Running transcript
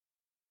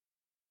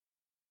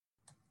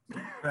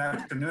Good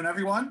afternoon,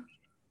 everyone,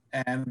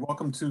 and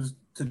welcome to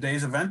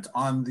today's event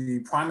on the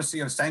primacy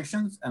of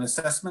sanctions and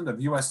assessment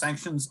of U.S.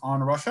 sanctions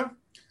on Russia.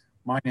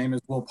 My name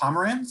is Will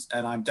Pomeranz,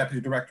 and I'm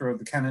Deputy Director of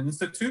the Kennan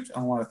Institute.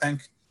 I want to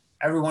thank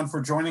everyone for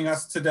joining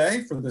us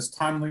today for this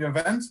timely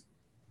event.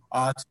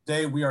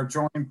 Today, we are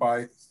joined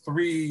by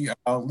three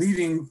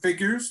leading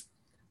figures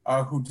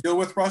who deal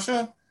with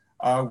Russia.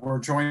 We're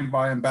joined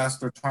by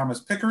Ambassador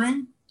Thomas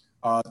Pickering,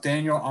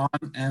 Daniel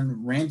Ahn,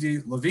 and Randi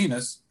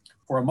Levinas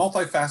for a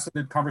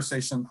multifaceted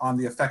conversation on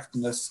the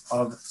effectiveness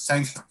of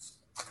sanctions.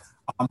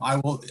 I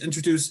will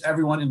introduce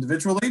everyone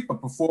individually, but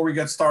before we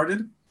get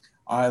started,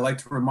 I'd like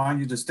to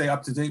remind you to stay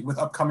up to date with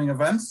upcoming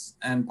events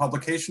and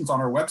publications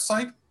on our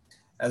website,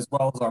 as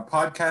well as our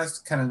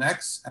podcast, Kennan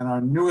X, and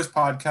our newest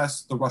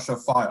podcast, The Russia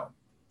File.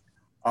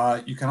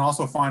 You can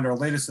also find our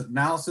latest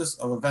analysis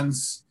of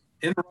events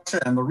in Russia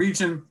and the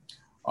region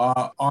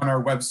on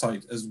our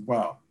website as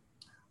well.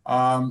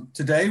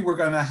 Today, we're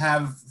going to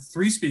have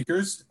three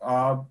speakers,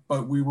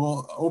 but we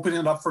will open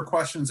it up for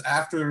questions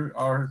after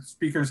our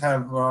speakers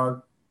have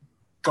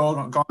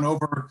gone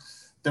over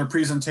their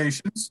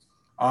presentations.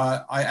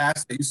 I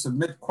ask that you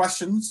submit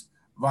questions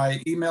via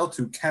email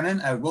to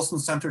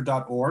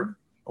kennan@wilsoncenter.org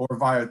or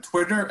via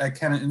Twitter at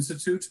Kennan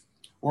Institute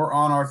or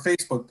on our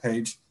Facebook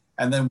page,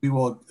 and then we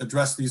will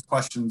address these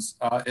questions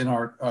in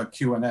our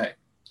Q&A.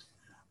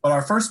 But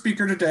our first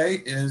speaker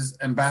today is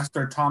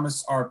Ambassador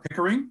Thomas R.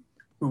 Pickering,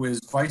 who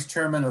is Vice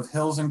Chairman of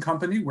Hills and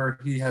Company, where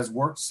he has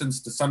worked since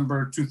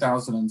December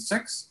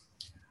 2006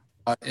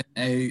 in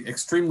an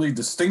extremely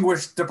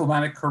distinguished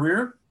diplomatic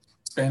career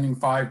spanning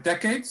 5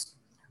 decades.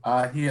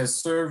 He has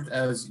served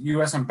as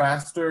U.S.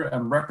 Ambassador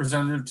and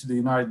Representative to the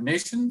United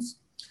Nations,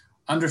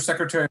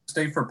 Undersecretary of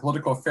State for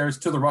Political Affairs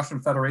to the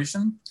Russian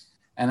Federation,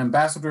 and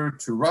Ambassador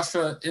to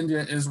Russia,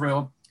 India,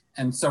 Israel,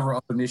 and several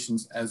other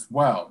nations as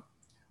well.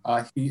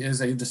 He is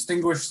a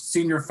distinguished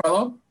senior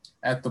fellow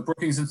at the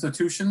Brookings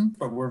Institution,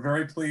 but we're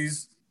very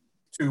pleased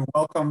to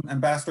welcome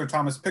Ambassador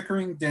Thomas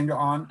Pickering, Daniel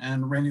Ahn,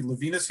 and Randi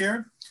Levinas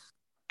here.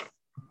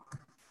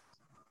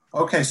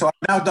 Okay, so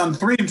I've now done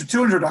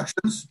two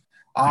introductions.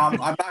 I'm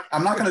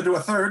not going to do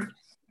a third.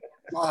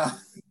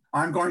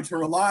 I'm going to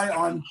rely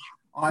on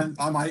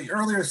my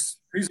earlier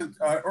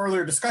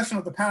discussion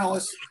of the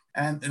panelists,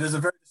 and it is a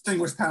very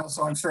distinguished panel,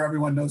 so I'm sure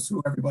everyone knows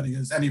who everybody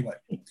is anyway.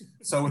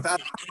 So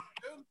without further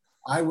ado,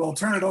 I will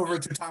turn it over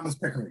to Thomas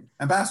Pickering.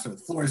 Ambassador,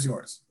 the floor is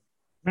yours.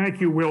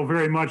 Thank you, Will,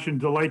 very much, and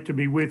delight to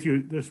be with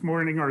you this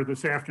morning or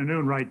this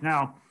afternoon right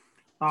now.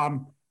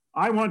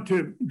 I want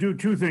to do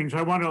two things.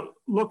 I want to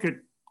look at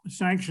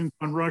sanctions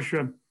on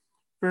Russia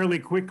fairly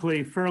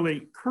quickly,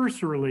 fairly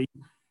cursorily,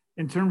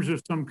 in terms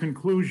of some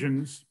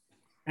conclusions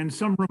and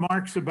some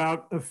remarks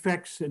about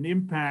effects and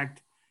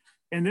impact,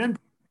 and then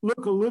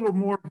look a little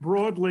more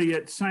broadly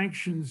at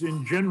sanctions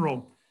in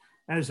general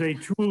as a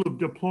tool of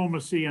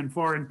diplomacy and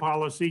foreign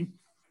policy,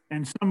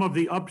 and some of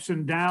the ups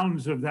and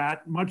downs of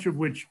that, much of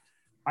which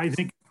I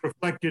think is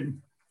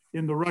reflected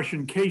in the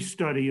Russian case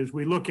study as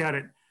we look at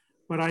it.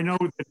 But I know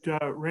that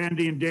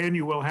Randi and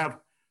Daniel will have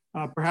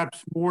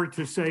perhaps more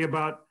to say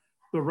about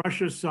the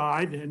Russia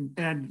side.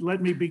 And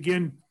let me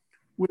begin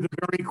with a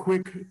very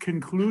quick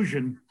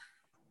conclusion.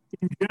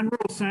 In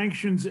general,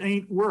 sanctions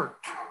ain't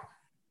worked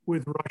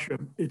with Russia.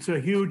 It's a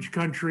huge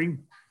country,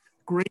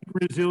 great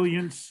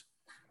resilience,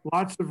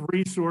 lots of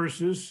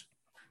resources,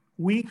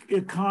 weak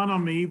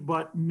economy,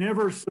 but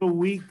never so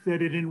weak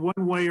that it in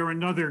one way or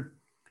another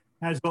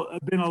has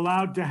been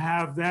allowed to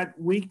have that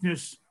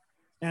weakness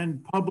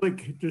and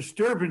public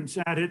disturbance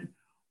at it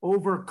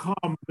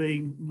overcome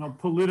the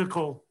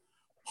political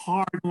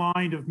hard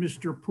line of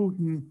Mr.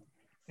 Putin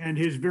and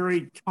his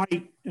very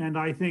tight and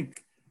I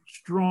think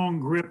strong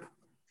grip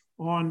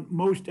on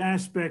most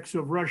aspects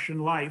of Russian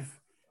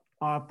life,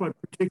 but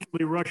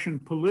particularly Russian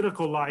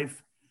political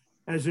life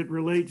as it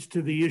relates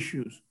to the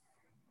issues.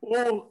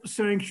 All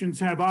sanctions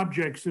have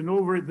objects, and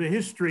over the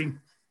history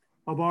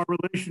of our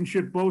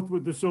relationship, both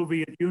with the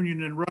Soviet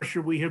Union and Russia,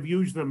 we have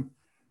used them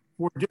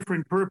for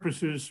different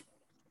purposes,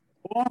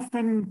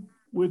 often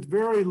with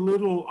very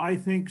little, I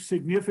think,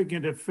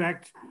 significant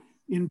effect,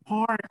 in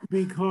part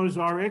because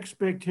our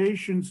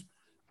expectations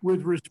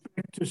with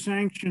respect to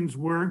sanctions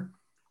were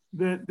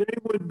that they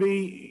would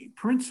be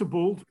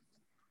principled,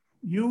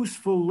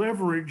 useful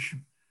leverage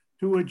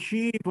to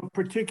achieve a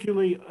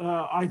particularly,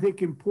 I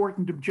think,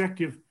 important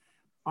objective,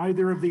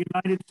 either of the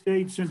United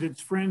States and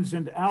its friends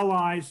and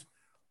allies,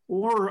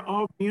 or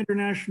of the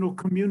international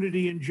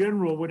community in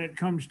general when it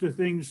comes to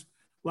things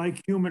like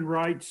human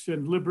rights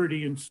and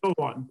liberty and so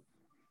on.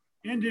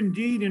 And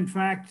indeed, in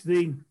fact,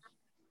 the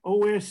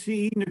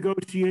OSCE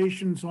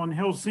negotiations on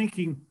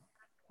Helsinki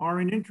are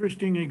an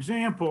interesting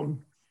example.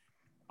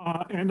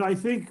 And I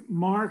think,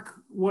 Mark,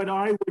 what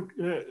I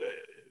would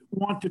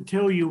want to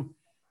tell you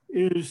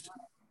is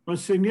a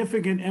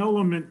significant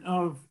element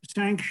of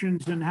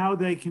sanctions and how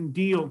they can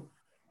deal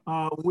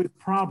with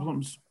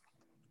problems.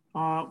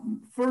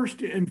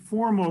 First and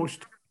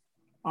foremost,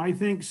 I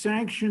think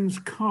sanctions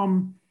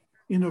come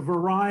in a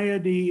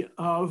variety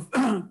of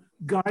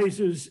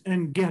guises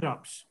and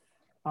get-ups.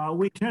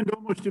 We tend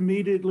almost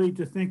immediately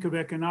to think of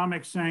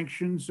economic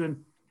sanctions,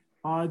 and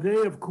they,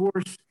 of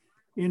course,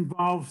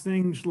 involve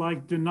things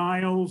like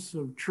denials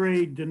of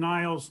trade,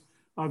 denials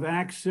of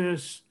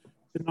access,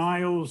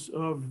 denials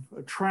of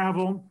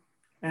travel,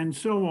 and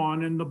so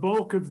on. And the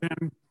bulk of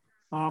them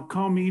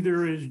come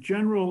either as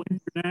general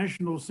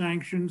international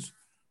sanctions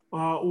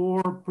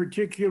or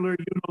particular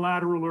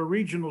unilateral or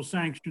regional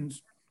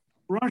sanctions.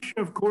 Russia,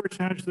 of course,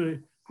 has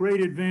the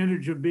great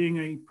advantage of being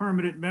a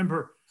permanent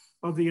member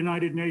of the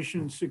United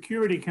Nations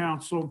Security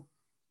Council,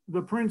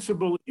 the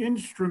principal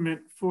instrument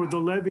for the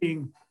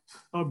levying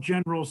of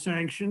general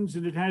sanctions,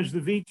 and it has the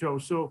veto.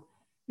 So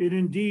it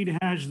indeed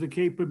has the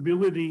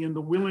capability and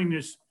the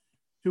willingness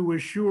to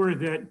assure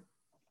that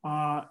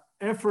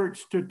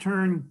efforts to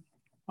turn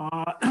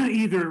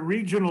either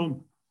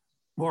regional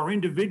or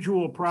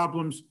individual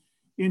problems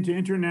into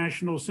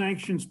international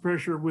sanctions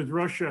pressure with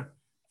Russia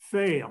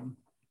fail.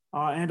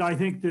 And I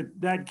think that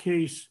that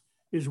case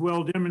is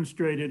well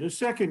demonstrated. A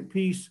second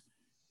piece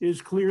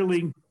is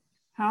clearly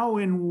how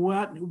and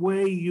what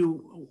way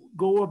you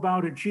go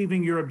about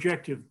achieving your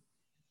objective.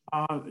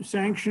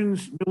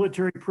 Sanctions,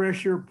 military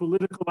pressure,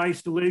 political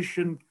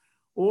isolation,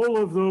 all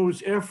of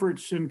those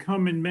efforts, and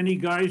come in many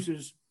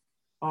guises,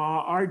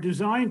 are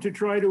designed to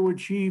try to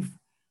achieve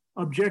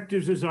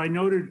objectives, as I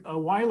noted a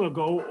while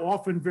ago,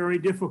 often very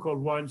difficult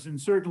ones, and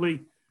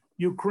certainly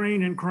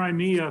Ukraine and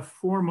Crimea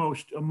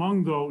foremost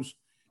among those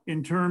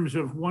in terms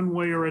of one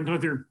way or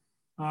another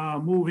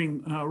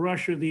moving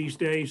Russia these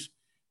days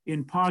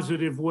in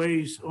positive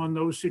ways on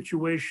those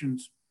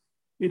situations.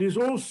 It is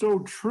also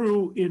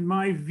true, in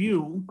my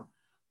view,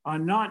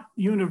 not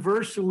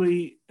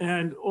universally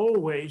and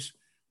always,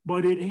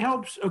 but it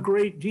helps a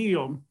great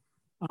deal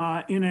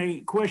in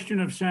a question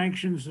of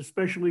sanctions,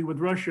 especially with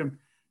Russia,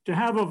 to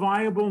have a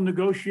viable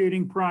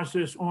negotiating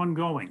process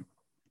ongoing,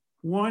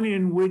 one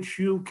in which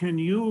you can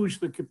use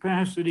the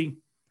capacity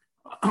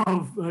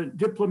of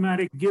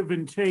diplomatic give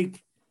and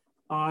take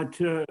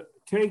to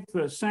take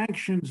the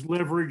sanctions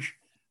leverage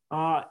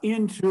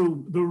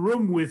into the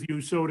room with you,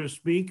 so to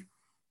speak,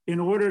 in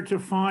order to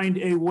find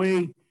a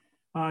way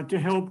to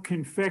help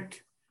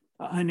confect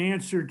an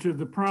answer to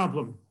the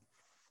problem.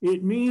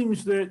 It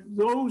means that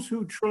those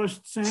who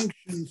trust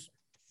sanctions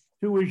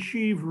to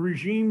achieve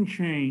regime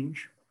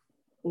change,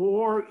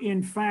 or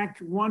in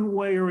fact, one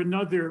way or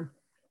another,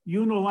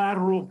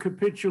 unilateral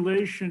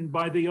capitulation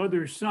by the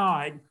other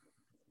side,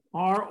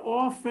 are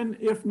often,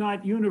 if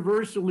not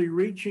universally,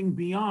 reaching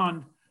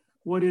beyond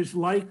what is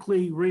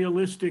likely,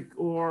 realistic,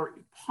 or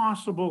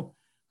possible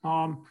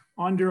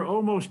under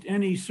almost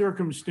any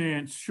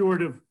circumstance,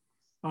 short of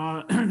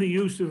the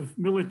use of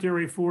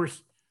military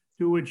force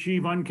to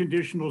achieve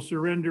unconditional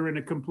surrender and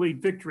a complete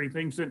victory,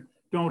 things that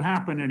don't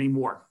happen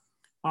anymore.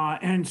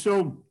 And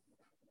so,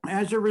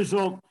 as a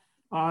result,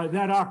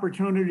 that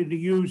opportunity to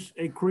use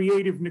a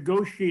creative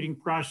negotiating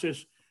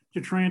process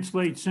to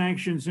translate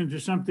sanctions into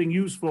something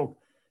useful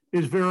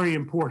is very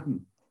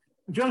important.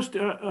 Just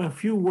a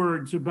few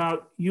words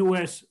about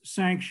US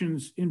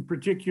sanctions in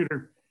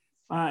particular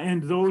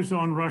and those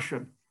on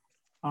Russia.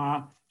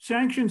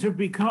 Sanctions have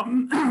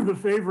become the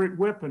favorite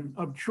weapon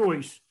of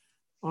choice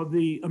of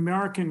the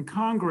American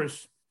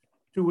Congress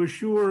to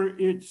assure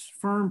its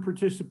firm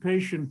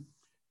participation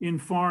in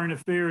foreign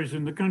affairs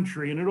in the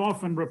country. And it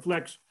often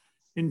reflects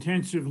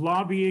intensive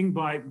lobbying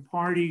by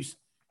parties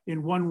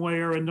in one way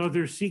or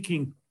another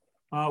seeking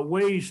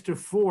ways to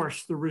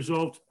force the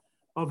result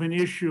of an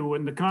issue.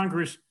 And the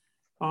Congress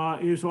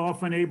is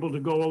often able to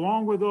go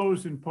along with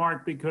those, in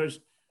part because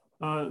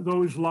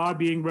those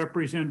lobbying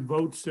represent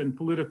votes and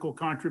political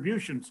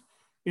contributions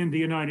in the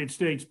United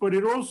States. But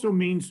it also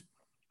means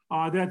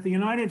that the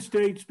United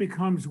States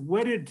becomes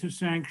wedded to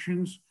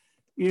sanctions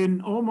in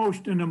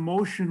almost an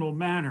emotional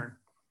manner.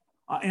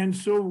 And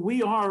so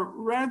we are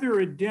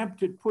rather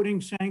adept at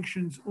putting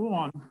sanctions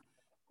on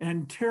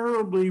and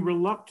terribly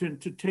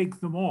reluctant to take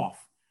them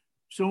off.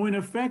 So in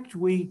effect,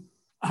 we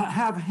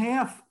have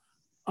half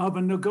of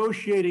a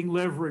negotiating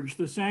leverage,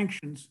 the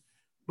sanctions,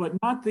 but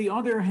not the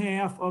other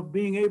half of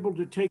being able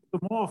to take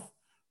them off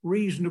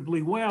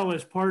reasonably well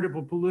as part of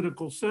a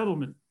political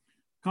settlement.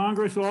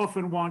 Congress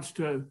often wants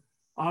to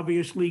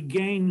obviously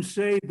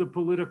gainsay the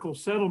political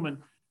settlement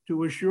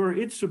to assure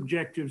its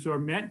objectives are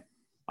met.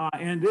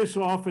 And this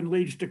often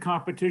leads to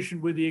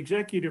competition with the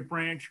executive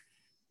branch.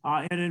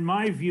 And in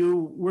my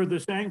view, were the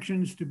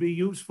sanctions to be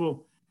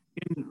useful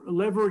in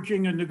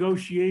leveraging a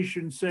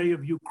negotiation, say,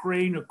 of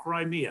Ukraine or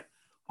Crimea,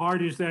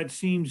 hard as that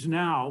seems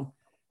now,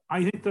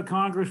 I think the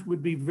Congress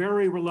would be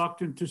very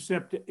reluctant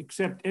to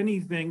accept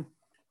anything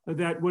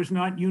that was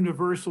not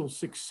universal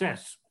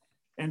success.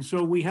 And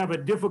so we have a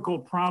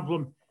difficult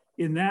problem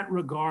in that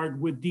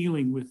regard with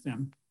dealing with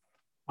them.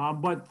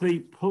 But the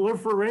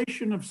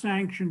proliferation of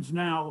sanctions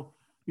now,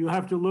 you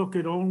have to look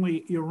at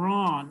only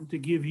Iran to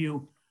give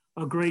you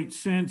a great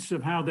sense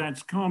of how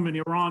that's come.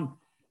 And Iran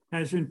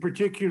has in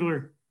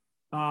particular,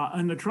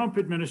 in the Trump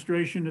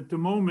administration at the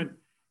moment,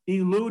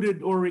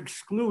 eluded or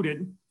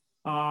excluded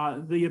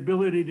the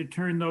ability to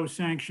turn those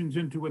sanctions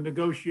into a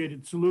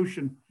negotiated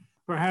solution,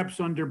 perhaps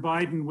under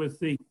Biden with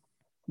the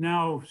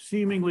now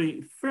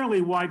seemingly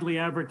fairly widely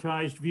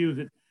advertised view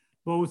that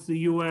both the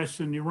US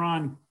and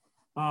Iran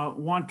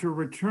want to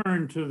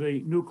return to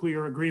the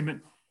nuclear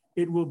agreement,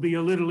 it will be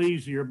a little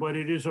easier, but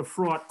it is a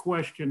fraught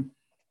question.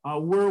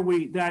 Were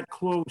we that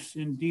close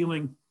in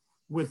dealing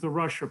with the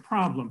Russia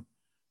problem?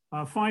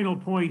 Final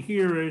point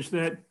here is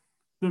that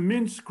the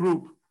Minsk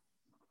group,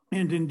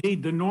 and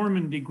indeed the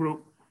Normandy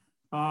group,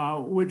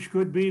 which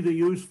could be the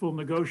useful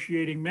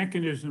negotiating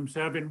mechanisms,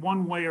 have in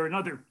one way or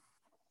another,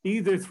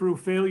 either through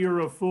failure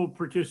of full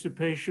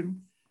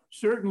participation,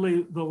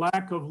 certainly the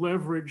lack of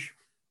leverage,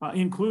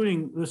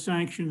 including the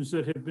sanctions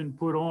that have been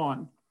put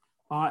on,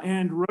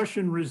 and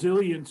Russian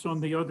resilience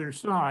on the other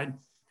side,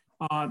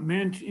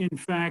 meant in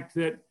fact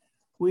that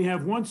we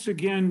have once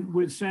again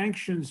with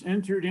sanctions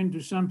entered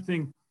into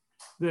something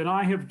that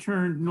I have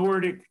termed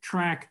Nordic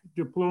track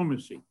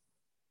diplomacy.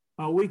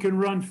 We can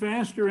run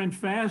faster and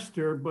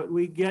faster, but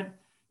we get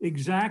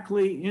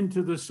exactly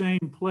into the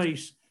same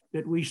place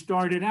that we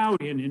started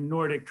out in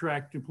Nordic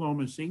track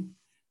diplomacy.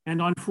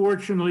 And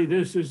unfortunately,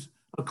 this is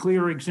a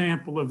clear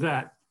example of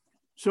that.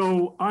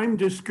 So I'm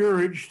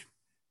discouraged.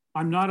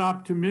 I'm not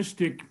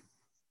optimistic.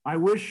 I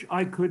wish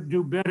I could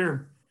do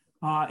better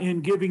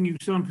in giving you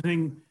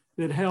something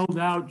that held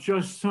out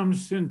just some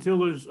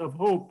scintillas of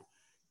hope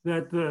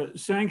that the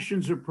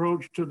sanctions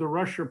approach to the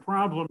Russia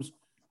problems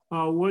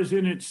was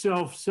in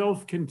itself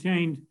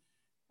self-contained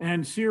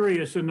and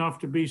serious enough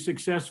to be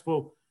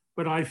successful,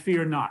 but I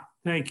fear not.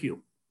 Thank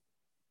you.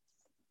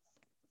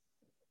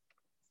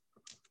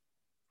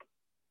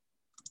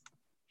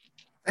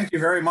 Thank you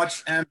very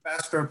much,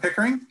 Ambassador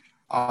Pickering,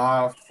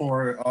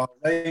 for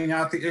laying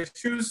out the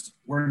issues.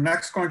 We're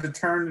next going to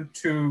turn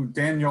to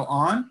Daniel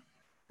Ahn,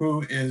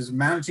 who is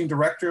Managing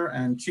Director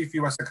and Chief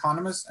U.S.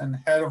 Economist and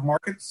Head of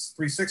Markets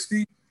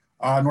 360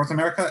 North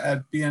America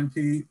at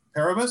BNP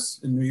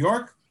Paribas in New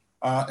York.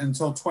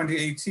 Until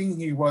 2018,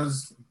 he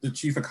was the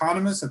Chief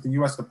Economist at the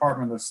U.S.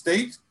 Department of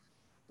State,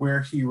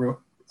 where he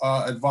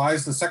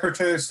advised the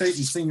Secretary of State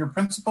and senior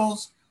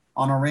principals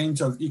on a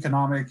range of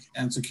economic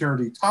and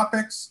security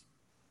topics.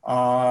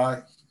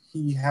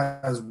 He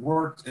has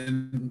worked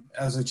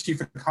as a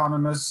chief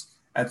economist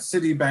at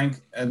Citibank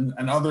and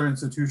other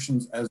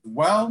institutions as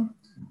well.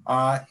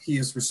 He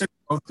is recipient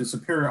of both the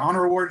Superior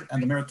Honor Award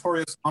and the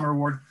Meritorious Honor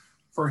Award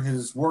for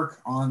his work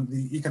on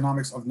the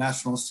economics of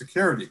national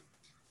security.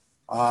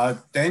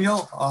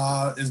 Daniel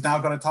is now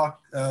going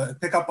to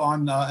pick up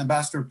on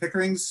Ambassador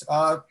Pickering's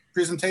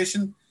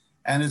presentation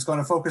and is going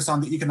to focus on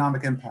the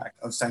economic impact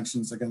of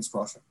sanctions against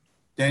Russia.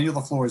 Daniel,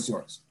 the floor is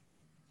yours.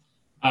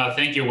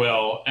 Thank you,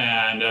 Will,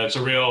 and it's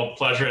a real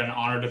pleasure and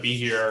honor to be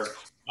here.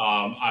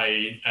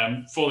 I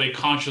am fully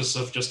conscious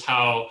of just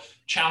how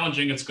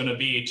challenging it's going to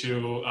be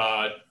to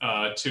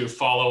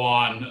follow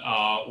on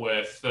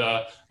with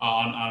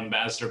on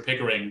Ambassador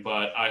Pickering,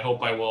 but I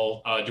hope I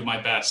will do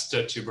my best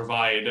to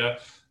provide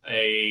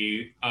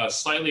a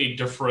slightly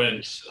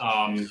different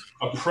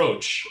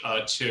approach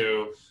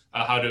to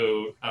how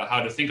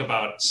to think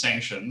about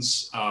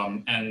sanctions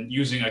and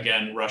using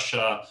again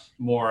Russia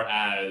more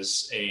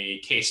as a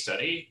case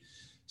study.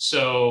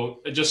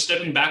 So just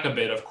stepping back a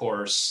bit, of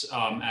course,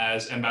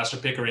 as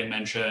Ambassador Pickering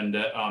mentioned,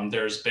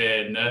 there's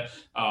been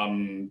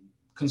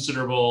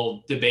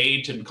considerable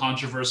debate and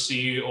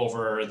controversy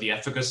over the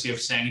efficacy of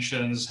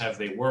sanctions. Have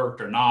they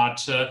worked or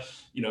not?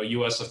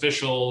 U.S.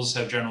 officials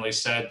have generally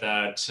said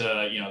that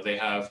they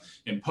have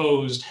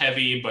imposed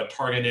heavy but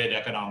targeted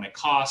economic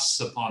costs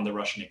upon the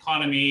Russian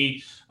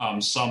economy.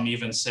 Some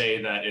even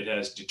say that it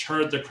has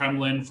deterred the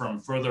Kremlin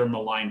from further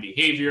malign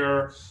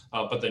behavior.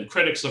 But then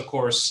critics, of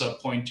course,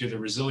 point to the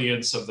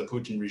resilience of the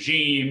Putin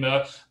regime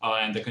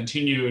and the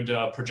continued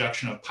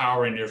projection of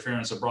power and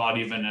interference abroad,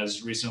 even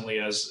as recently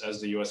as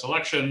the U.S.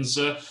 elections,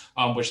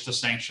 which the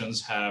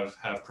sanctions have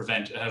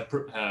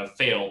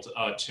failed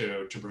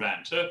to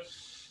prevent.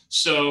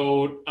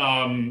 So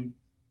how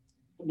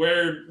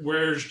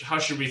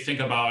should we think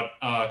about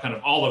kind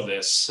of all of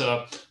this?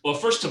 Well,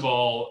 first of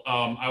all,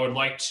 I would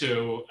like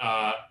to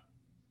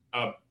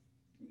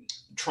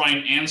try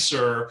and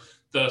answer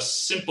the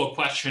simple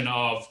question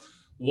of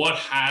what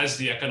has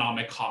the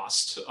economic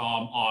cost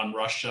on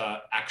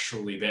Russia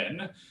actually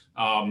been?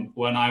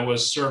 When I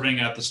was serving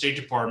at the State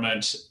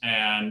Department,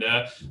 and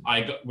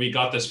we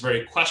got this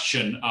very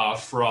question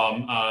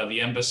from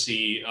the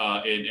embassy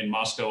in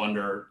Moscow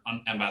under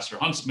Ambassador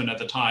Huntsman at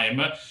the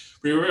time,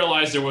 we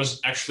realized there was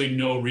actually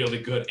no really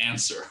good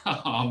answer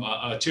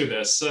to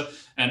this.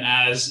 And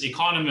as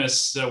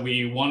economists,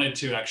 we wanted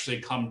to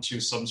actually come to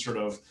some sort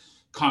of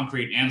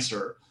concrete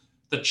answer.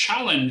 The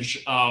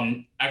challenge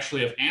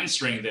actually of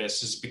answering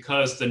this is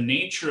because the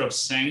nature of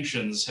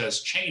sanctions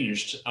has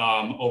changed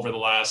over the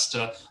last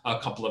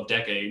couple of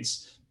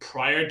decades.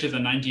 Prior to the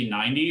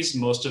 1990s,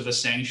 most of the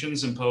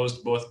sanctions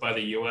imposed both by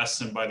the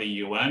US and by the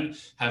UN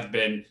have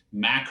been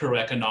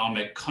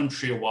macroeconomic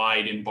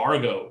countrywide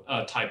embargo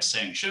type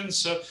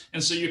sanctions.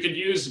 And so you could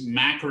use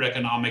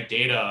macroeconomic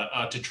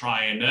data to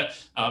try and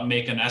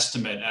make an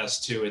estimate as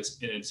to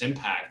its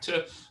impact.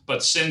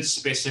 But since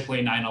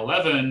basically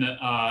 9/11,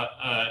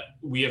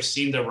 we have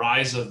seen the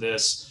rise of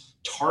this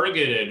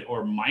targeted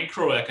or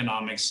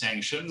microeconomic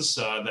sanctions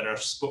that are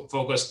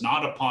focused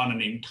not upon an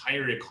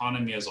entire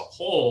economy as a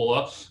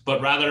whole,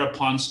 but rather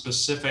upon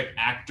specific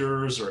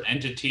actors or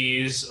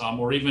entities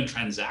or even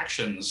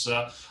transactions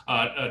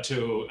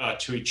to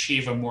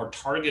achieve a more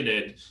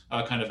targeted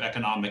kind of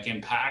economic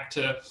impact.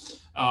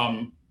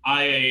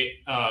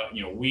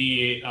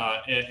 We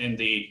in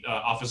the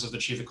Office of the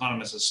Chief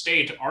Economist of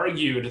State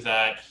argued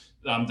that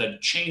the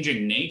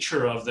changing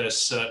nature of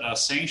this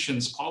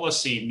sanctions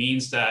policy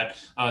means that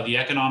the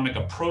economic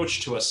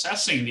approach to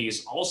assessing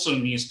these also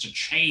needs to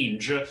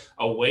change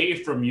away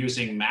from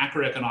using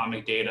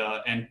macroeconomic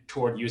data and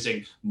toward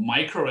using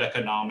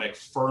microeconomic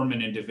firm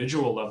and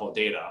individual level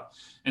data.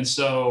 And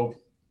so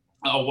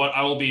what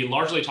I will be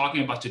largely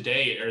talking about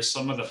today are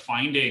some of the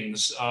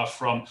findings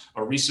from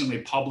a recently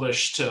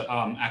published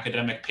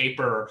academic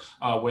paper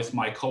with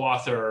my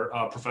co-author,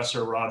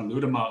 Professor Rod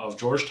Ludema of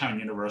Georgetown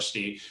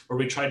University, where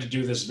we tried to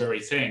do this very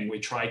thing.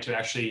 We tried to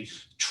actually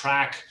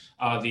track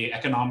the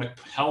economic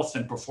health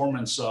and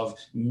performance of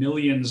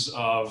millions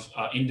of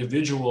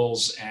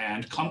individuals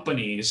and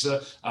companies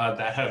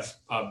that have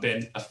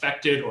been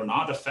affected or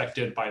not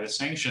affected by the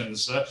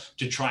sanctions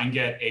to try and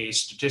get a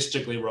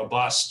statistically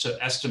robust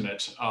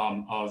estimate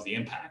of the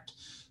impact.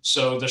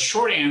 So the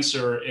short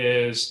answer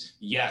is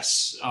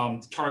yes,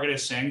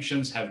 targeted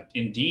sanctions have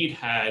indeed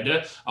had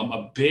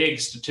a big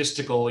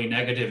statistically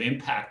negative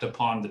impact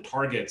upon the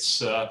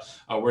targets.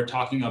 We're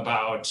talking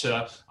about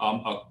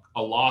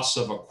a loss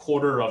of a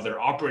quarter of their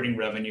operating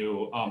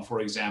revenue,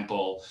 for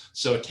example.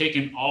 So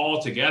taken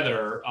all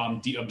together,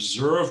 the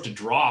observed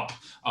drop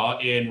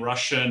in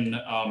Russian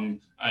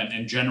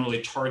and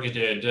generally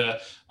targeted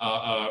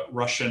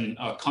Russian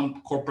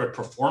corporate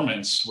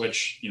performance,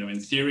 which in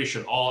theory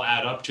should all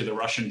add up to the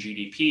Russian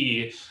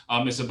GDP,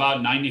 is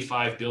about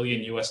 $95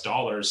 billion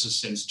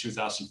since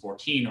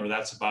 2014, or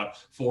that's about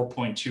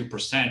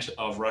 4.2%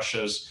 of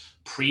Russia's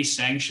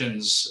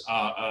pre-sanctions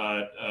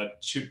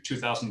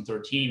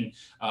 2013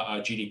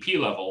 GDP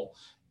level.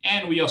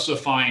 And we also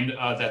find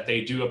that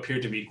they do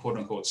appear to be quote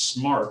unquote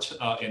smart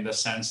in the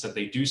sense that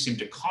they do seem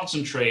to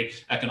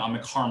concentrate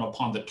economic harm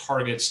upon the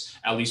targets,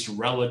 at least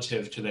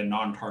relative to their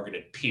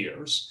non-targeted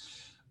peers.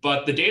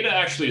 But the data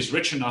actually is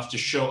rich enough to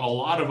show a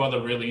lot of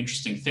other really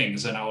interesting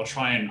things, and I will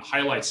try and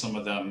highlight some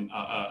of them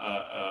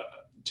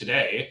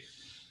today.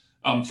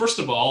 First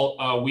of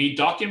all, we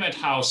document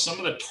how some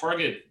of the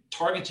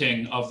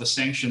targeting of the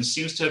sanctions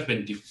seems to have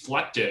been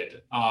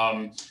deflected.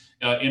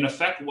 In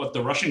effect, what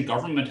the Russian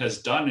government has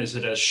done is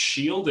it has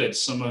shielded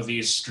some of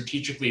these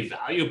strategically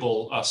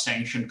valuable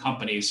sanctioned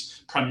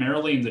companies,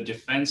 primarily in the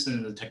defense and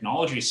in the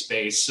technology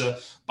space,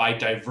 by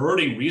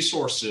diverting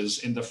resources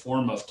in the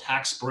form of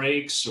tax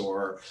breaks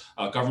or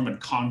government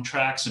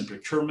contracts and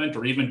procurement,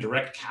 or even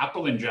direct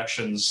capital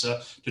injections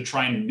to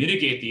try and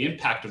mitigate the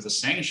impact of the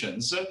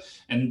sanctions.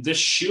 And this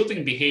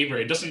shielding behavior,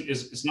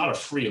 it's not a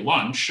free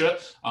lunch,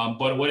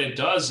 but what it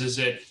does is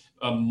it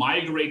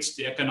migrates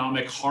the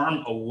economic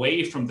harm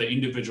away from the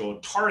individual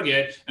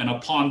target and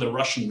upon the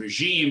Russian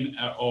regime,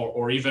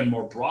 or even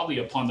more broadly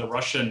upon the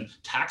Russian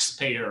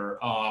taxpayer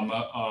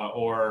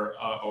or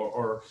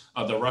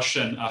the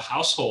Russian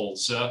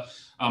households.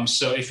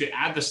 So if you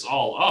add this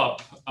all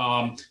up,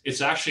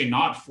 it's actually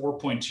not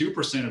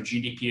 4.2% of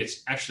GDP,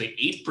 it's actually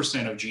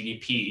 8% of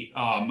GDP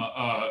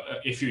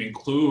if you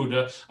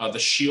include the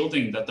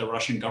shielding that the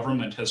Russian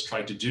government has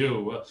tried to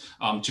do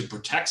to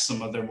protect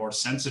some of their more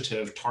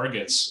sensitive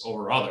targets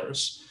over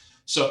others.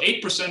 So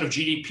 8% of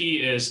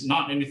GDP is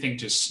not anything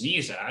to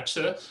sneeze at.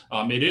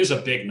 It is a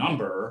big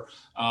number.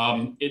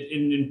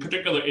 In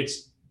particular,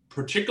 it's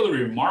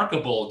particularly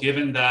remarkable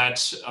given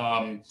that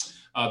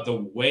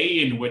the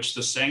way in which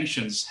the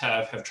sanctions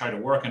have tried to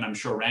work, and I'm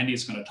sure Randy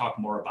is going to talk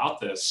more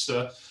about this,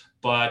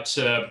 but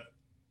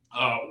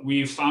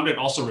we found it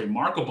also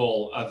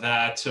remarkable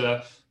that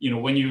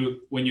when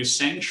you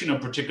sanction a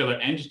particular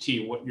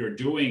entity, what you're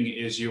doing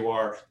is you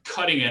are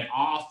cutting it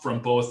off from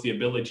both the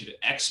ability to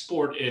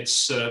export its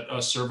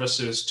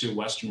services to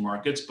Western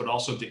markets, but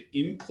also to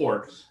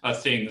import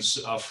things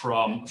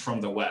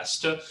from the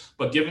West.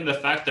 But given the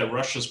fact that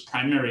Russia's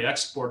primary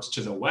exports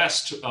to the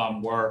West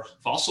were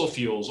fossil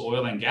fuels,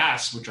 oil and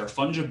gas, which are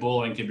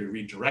fungible and can be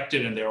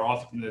redirected, and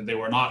they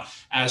were not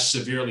as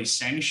severely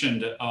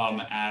sanctioned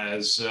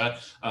as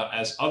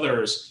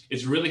others,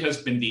 it really has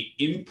been the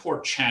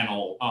import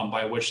channel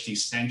by which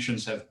these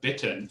sanctions have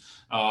bitten.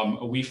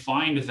 We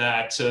find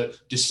that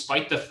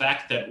despite the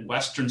fact that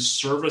Western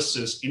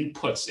services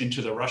inputs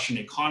into the Russian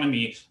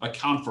economy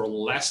account for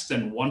less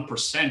than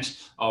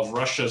 1% of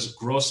Russia's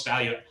gross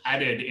value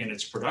added in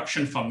its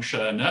production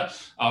function,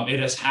 it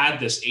has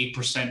had this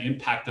 8%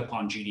 impact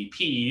upon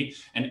GDP,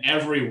 and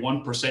every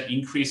 1%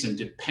 increase in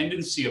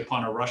dependency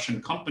upon a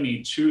Russian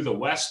company to the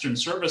Western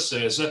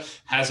services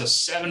has a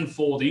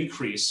 7-fold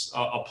increase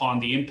upon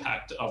the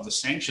impact of the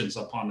sanctions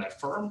upon that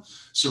firm.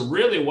 So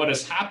really what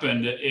has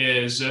happened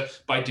is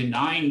by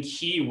denying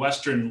key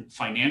Western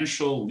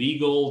financial,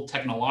 legal,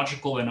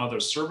 technological, and other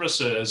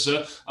services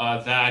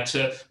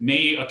that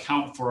may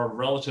account for a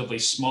relatively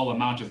small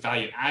amount of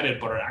value added,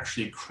 but are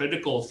actually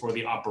critical for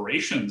the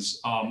operations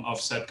of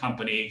said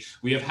company,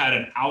 we have had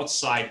an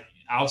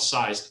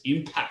outsized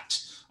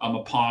impact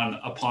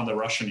upon the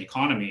Russian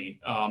economy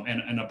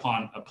and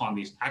upon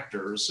these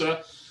actors.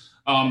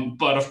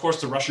 But of course,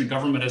 the Russian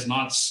government has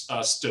not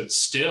stood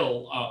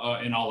still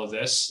in all of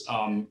this.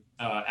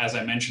 As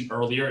I mentioned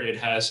earlier, it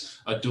has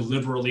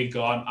deliberately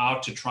gone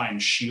out to try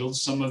and shield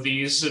some of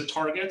these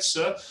targets,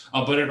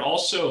 but it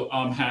also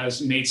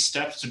has made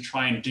steps to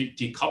try and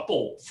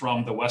decouple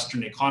from the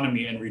Western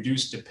economy and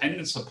reduce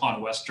dependence upon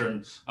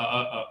Western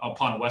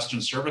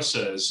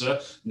services.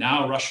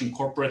 Now, Russian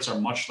corporates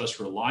are much less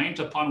reliant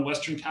upon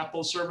Western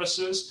capital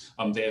services.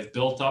 They have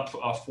built up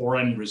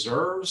foreign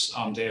reserves.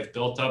 They have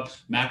built up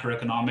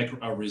macroeconomic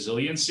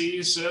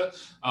resiliencies,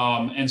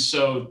 and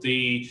so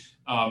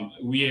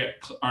we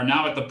are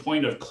now at the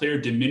point of clear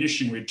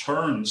diminishing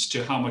returns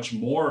to how much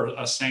more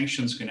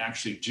sanctions can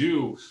actually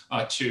do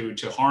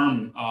to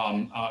harm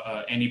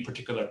any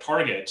particular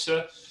target.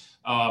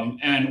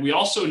 And we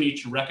also need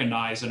to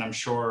recognize, and I'm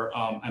sure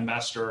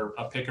Ambassador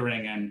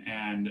Pickering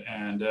and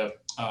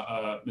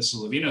Mrs.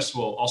 Levinas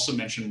will also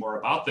mention more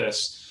about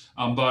this,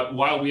 but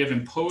while we have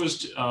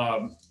imposed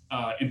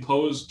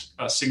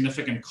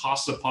significant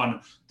costs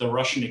upon the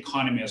Russian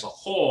economy as a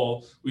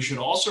whole, we should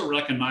also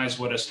recognize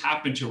what has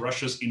happened to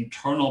Russia's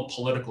internal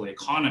political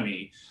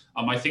economy.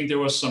 I think there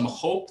was some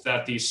hope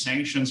that these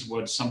sanctions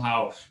would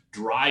somehow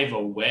drive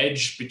a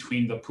wedge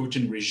between the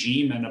Putin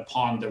regime and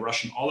upon the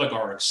Russian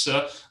oligarchs.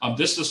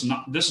 This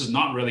has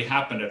not really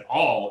happened at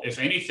all. If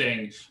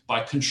anything,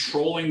 by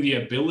controlling the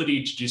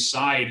ability to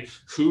decide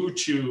who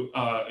to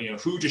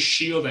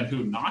shield and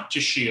who not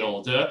to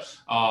shield,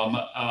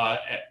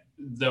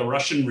 the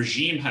Russian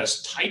regime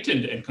has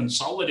tightened and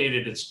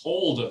consolidated its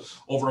hold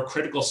over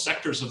critical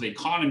sectors of the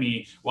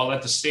economy, while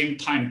at the same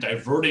time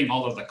diverting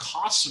all of the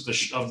costs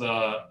of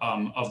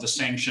the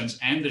sanctions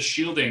and the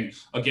shielding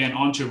again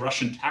onto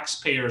Russian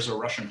taxpayers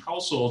or Russian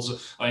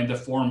households in the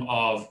form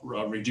of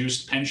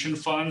reduced pension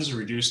funds,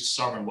 reduced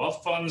sovereign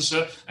wealth funds,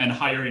 and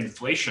higher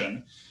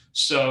inflation.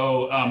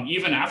 So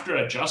even after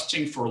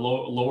adjusting for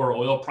lower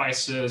oil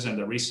prices and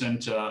the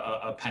recent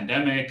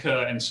pandemic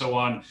and so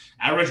on,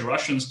 average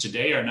Russians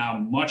today are now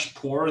much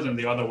poorer than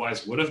they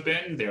otherwise would have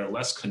been. They are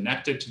less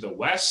connected to the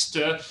West.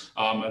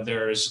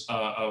 There's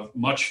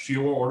much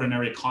fewer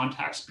ordinary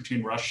contacts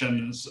between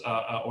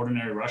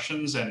ordinary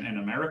Russians and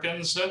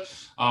Americans.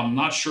 I'm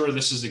not sure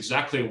this is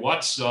exactly what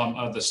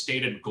the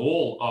stated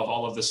goal of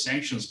all of the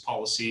sanctions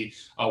policy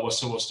was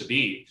supposed to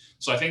be.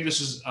 So I think this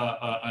is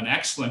an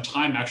excellent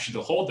time actually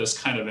to hold this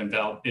kind of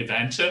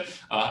event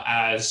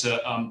as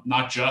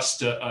not just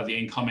the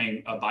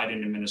incoming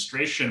Biden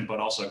administration, but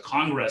also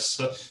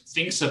Congress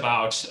thinks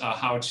about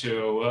how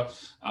to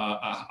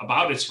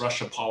about its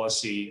Russia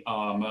policy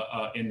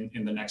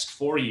in the next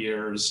 4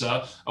 years,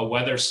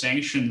 whether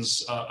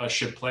sanctions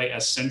should play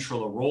as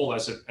central a role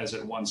as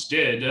it once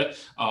did,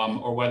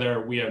 or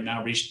whether we have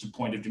now reached the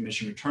point of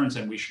diminishing returns,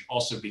 and we should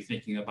also be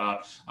thinking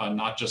about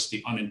not just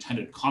the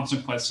unintended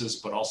consequences,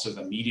 but also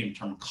the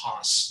medium-term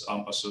costs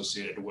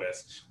associated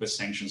with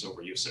sanctions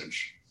over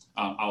usage.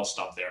 I'll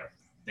stop there.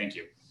 Thank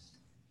you.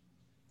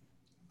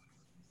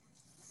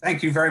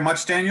 Thank you very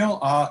much,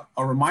 Daniel.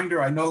 A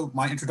reminder, I know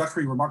my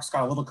introductory remarks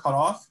got a little cut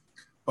off,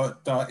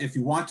 but if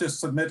you want to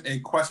submit a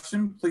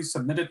question, please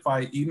submit it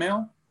by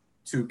email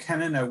to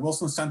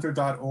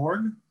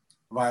kennan@wilsoncenter.org,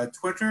 via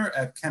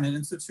Twitter @Kennan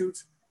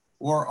Institute,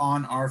 or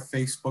on our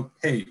Facebook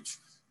page.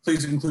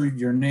 Please include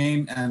your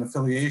name and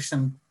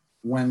affiliation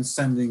when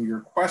sending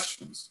your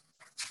questions.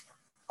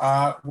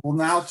 We'll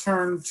now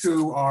turn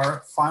to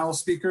our final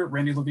speaker,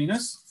 Randi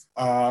Levinas.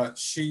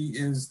 She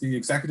is the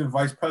Executive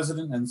Vice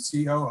President and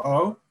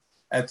COO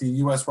at the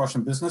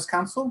U.S.-Russian Business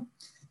Council.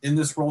 In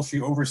this role,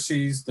 she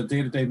oversees the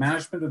day-to-day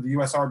management of the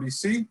U.S.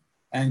 RBC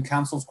and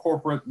counsels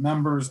corporate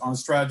members on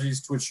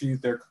strategies to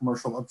achieve their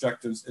commercial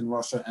objectives in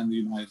Russia and the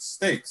United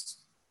States.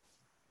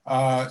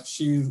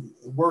 She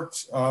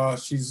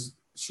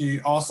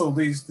also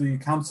leads the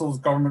Council's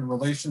government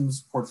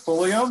relations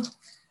portfolio,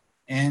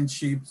 and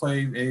she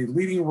played a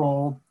leading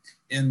role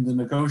in the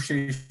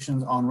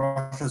negotiations on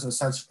Russia's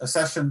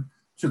accession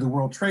to the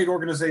World Trade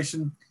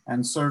Organization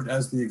and served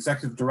as the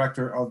executive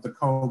director of the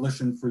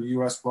Coalition for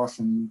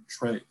U.S.-Russian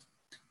Trade.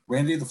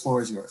 Randi, the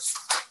floor is yours.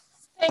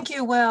 Thank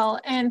you, Will,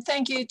 and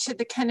thank you to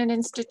the Kennan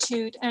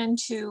Institute and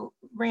to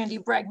Randy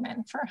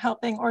Bregman for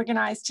helping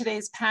organize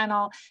today's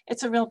panel.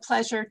 It's a real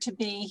pleasure to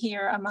be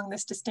here among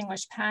this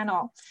distinguished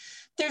panel.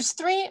 There's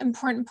 3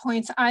 important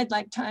points I'd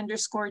like to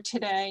underscore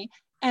today,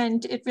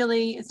 and it's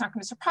not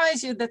going to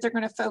surprise you that they're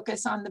going to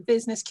focus on the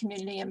business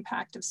community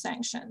impact of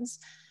sanctions.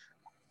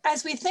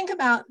 As we think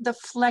about the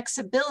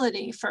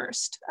flexibility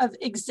first of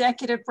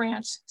executive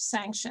branch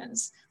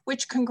sanctions,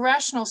 which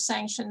congressional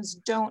sanctions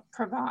don't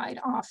provide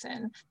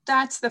often,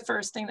 that's the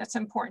first thing that's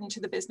important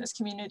to the business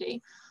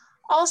community.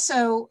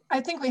 Also, I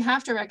think we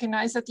have to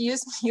recognize that the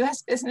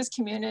US business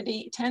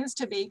community tends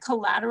to be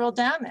collateral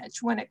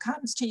damage when it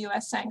comes to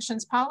US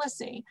sanctions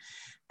policy.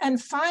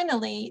 And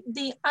finally,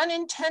 the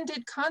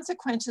unintended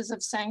consequences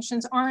of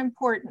sanctions are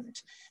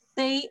important.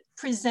 They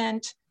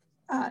present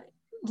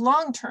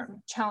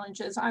long-term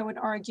challenges, I would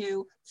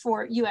argue,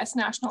 for US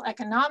national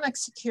economic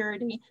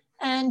security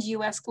and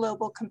US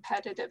global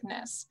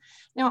competitiveness.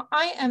 Now,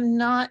 I am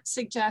not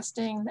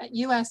suggesting that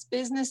US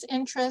business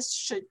interests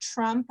should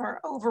trump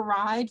or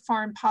override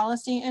foreign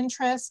policy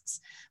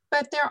interests,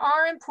 but there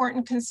are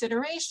important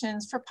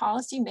considerations for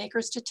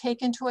policymakers to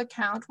take into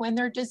account when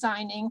they're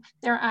designing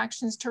their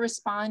actions to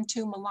respond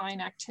to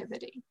malign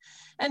activity.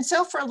 And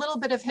so for a little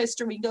bit of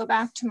history, we go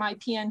back to my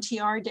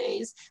PNTR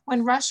days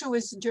when Russia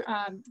was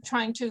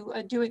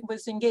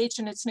was engaged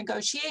in its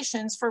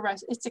negotiations for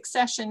its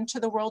accession to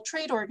the World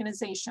Trade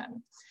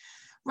Organization.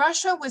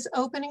 Russia was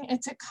opening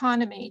its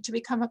economy to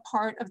become a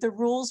part of the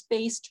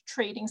rules-based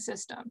trading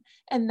system,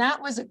 and that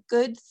was a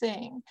good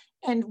thing.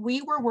 And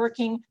we were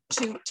working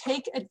to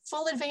take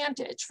full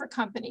advantage for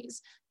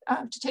companies,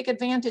 to take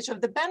advantage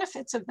of the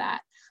benefits of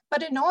that.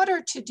 But in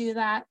order to do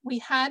that, we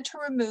had to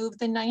remove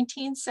the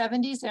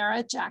 1970s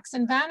era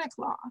Jackson-Vanik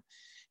law.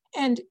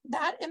 And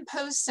that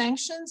imposed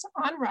sanctions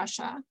on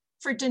Russia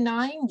for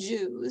denying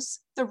Jews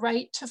the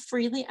right to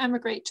freely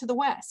emigrate to the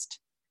West.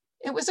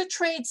 It was a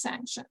trade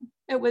sanction.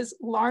 It was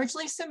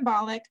largely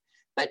symbolic,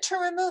 but to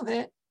remove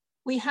it,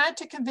 we had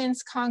to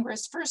convince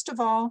Congress, first of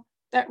all,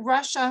 that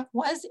Russia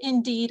was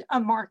indeed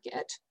a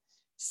market.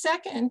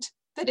 Second,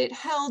 that it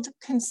held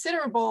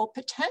considerable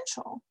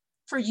potential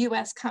for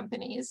US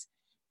companies,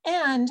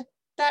 and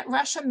that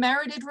Russia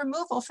merited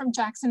removal from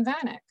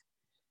Jackson-Vanik.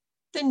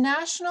 The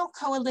National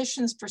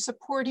Coalitions for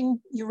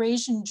Supporting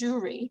Eurasian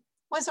Jewry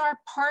was our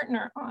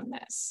partner on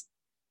this.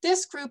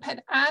 This group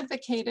had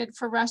advocated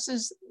for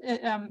Russia's,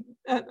 the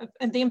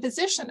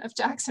imposition of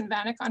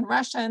Jackson-Vanik on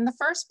Russia in the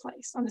first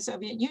place, on the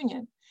Soviet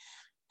Union.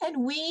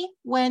 And we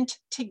went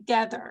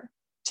together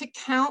to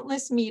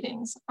countless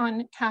meetings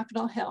on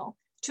Capitol Hill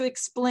to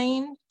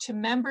explain to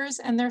members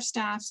and their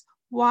staffs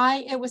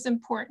why it was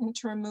important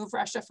to remove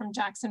Russia from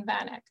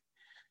Jackson-Vanik.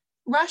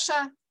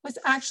 Russia was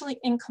actually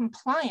in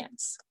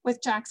compliance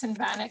with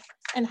Jackson-Vanik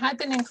and had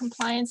been in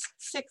compliance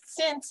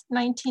since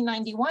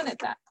 1991 at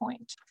that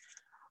point.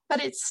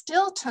 But it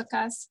still took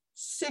us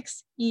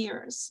 6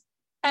 years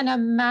and a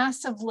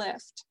massive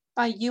lift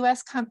by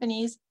US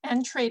companies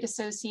and trade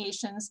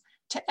associations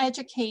to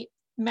educate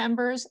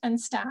members and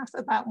staff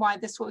about why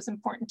this was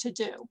important to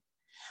do.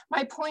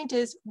 My point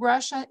is,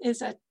 Russia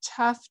is a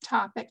tough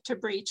topic to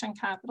breach on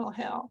Capitol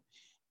Hill,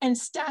 and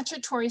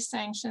statutory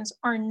sanctions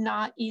are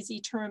not easy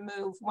to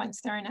remove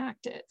once they're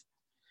enacted.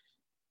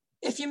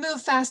 If you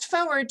move fast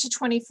forward to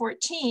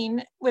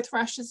 2014, with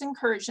Russia's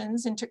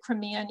incursions into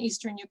Crimea and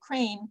Eastern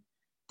Ukraine,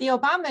 the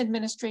Obama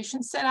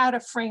administration set out a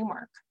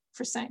framework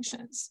for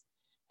sanctions.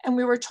 And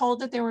we were told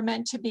that they were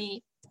meant to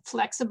be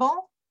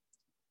flexible,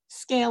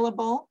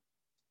 scalable,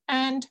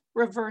 and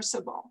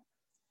reversible.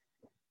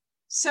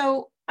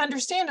 So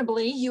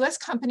understandably, US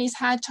companies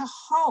had to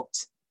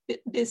halt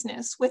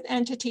business with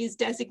entities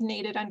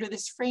designated under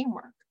this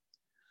framework.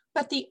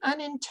 But the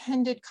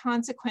unintended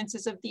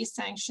consequences of these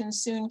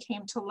sanctions soon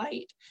came to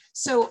light.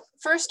 So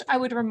first, I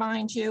would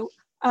remind you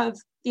of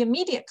the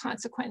immediate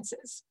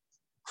consequences.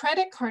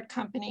 Credit card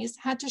companies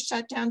had to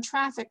shut down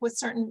traffic with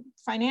certain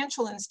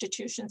financial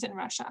institutions in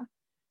Russia.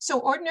 So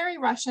ordinary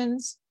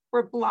Russians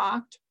were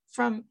blocked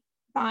from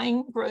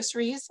buying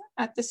groceries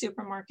at the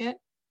supermarket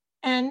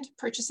and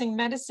purchasing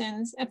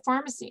medicines at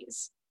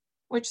pharmacies,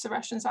 which the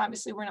Russians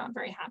obviously were not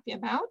very happy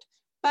about.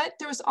 But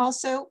there was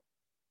also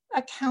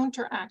a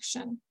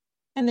counteraction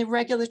in the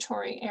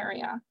regulatory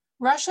area.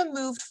 Russia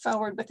moved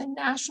forward with a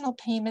national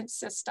payment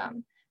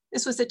system.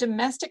 This was a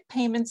domestic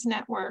payments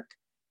network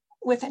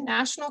with a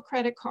national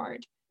credit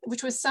card,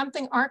 which was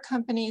something our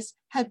companies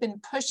had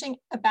been pushing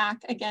back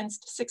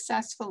against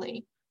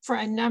successfully for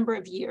a number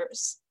of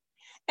years.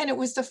 And it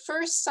was the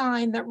first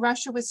sign that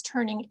Russia was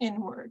turning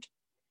inward.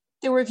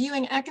 They were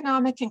viewing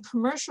economic and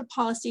commercial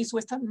policies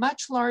with a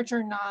much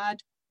larger nod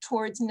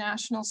towards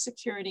national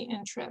security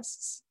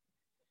interests.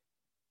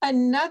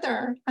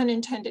 Another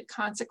unintended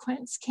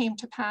consequence came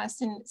to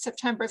pass in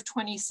September of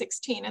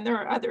 2016, and there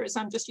are others,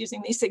 I'm just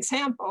using these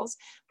examples,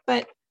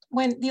 but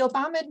when the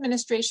Obama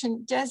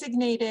administration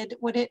designated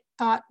what it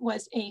thought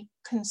was a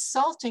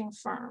consulting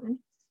firm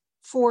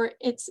for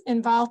its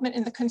involvement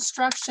in the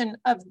construction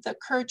of the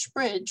Kerch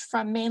Bridge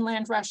from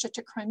mainland Russia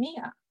to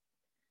Crimea.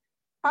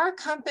 Our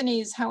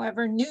companies,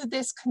 however, knew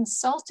this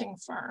consulting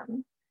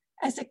firm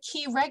as a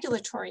key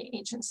regulatory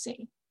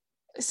agency,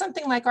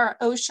 something like our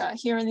OSHA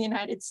here in the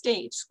United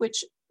States,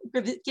 which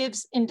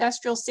gives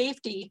industrial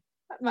safety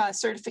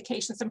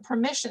certifications and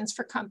permissions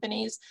for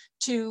companies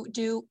to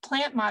do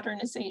plant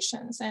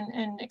modernizations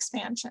and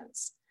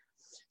expansions.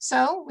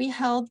 So we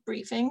held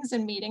briefings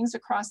and meetings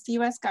across the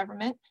US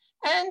government,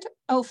 and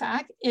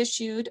OFAC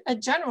issued a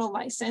general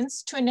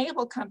license to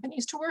enable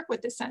companies to work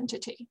with this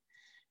entity.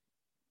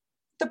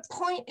 The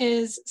point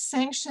is,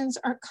 sanctions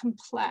are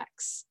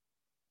complex.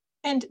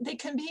 And they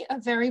can be a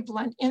very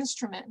blunt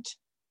instrument.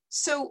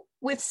 So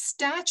with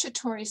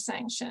statutory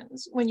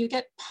sanctions, when you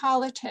get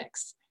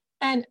politics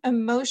and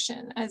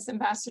emotion, as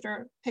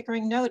Ambassador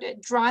Pickering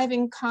noted,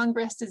 driving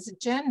Congress's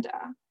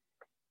agenda,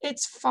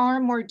 it's far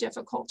more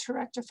difficult to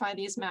rectify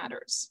these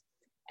matters.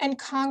 And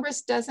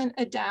Congress doesn't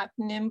adapt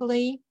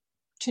nimbly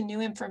to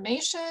new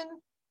information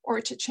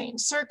or to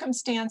change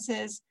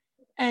circumstances.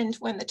 And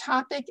when the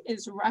topic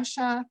is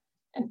Russia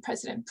and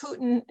President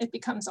Putin, it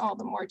becomes all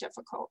the more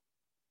difficult.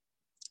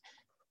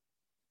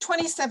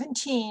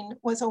 2017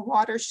 was a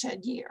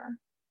watershed year.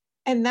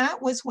 And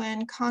that was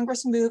when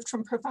Congress moved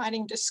from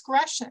providing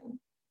discretion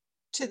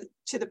to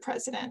the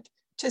president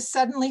to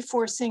suddenly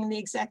forcing the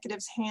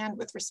executive's hand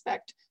with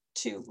respect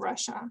to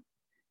Russia.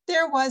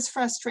 There was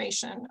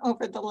frustration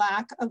over the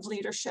lack of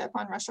leadership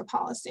on Russia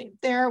policy.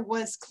 There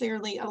was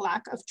clearly a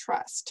lack of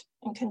trust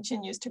and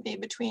continues to be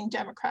between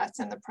Democrats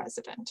and the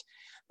president.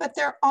 But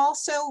there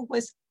also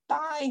was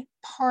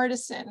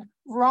bipartisan,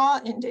 raw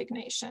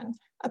indignation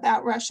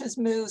about Russia's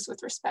moves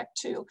with respect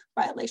to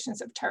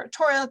violations of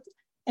territorial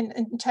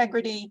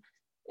integrity,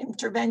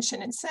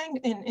 intervention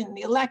in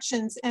the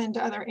elections and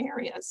other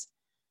areas.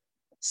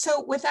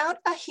 So without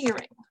a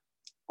hearing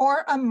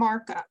or a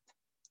markup,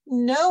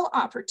 no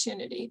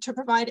opportunity to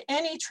provide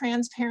any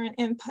transparent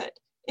input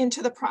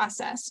into the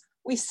process,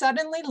 we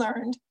suddenly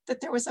learned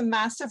that there was a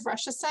massive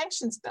Russia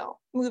sanctions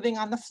bill moving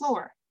on the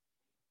floor.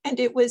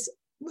 And it was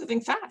moving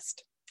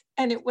fast.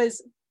 And it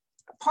was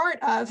part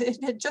of,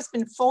 it had just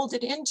been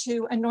folded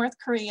into a North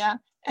Korea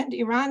and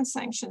Iran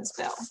sanctions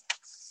bill.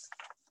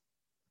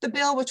 The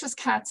bill, which was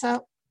CAATSA,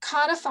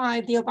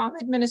 codified the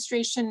Obama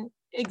administration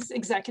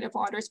executive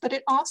orders, but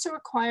it also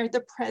required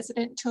the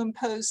president to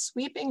impose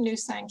sweeping new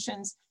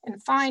sanctions in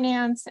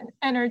finance and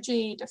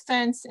energy,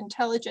 defense,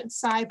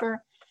 intelligence, cyber,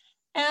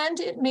 and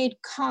it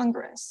made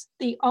Congress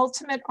the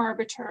ultimate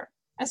arbiter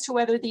as to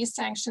whether these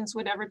sanctions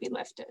would ever be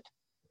lifted.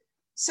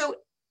 So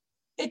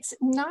it's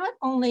not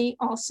only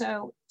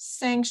also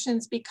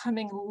sanctions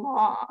becoming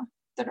law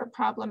that are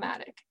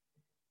problematic.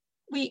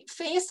 We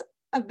face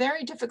a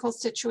very difficult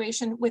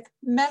situation with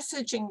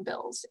messaging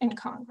bills in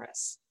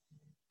Congress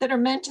that are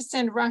meant to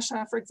send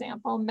Russia, for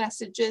example,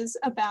 messages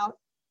about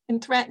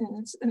and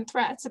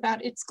threats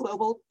about its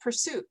global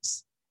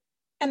pursuits.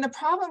 And the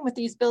problem with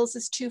these bills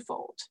is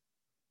twofold.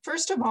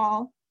 First of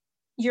all,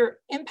 you're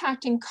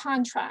impacting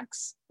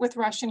contracts with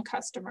Russian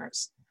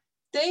customers.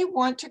 They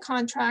want to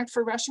contract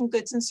for Russian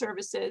goods and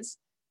services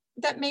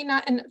that may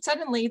not, and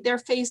suddenly they're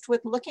faced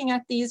with looking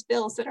at these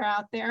bills that are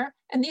out there,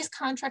 and these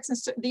contracts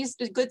and these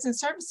goods and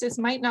services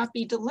might not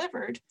be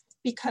delivered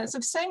because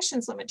of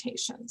sanctions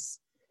limitations.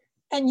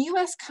 And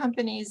US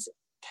companies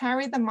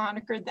carry the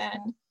moniker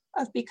then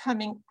of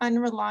becoming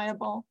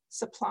unreliable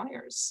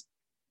suppliers.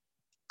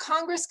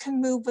 Congress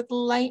can move with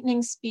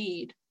lightning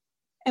speed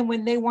and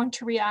when they want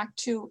to react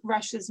to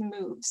Russia's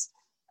moves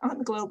on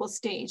the global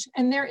stage.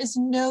 And there is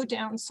no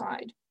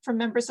downside for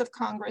members of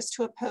Congress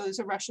to oppose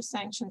a Russia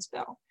sanctions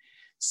bill.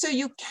 So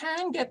you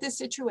can get this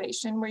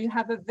situation where you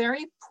have a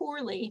very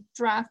poorly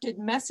drafted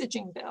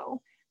messaging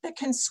bill that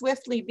can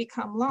swiftly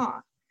become law.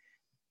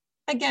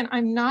 Again,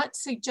 I'm not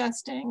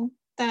suggesting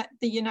that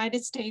the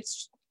United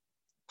States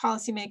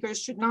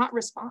policymakers should not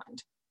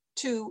respond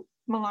to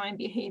malign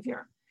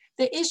behavior.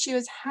 The issue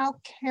is how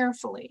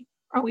carefully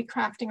are we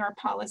crafting our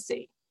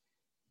policy,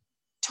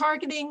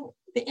 targeting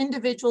the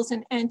individuals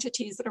and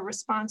entities that are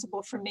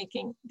responsible for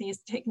taking these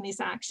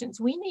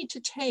actions. We need to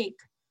take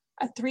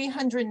a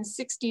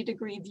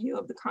 360-degree view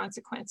of the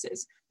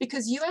consequences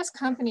because US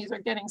companies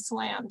are getting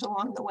slammed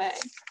along the way.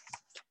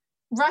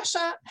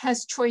 Russia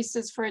has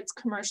choices for its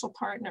commercial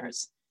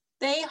partners.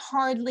 They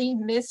hardly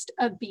missed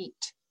a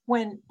beat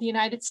when the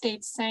United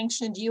States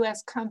sanctioned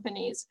US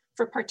companies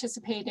for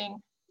participating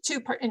to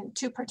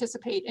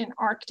participate in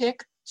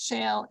Arctic,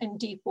 shale, and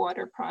deep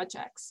water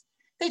projects.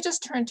 They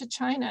just turned to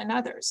China and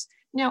others.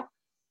 Now,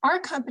 our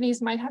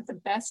companies might have the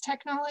best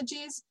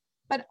technologies,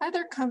 but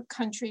other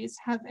countries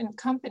and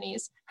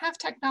companies have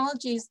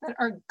technologies that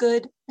are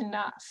good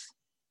enough.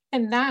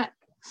 And that,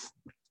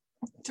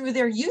 through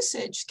their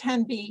usage,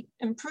 can be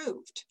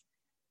improved.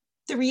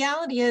 The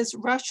reality is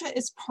Russia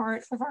is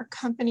part of our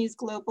companies'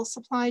 global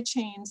supply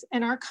chains,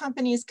 and our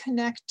companies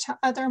connect to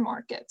other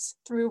markets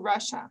through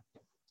Russia,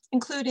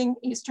 including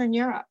Eastern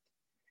Europe.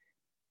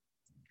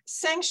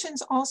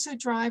 Sanctions also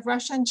drive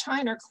Russia and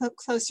China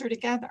closer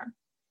together.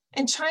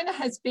 And China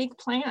has big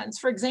plans,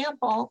 for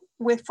example,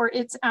 for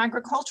its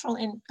agricultural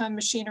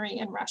machinery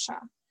in Russia.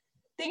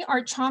 They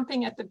are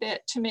chomping at the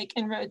bit to make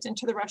inroads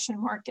into the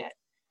Russian market.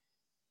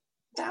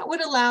 That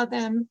would allow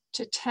them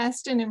to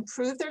test and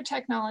improve their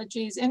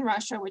technologies in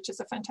Russia, which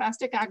is a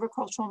fantastic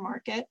agricultural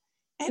market,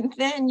 and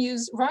then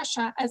use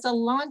Russia as a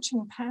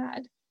launching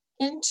pad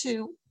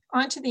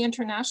onto the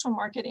international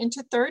market,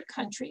 into third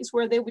countries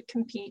where they would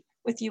compete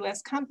with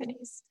US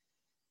companies.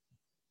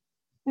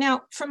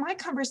 Now, from my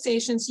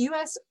conversations,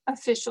 US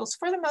officials,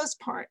 for the most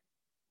part,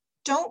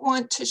 don't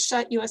want to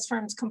shut US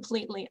firms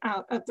completely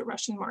out of the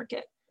Russian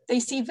market. They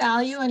see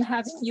value in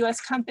having US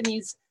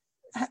companies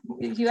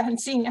you hadn't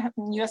seen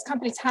US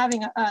companies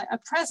having a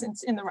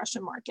presence in the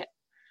Russian market,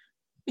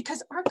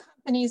 because our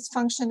companies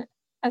function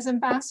as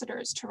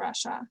ambassadors to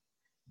Russia.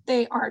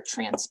 They are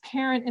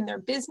transparent in their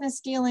business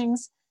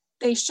dealings.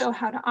 They show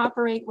how to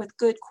operate with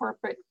good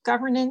corporate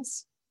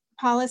governance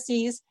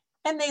policies,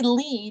 and they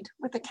lead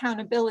with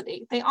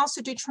accountability. They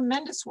also do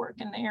tremendous work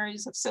in the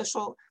areas of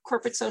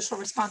corporate social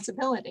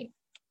responsibility.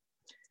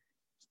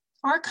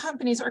 Our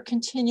companies are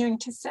continuing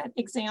to set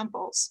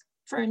examples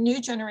for a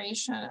new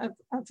generation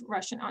of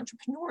Russian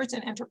entrepreneurs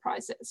and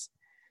enterprises.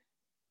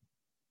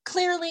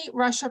 Clearly,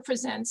 Russia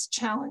presents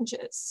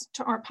challenges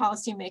to our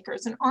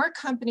policymakers, and our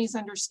companies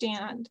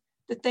understand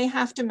that they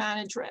have to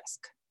manage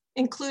risk,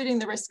 including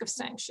the risk of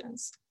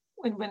sanctions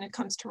when it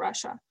comes to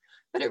Russia.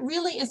 But it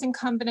really is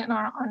incumbent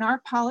on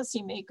our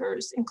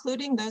policymakers,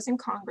 including those in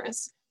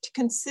Congress, to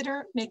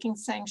consider making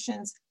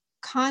sanctions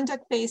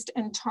conduct-based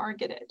and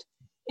targeted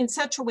in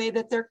such a way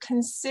that they're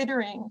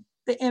considering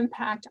the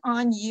impact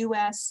on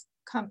US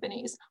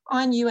companies,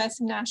 on US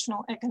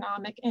national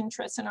economic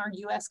interests, and our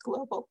US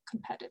global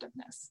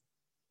competitiveness.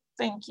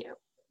 Thank you.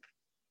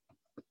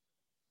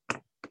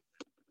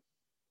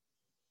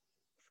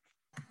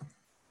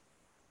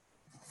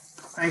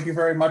 Thank you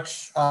very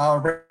much,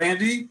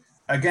 Randy.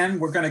 Again,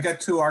 we're going to get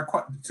to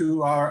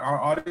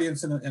our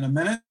audience in a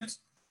minute,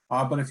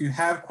 but if you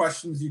have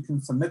questions, you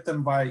can submit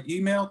them by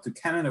email to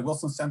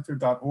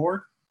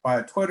kennan@wilsoncenter.org,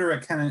 via Twitter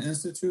at Kennan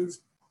Institute,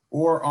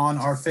 or on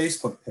our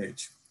Facebook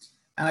page.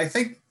 And I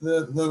think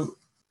the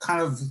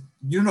kind of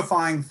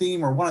unifying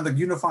theme, or one of the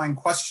unifying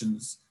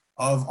questions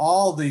of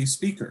all the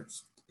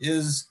speakers,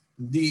 is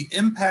the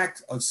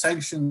impact of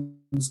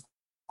sanctions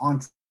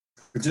on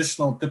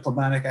traditional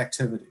diplomatic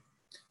activity.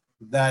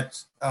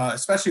 That,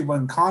 especially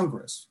when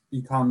Congress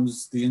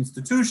becomes the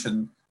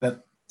institution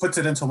that puts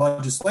it into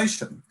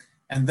legislation,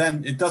 and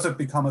then it doesn't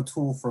become a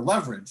tool for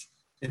leverage,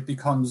 it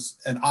becomes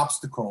an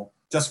obstacle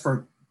just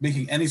for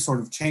making any sort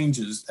of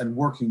changes and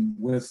working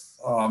with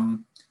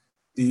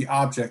the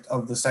object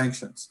of the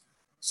sanctions.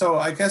 So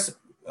I guess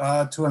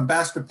to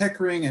Ambassador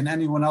Pickering and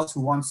anyone else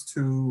who wants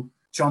to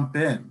jump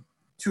in,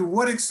 to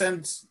what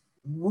extent,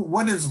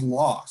 what is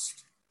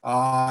lost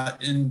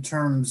in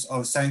terms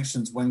of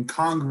sanctions when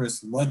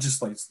Congress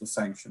legislates the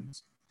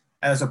sanctions,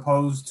 as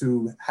opposed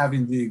to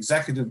having the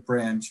executive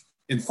branch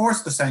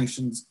enforce the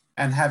sanctions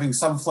and having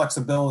some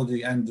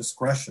flexibility and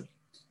discretion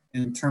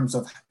in terms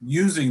of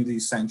using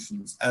these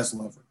sanctions as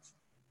leverage?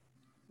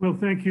 Well,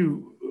 thank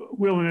you,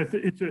 Will, and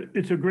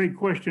it's a great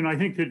question. I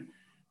think that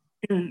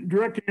in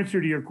direct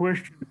answer to your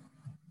question,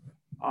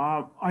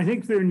 I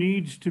think there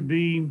needs to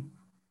be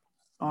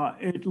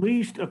at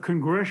least a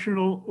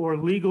congressional or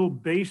legal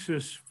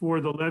basis for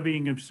the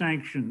levying of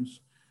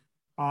sanctions.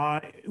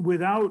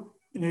 Without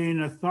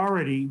an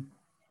authority,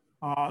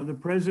 the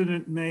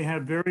president may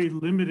have very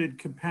limited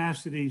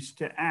capacities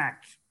to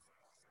act.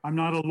 I'm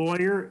not a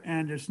lawyer,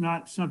 and it's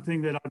not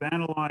something that I've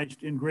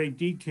analyzed in great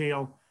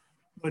detail,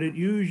 but it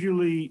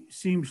usually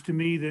seems to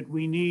me that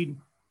we need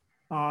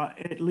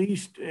at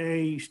least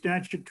a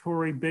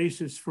statutory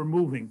basis for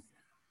moving.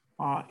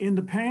 In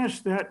the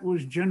past, that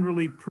was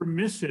generally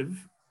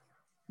permissive,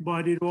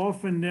 but it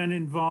often then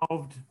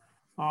involved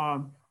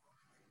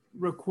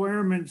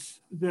requirements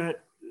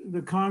that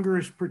the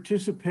Congress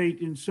participate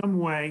in some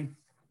way,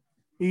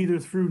 either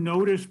through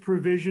notice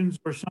provisions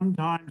or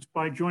sometimes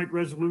by joint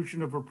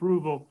resolution of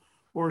approval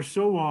or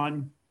so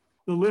on,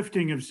 the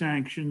lifting of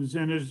sanctions.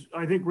 And as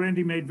I think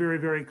Randy made very,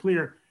 very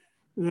clear,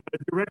 the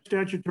direct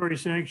statutory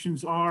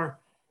sanctions are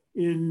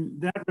in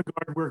that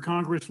regard where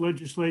Congress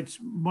legislates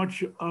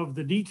much of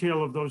the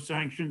detail of those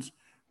sanctions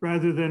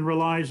rather than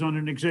relies on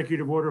an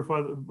executive order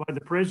by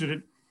the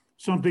president,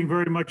 something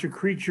very much a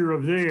creature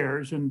of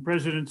theirs, and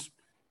presidents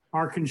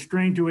are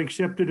constrained to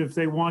accept it if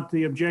they want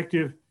the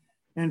objective,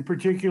 and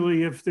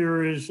particularly if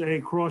there is a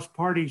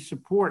cross-party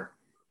support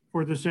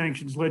for the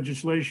sanctions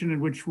legislation,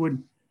 and which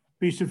would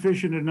be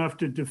sufficient enough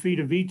to defeat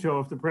a veto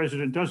if the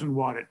president doesn't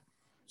want it.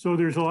 So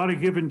there's a lot of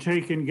give and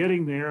take in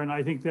getting there, and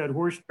I think that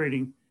horse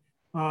trading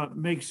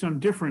makes some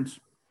difference.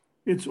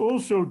 It's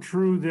also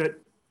true that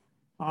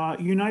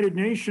United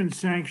Nations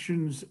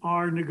sanctions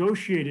are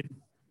negotiated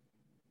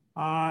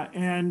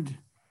and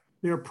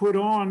they're put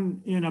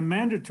on in a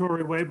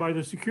mandatory way by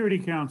the Security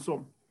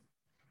Council.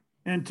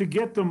 And to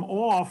get them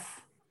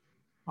off,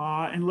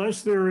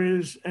 unless there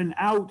is an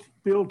out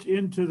built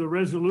into the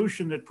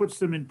resolution that puts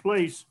them in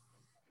place,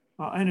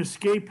 an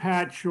escape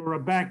hatch or a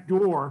back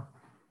door,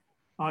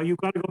 you've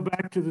got to go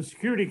back to the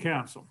Security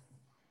Council.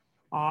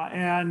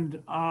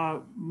 And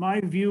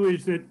my view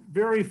is that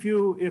very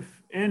few,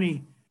 if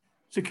any,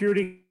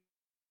 security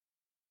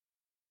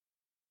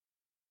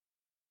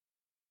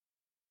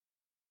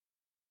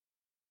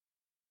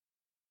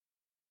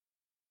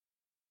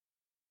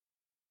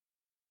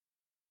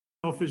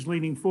is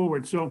leaning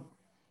forward. So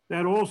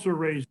that also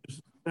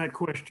raises that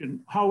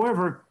question.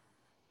 However,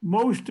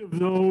 most of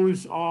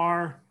those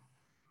are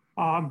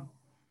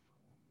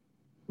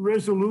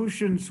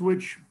resolutions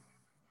which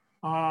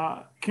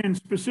can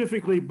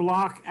specifically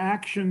block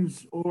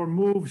actions or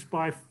moves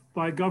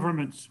by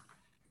governments.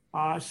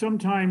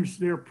 Sometimes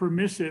they're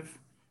permissive,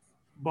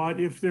 but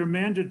if they're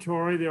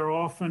mandatory, they're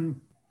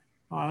often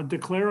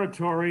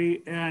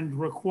declaratory and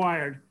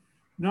required.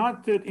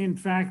 Not that, in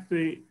fact,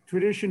 the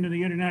tradition in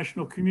the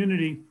international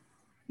community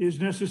is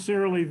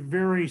necessarily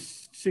very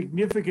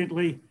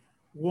significantly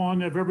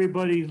one of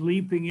everybody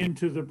leaping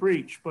into the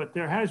breach, but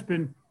there has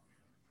been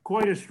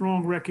quite a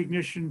strong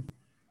recognition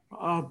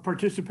of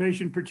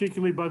participation,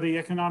 particularly by the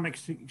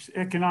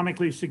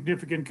economically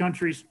significant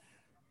countries,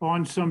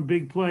 on some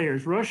big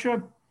players.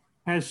 Russia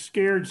has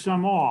scared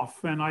some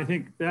off, and I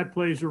think that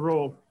plays a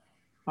role.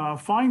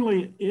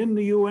 Finally, in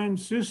the UN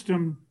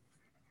system,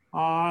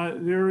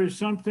 there is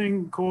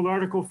something called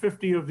Article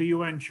 50 of the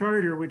UN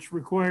Charter, which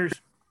requires,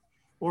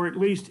 or at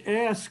least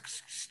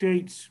asks,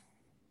 states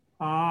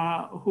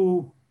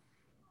who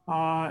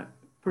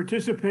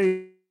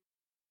participate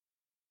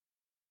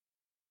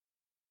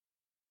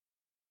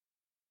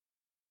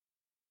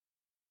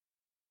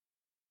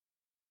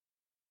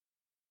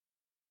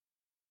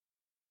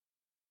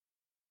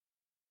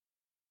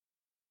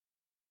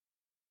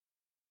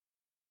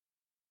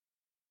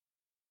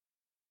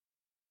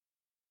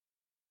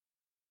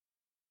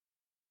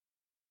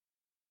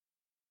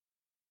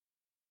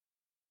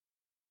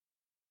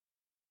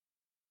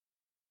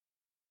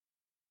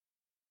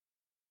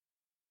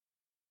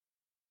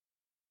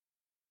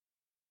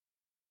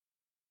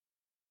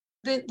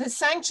the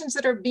sanctions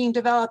that are being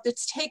developed,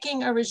 it's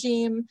taking a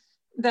regime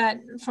that,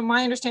 from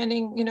my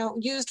understanding,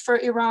 used for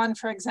Iran,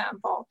 for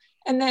example,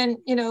 and then,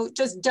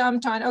 just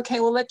dumped on,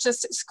 okay, well, let's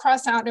just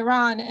cross out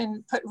Iran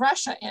and put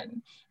Russia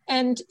in.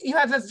 And you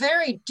have a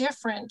very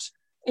different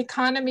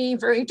economy,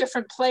 very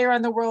different player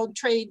on the world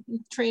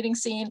trading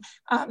scene.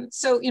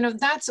 So,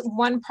 that's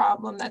one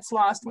problem that's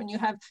lost when you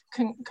have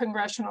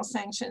congressional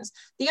sanctions.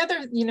 The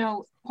other,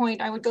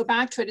 point I would go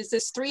back to it is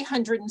this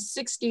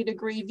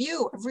 360-degree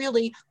view of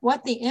really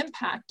what the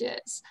impact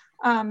is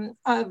on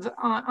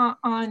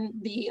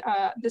the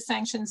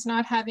sanctions,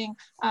 not having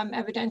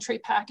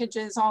evidentiary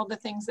packages, all the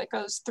things that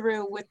goes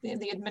through with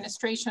the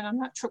administration. I'm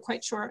not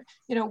quite sure,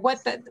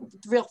 what the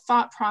real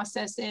thought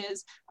process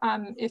is.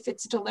 If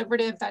it's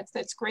deliberative,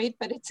 that's great,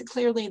 but it's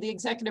clearly the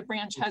executive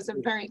branch has a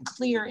very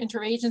clear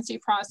interagency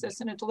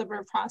process and a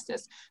deliberative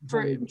process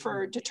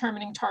for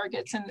determining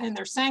targets and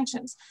their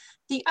sanctions.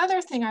 The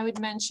other thing I would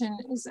mention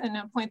is, and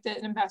a point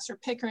that Ambassador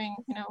Pickering,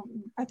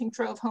 I think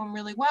drove home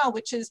really well,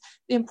 which is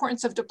the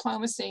importance of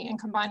diplomacy and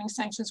combining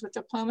sanctions with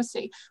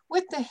diplomacy.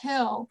 With the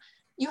Hill,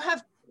 you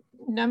have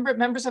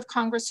members of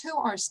Congress who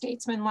are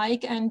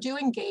statesmen-like and do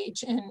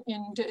engage in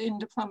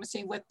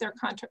diplomacy with their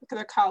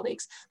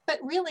colleagues, but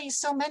really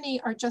so many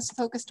are just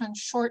focused on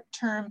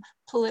short-term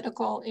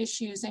political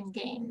issues and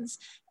gains.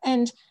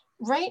 And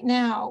right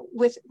now,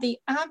 with the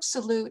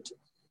absolute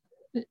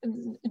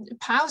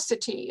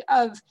paucity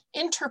of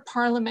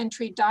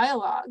interparliamentary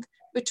dialogue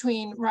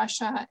between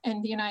Russia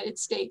and the United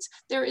States,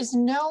 there is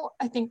no,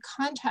 I think,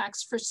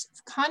 context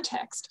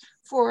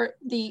for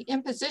the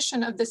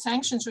imposition of the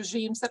sanctions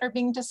regimes that are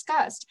being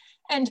discussed.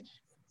 And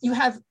you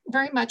have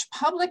very much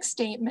public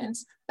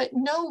statements, but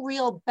no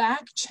real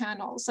back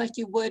channels like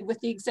you would with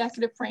the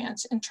executive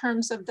branch in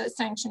terms of the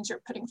sanctions you're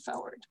putting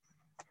forward.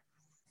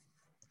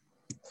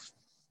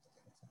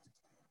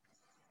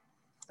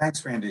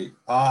 Thanks, Randy.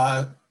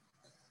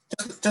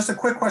 Just a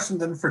quick question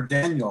then for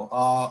Daniel.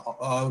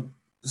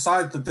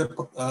 Besides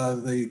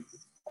the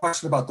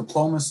question about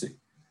diplomacy,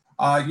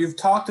 you've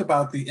talked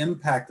about the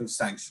impact of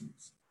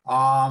sanctions.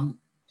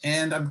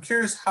 And I'm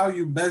curious how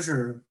you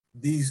measure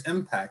these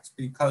impacts,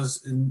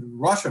 because in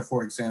Russia,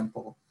 for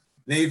example,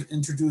 they've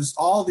introduced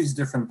all these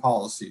different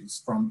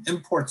policies, from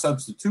import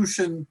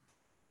substitution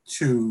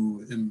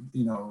to,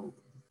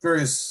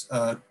 various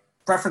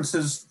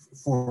preferences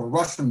for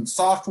Russian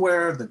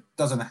software that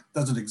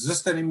doesn't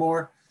exist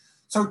anymore.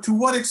 So to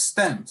what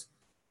extent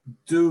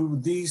do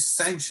these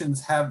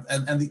sanctions have,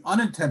 and the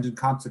unintended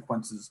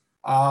consequences,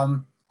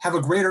 have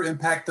a greater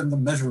impact than the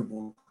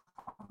measurable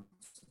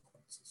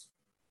consequences?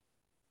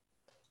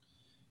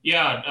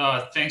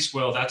 Yeah, thanks,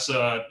 Will. That's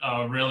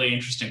a really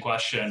interesting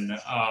question.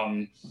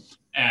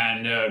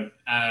 And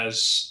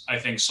as I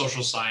think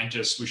social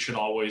scientists, we should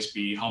always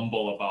be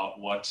humble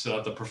about what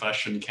the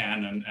profession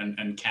can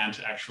and can't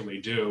actually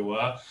do.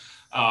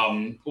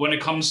 When it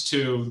comes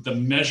to the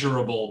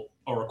measurable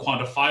or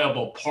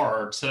quantifiable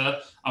part,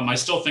 I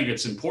still think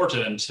it's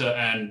important,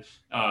 and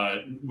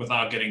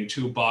without getting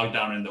too bogged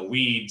down in the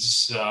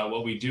weeds,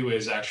 what we do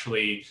is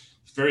actually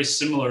very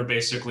similar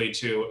basically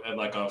to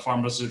like a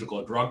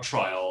pharmaceutical drug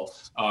trial,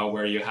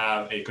 where you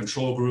have a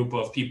control group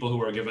of people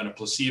who are given a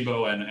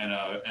placebo and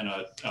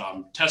a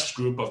test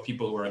group of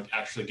people who are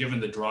actually given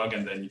the drug,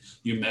 and then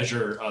you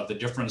measure the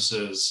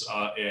differences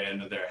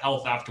in their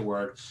health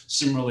afterward.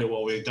 Similarly,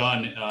 what we've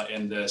done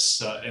in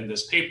this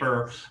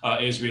paper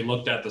is we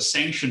looked at the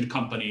sanctioned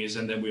companies,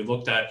 and then we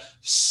looked at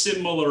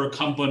similar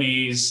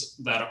companies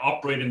that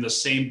operate in the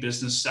same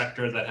business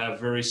sector that have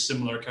very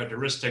similar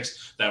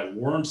characteristics that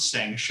weren't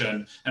sanctioned,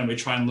 situation, and we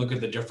try and look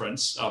at the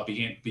difference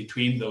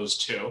between those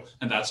two.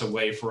 And that's a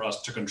way for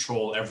us to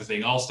control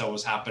everything else that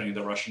was happening in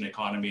the Russian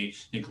economy,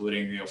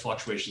 including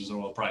fluctuations in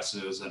oil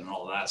prices and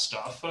all that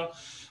stuff.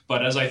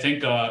 But as I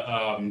think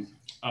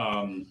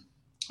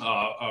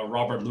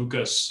Robert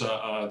Lucas,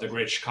 the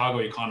great Chicago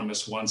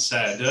economist, once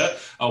said,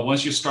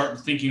 once you start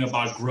thinking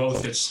about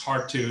growth, it's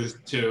hard to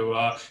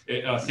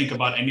think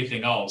about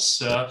anything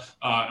else.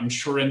 I'm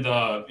sure in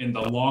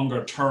the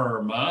longer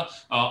term,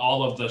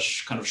 all of the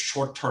kind of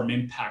short-term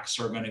impacts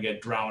are going to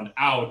get drowned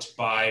out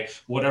by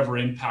whatever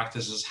impact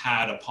this has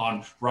had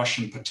upon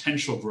Russian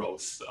potential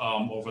growth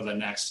over the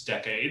next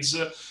decades.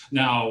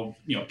 Now,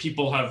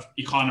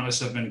 economists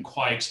have been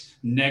quite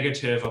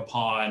negative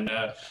upon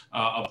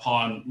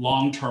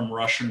long-term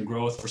Russian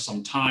growth for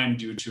some time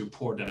due to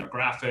poor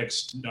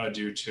demographics,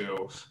 due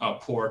to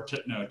poor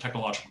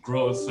technological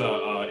growth,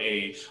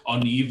 a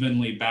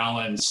unevenly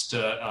balanced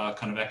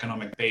kind of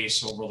economic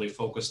base, overly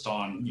focused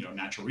on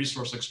natural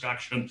resource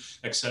extraction,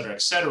 et cetera,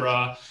 et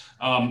cetera.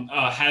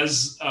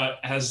 Has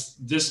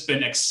this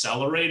been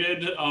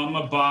accelerated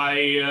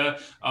by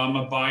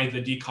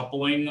the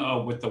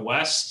decoupling with the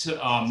West,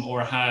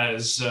 or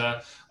has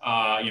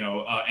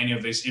any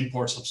of these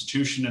import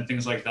substitution and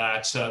things like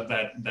that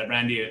that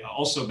Randy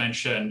also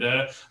mentioned,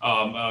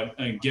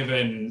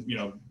 given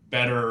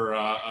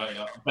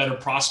better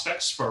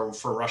prospects for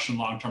Russian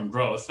long-term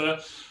growth?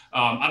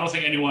 I don't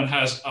think anyone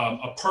has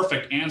a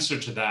perfect answer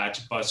to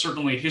that, but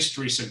certainly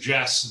history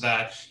suggests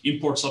that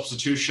import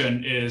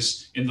substitution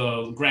is, in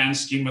the grand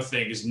scheme of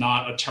things,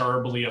 not a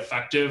terribly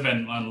effective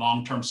and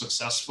long-term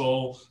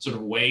successful sort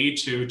of way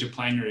to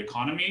plan your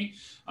economy.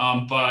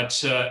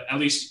 But at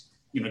least,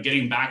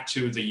 getting back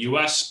to the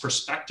U.S.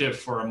 perspective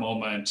for a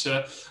moment,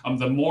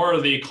 the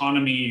more the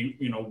economy,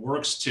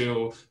 works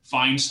to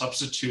find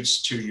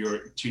substitutes to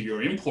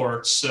your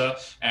imports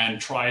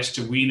and tries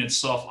to wean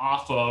itself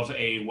off of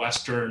a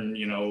Western,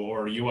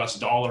 or U.S.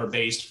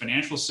 dollar-based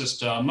financial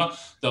system,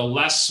 the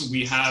less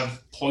we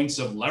have points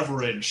of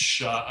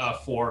leverage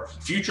for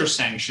future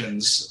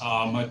sanctions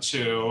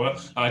to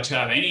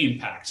have any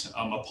impact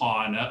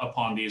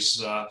upon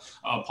these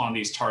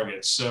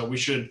targets. So we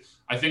should,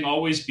 I think,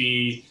 always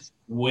be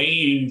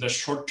weighing the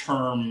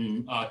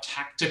short-term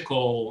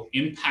tactical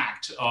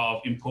impact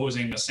of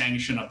imposing a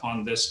sanction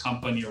upon this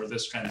company or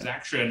this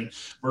transaction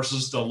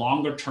versus the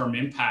longer-term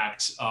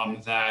impact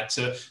that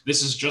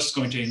this is just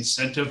going to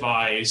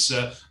incentivize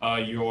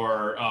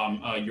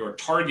your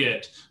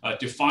target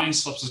to find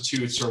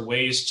substitutes or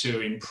ways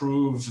to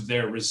improve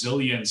their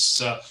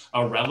resilience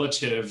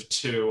relative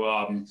to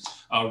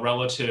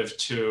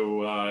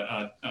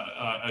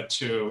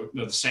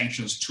the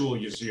sanctions tool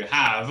you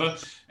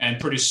have. And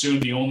pretty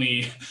soon, the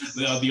only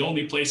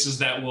places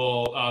that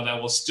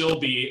will still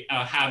be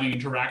having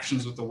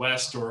interactions with the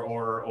West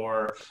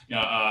or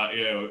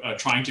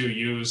trying to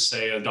use,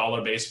 say, a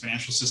dollar-based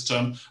financial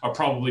system are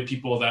probably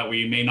people that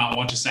we may not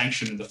want to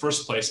sanction in the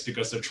first place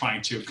because they're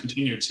trying to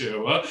continue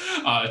to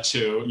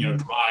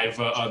drive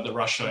the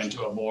Russia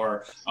into a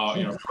more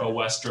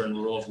pro-Western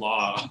rule of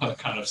law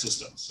kind of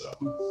system. So,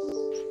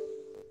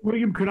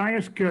 William, could I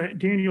ask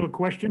Daniel a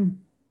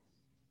question?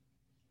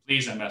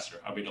 Please,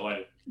 Ambassador, I'll be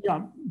delighted.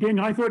 Yeah,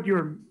 Daniel, I thought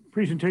your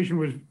presentation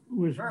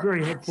was sure.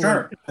 very helpful.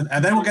 Sure,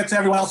 and then we'll get to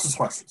everyone else's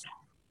questions.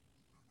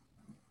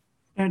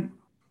 And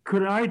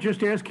could I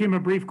just ask him a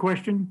brief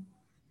question?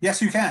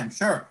 Yes, you can,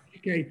 sure.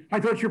 Okay, I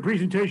thought your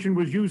presentation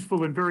was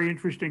useful and very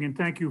interesting, and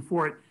thank you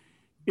for it.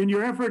 In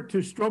your effort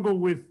to struggle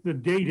with the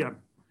data,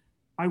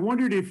 I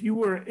wondered if you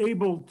were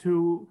able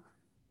to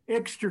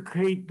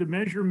extricate the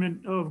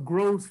measurement of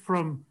growth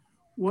from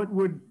what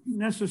would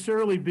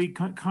necessarily be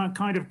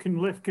kind of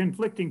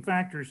conflicting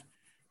factors.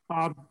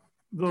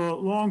 The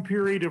long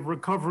period of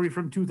recovery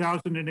from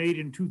 2008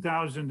 and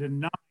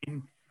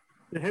 2009,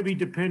 the heavy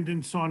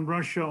dependence on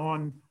Russia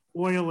on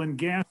oil and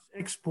gas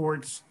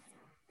exports,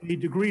 the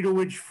degree to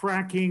which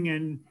fracking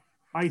and,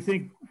 I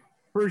think,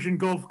 Persian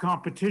Gulf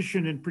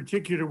competition in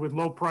particular with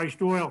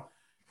low-priced oil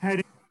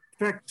had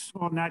effects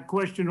on that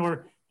question,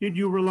 or did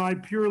you rely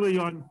purely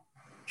on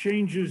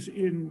changes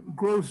in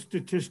growth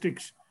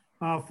statistics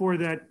for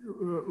that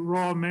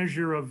raw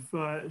measure of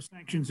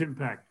sanctions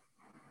impact?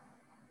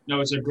 No,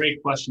 it's a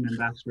great question,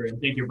 Ambassador, and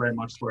thank you very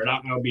much for it.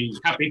 I'll be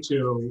happy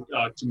to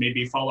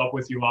maybe follow up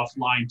with you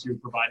offline to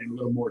provide a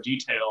little more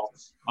detail.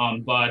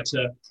 But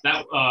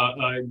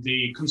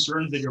the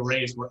concerns that you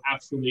raised were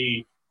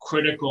absolutely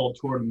critical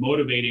toward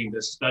motivating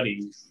this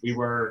study. We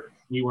were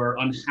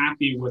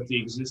unhappy with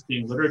the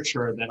existing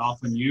literature that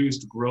often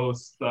used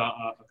growth,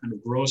 kind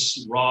of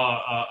gross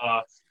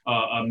raw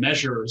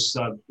measures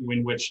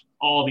in which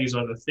all these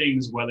other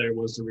things, whether it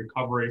was the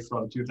recovery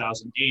from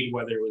 2008,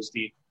 whether it was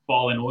the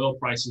fall in oil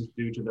prices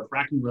due to the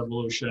fracking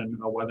revolution,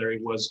 or whether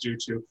it was due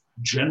to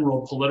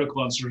general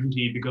political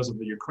uncertainty because of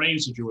the Ukraine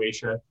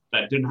situation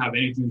that didn't have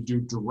anything to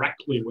do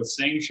directly with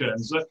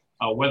sanctions,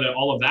 whether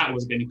all of that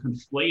was getting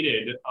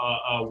conflated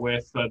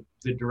with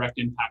the direct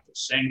impact of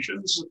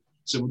sanctions.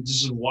 So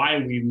this is why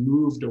we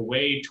moved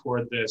away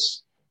toward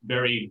this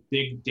very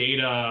big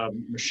data,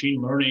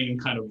 machine learning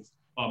kind of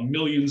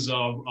millions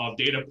of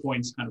data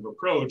points kind of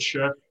approach,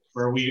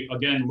 where we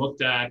again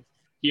looked at,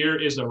 here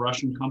is a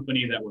Russian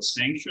company that was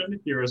sanctioned.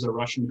 Here is a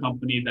Russian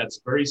company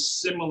that's very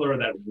similar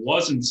that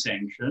wasn't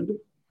sanctioned.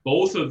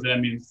 Both of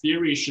them, in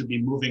theory, should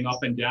be moving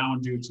up and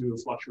down due to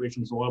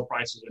fluctuations in oil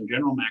prices and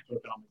general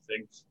macroeconomic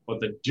things. But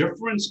the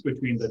difference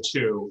between the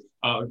two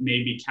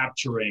may be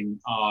capturing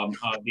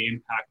the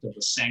impact of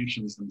the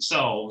sanctions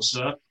themselves.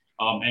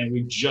 And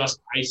we just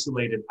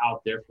isolated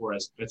out, therefore,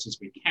 as best as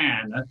we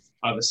can,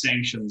 the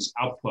sanctions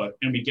output.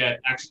 And we get,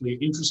 actually,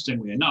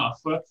 interestingly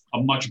enough,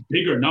 a much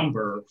bigger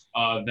number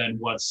than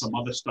what some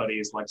other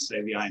studies, like,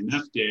 say, the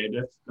IMF did,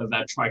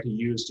 that try to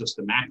use just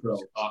the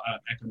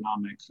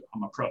macroeconomic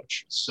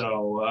approach.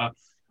 So,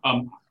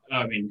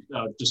 I mean,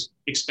 just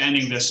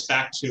expanding this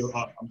back to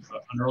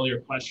an earlier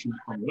question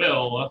from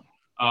Will,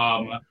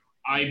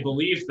 I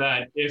believe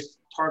that if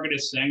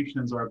targeted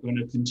sanctions are going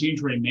to continue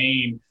to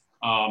remain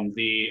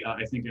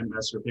I think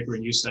Ambassador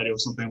Pickering, you said it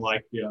was something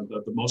like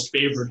the most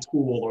favored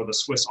tool or the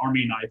Swiss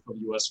Army knife of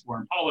U.S.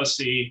 foreign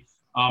policy,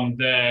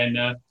 then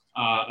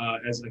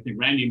as I think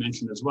Randy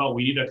mentioned as well,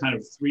 we need a kind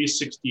of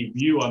 360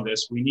 view on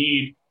this. We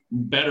need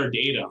better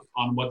data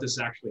on what this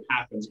actually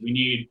happens. We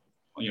need,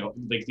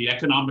 like the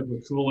economic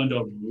equivalent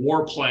of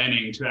war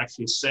planning to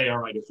actually say, all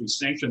right, if we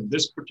sanction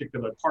this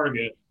particular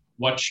target,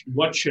 what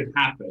should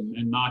happen,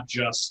 and not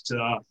just,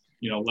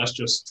 let's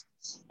just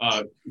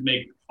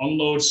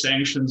unload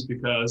sanctions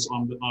because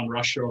on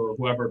Russia or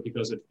whoever,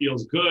 because it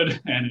feels good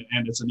and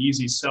it's an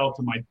easy sell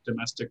to my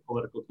domestic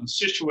political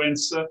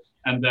constituents,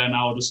 and then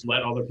I'll just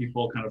let other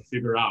people kind of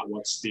figure out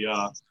what's the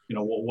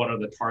what are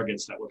the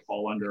targets that would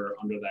fall under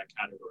that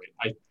category.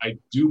 I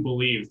do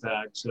believe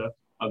that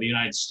the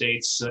United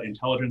States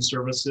intelligence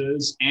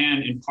services,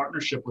 and in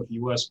partnership with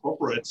U.S.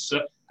 corporates,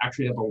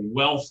 actually have a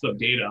wealth of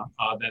data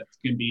that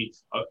can be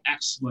an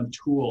excellent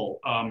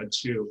tool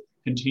to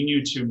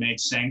continue to make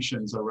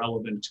sanctions a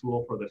relevant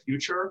tool for the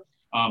future.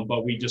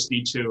 But we just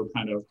need to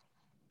kind of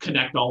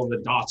connect all of the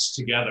dots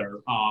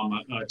together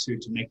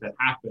to make that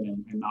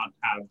happen, and not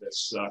have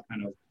this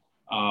kind of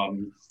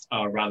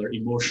rather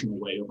emotional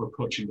way of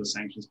approaching the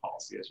sanctions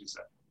policy, as you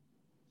said.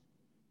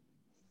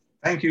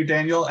 Thank you,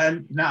 Daniel.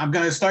 And now I'm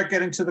going to start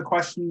getting to the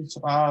questions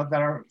that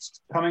are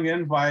coming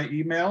in via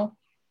email.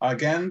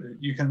 Again,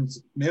 you can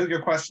mail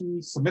your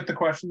questions, submit the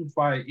questions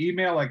via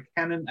email at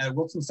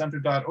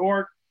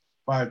kennan@wilsoncenter.org,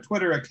 via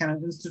Twitter at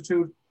Kennan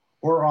Institute,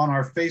 or on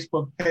our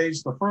Facebook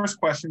page. The first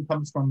question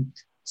comes from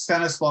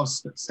Stanislav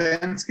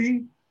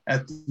Stansky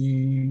at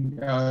the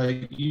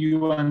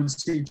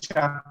UNC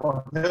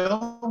Chapel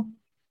Hill.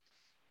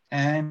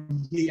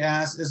 And he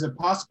asks, is it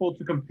possible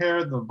to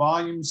compare the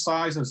volume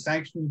size of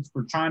sanctions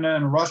for China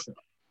and Russia?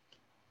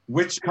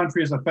 Which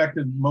country is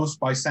affected most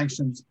by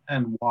sanctions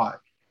and why?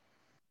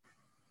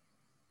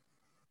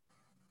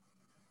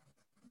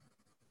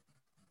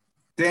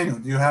 Daniel,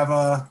 do you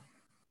have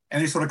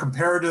any sort of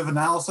comparative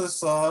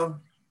analysis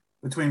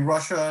between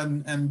Russia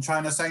and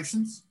China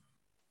sanctions?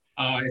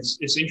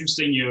 It's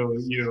interesting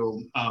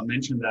you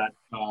mentioned that,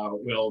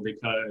 Will,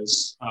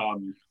 because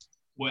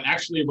when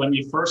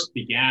we first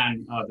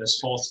began this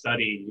whole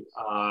study,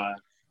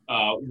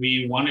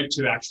 we wanted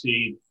to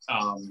actually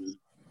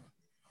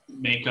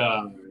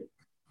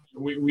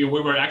we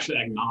were actually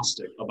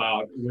agnostic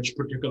about which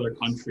particular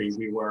country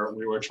we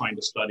were trying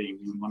to study.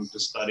 We wanted to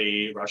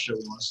study Russia,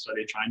 we wanted to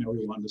study China,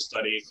 we wanted to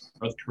study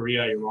North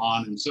Korea,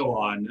 Iran, and so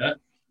on.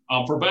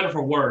 For better or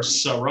for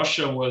worse,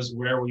 Russia was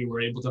where we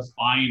were able to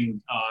find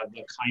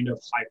the kind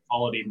of high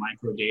quality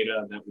micro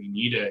data that we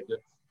needed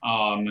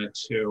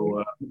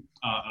to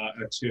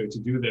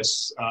do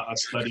this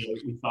study.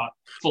 We thought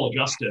full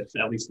justice,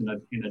 at least in a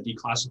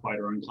declassified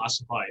or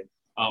unclassified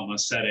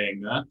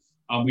setting.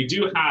 We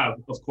do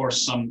have, of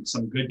course, some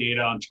good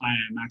data on China.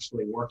 I'm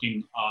actually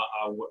working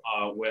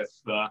with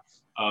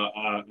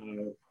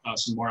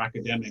some more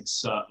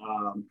academics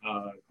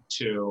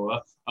to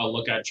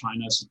look at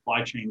China's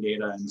supply chain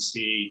data and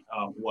see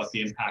what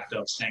the impact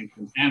of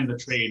sanctions and the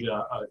trade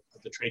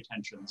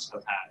tensions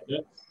have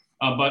had.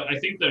 But I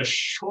think the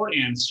short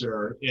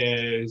answer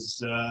is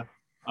that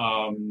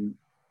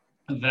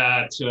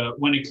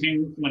when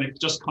it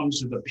just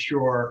comes to the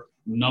pure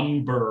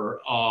number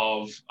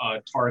of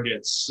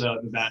targets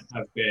that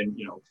have been,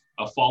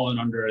 fallen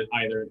under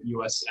either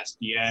U.S.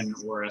 SDN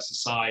or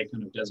SSI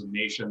kind of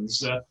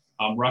designations,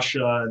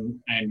 Russia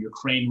and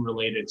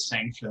Ukraine-related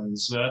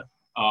sanctions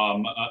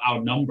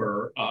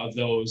outnumber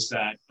those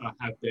that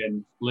have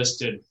been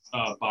listed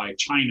by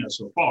China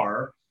so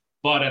far.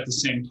 But at the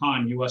same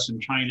time, U.S.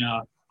 and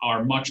China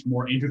are much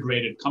more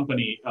integrated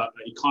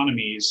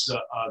economies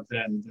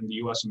than the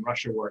U.S. and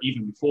Russia were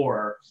even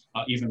before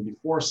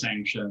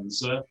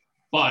sanctions.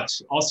 But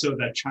also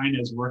that China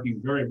is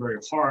working very, very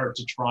hard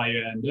to try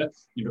and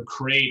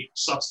create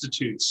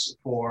substitutes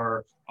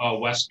for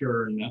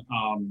Western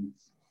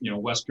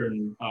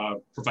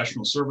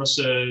professional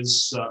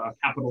services,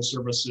 capital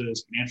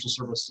services, financial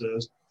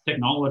services,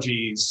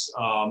 technologies,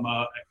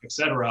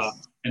 etc.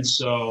 And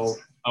so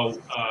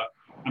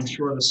I'm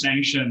sure the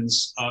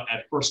sanctions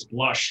at first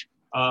blush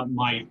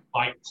might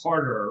bite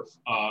harder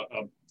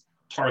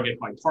target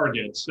by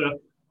target.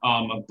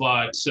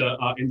 But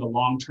in the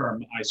long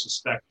term, I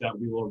suspect that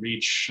we will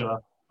reach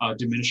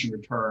diminishing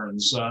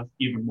returns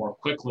even more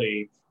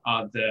quickly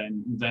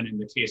than in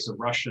the case of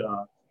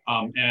Russia.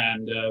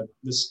 And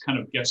this kind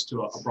of gets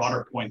to a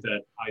broader point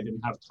that I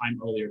didn't have time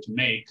earlier to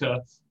make,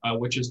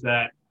 which is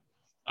that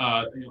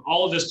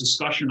all of this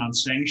discussion on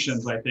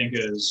sanctions, I think,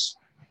 is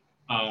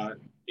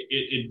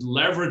it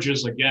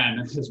leverages, again,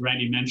 as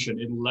Randy mentioned,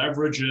 it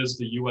leverages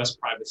the US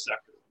private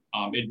sector.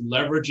 It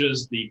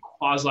leverages the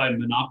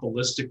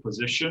quasi-monopolistic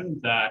position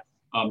that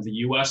the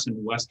US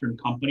and Western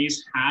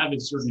companies have in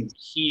certain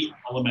key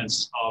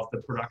elements of the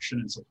production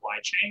and supply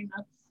chain.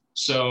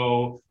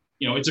 So,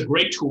 it's a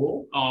great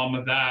tool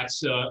that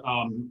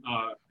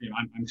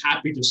I'm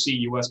happy to see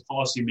US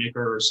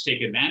policymakers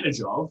take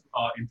advantage of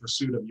in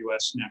pursuit of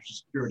US national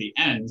security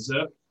ends.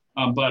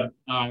 But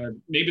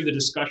maybe the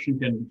discussion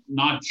can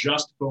not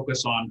just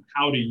focus on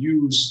how to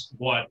use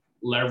what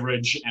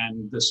leverage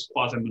and this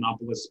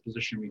quasi-monopolist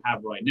position we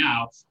have right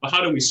now, but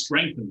how do we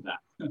strengthen that?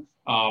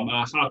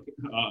 How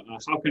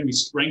can we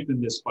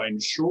strengthen this by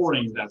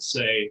ensuring that,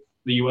 say,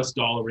 the US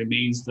dollar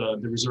remains the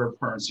reserve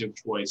currency of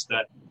choice,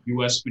 that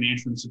US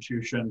financial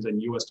institutions and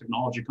US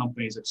technology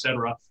companies, et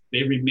cetera,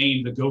 they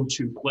remain the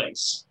go-to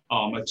place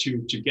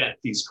to get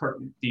these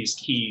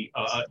key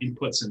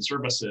inputs and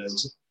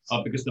services,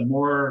 because the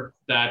more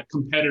that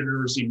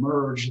competitors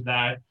emerge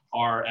that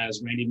are,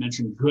 as Randy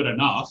mentioned, good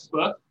enough,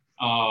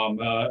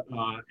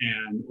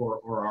 and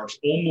are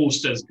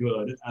almost as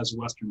good as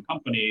Western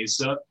companies,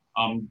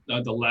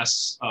 the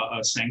less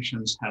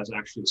sanctions has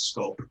actually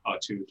scope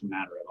to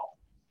matter at all.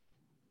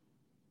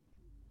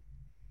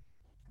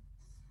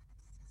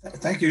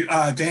 Thank you,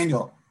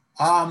 Daniel.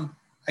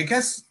 I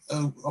guess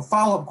a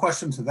follow-up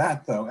question to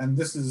that, though, and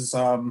this is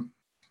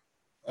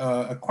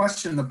a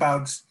question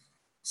about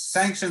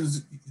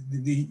sanctions,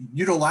 the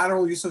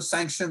unilateral use of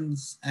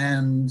sanctions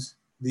and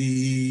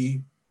the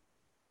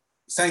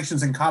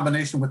sanctions in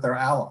combination with their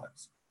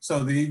allies.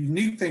 So the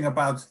unique thing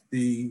about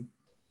the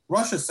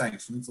Russia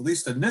sanctions, at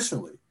least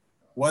initially,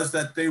 was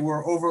that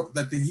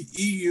that the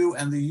EU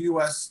and the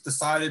US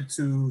decided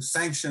to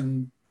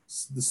sanction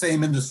the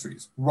same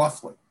industries,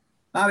 roughly.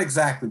 Not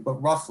exactly, but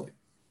roughly.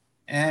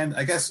 And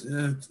I guess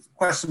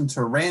question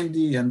to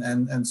Randy and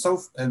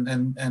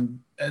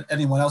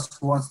anyone else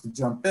who wants to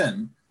jump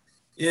in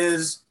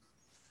is,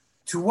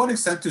 to what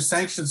extent do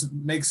sanctions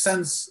make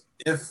sense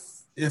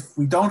if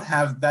we don't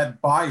have that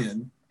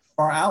buy-in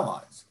for our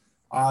allies?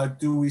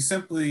 Do we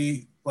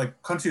simply,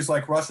 like countries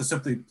like Russia,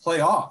 simply play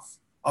off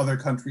other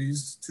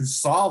countries to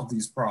solve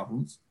these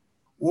problems?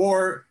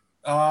 Or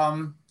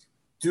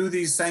do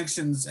these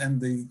sanctions and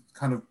the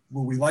kind of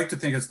what we like to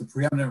think is the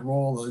preeminent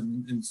role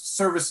in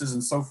services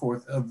and so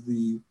forth of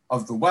the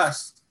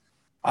West,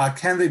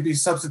 can they be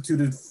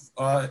substituted?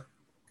 Are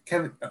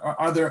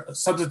there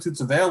substitutes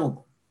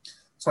available?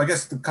 So I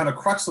guess the kind of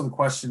crux of the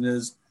question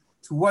is,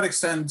 to what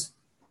extent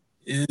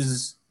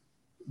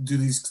do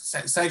these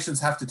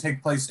sanctions have to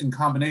take place in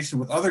combination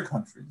with other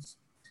countries,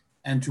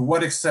 and to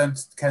what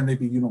extent can they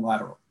be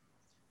unilateral?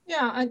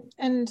 Yeah,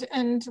 and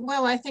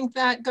well, I think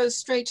that goes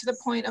straight to the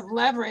point of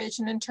leverage,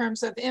 and in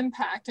terms of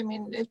impact. I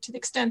mean, to the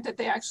extent that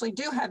they actually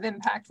do have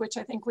impact, which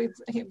I think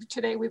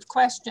today we've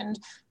questioned,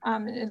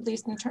 at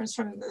least in terms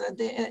from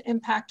the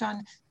impact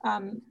on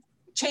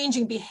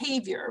changing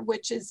behavior,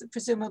 which is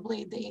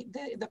presumably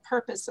the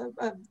purpose of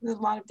a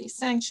lot of these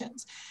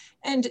sanctions.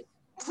 And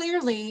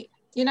clearly,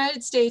 the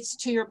United States,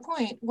 to your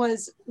point,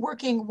 was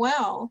working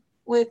well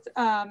with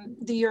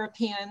the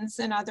Europeans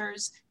and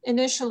others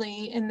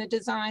initially in the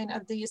design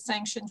of these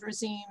sanctions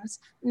regimes,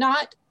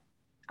 not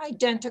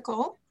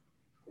identical,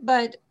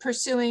 but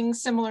pursuing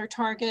similar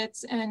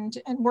targets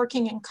and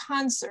working in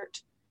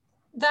concert.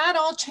 That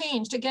all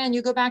changed. Again,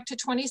 you go back to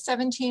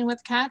 2017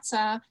 with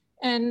CAATSA,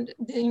 and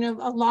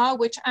a law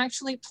which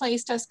actually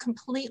placed us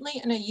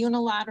completely in a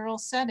unilateral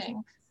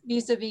setting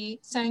vis-a-vis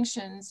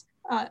sanctions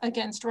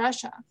against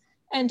Russia.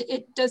 And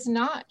it does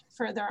not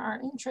further our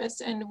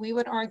interests. And we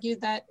would argue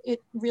that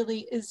it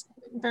really is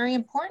very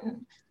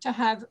important to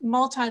have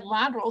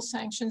multilateral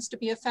sanctions to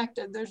be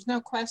effective. There's no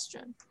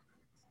question.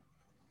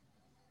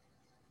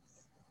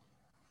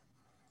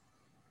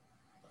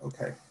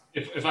 Okay.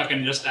 If I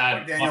can just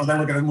add, Daniel, then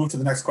we're going to move to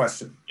the next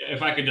question.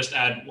 If I could just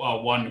add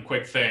one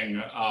quick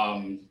thing.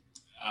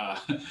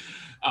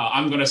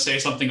 I'm going to say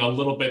something a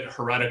little bit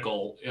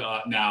heretical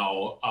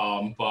now,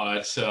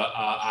 but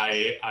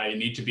I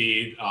need to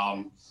be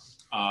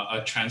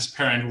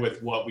transparent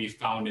with what we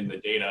found in the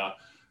data.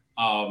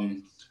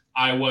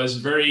 I was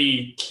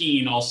very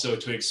keen also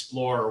to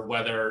explore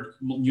whether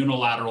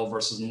unilateral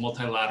versus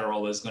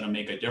multilateral is going to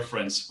make a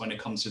difference when it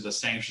comes to the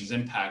sanctions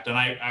impact. And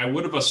I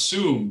would have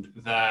assumed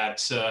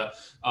that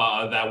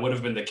that would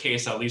have been the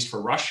case, at least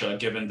for Russia,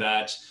 given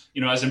that,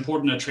 as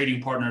important a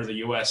trading partner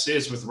the US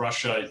is with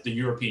Russia, the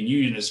European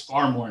Union is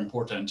far more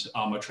important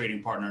a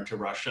trading partner to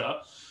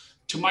Russia.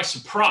 To my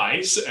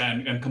surprise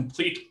and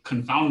complete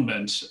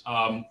confoundment,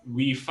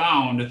 we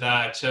found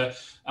that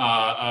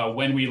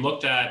when we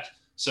looked at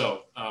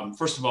So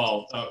first of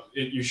all,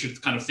 you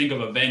should kind of think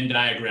of a Venn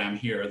diagram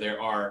here.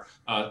 There are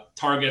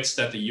targets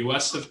that the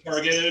US have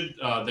targeted,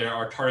 there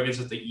are targets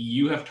that the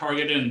EU have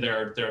targeted, and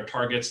there are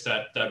targets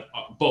that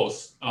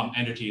both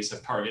entities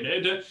have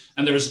targeted.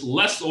 And there's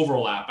less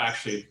overlap,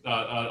 actually,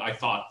 I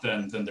thought,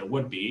 than there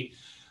would be.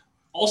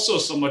 Also,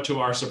 somewhat to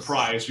our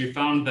surprise, we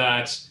found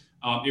that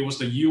it was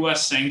the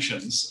US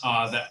sanctions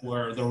that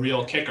were the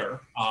real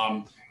kicker.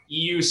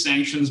 EU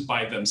sanctions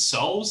by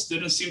themselves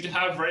didn't seem to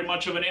have very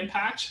much of an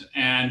impact,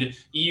 and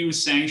EU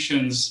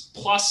sanctions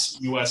plus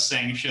US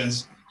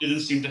sanctions didn't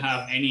seem to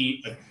have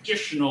any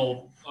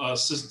additional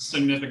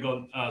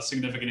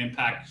significant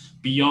impact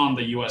beyond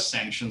the US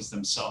sanctions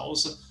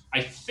themselves.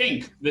 I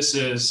think this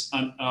is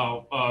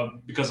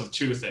because of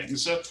two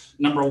things.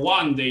 Number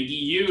one, the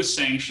EU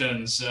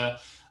sanctions,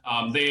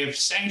 they've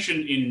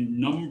sanctioned in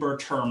number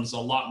terms a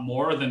lot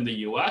more than the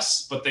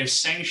US, but they've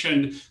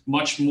sanctioned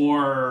much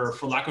more,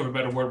 for lack of a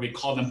better word, we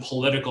call them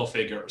political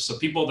figures. So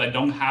people that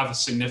don't have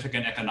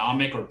significant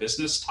economic or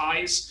business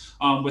ties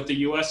with the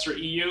US or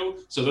EU.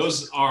 So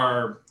those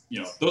are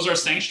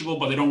sanctionable,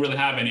 but they don't really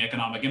have any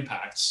economic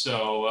impact.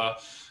 So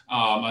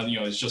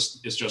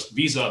it's just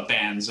visa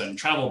bans and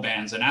travel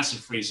bans and asset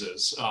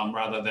freezes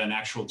rather than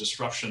actual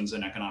disruptions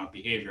in economic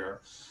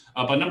behavior.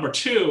 But number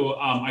two,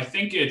 I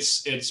think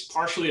it's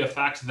partially a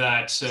fact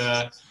that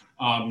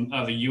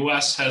the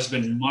US has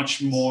been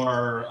much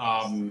more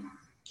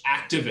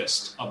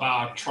activist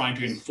about trying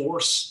to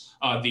enforce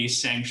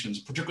these sanctions,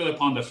 particularly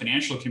upon the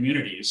financial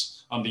communities.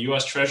 The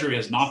US Treasury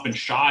has not been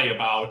shy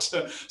about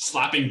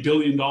slapping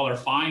billion-dollar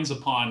fines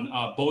upon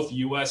both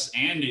US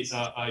and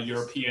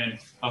European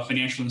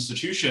financial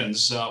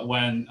institutions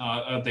when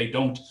they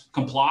don't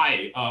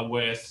comply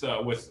with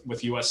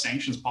US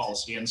sanctions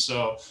policy. And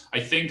so I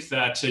think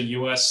that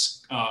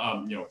US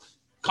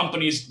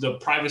companies, the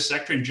private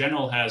sector in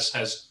general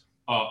has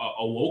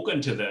awoken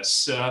to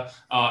this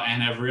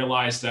and have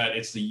realized that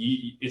it's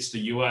the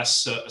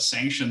U.S.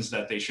 Sanctions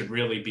that they should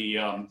really be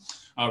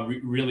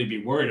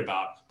worried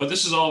about. But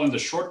this is all in the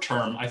short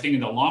term. I think in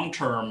the long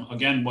term,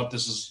 again, what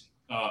this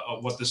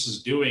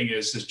is doing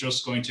is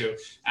just going to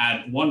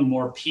add one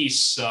more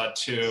piece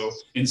to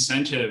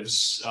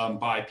incentives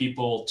by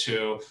people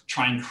to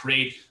try and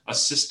create a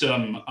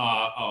system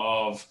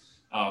of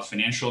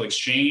financial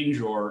exchange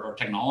or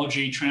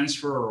technology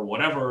transfer or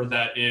whatever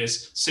that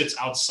sits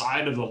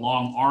outside of the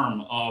long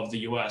arm of the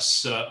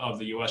U.S.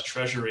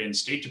 Treasury and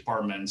State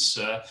Departments.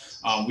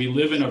 We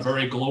live in a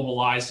very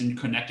globalized and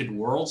connected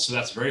world, so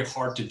that's very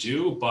hard to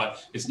do,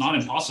 but it's not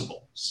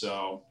impossible.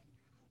 So,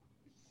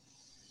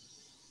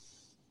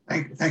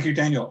 thank you,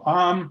 Daniel.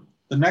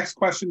 The next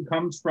question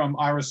comes from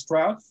Ira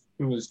Strauss,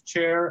 who is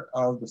chair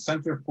of the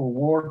Center for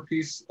War,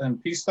 Peace,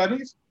 and Peace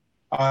Studies.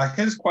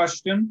 His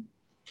question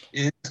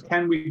is,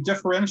 can we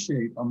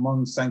differentiate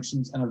among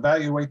sanctions and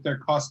evaluate their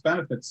cost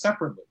benefits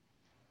separately?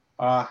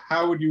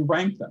 How would you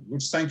rank them?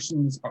 Which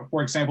sanctions,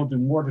 for example, do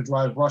more to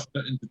drive Russia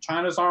into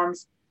China's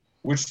arms?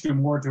 Which do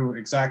more to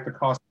exact the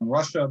cost on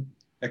Russia,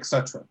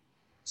 etc.?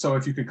 So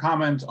if you could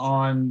comment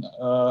on,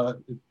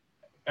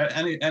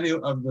 any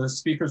of the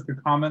speakers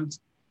could comment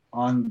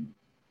on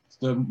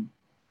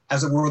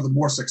as it were, the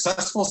more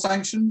successful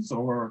sanctions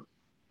or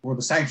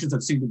the sanctions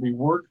that seem to be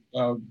work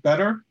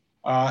better.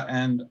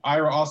 And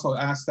Ira also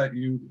asked that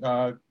you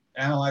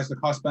analyze the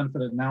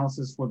cost-benefit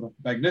analysis for the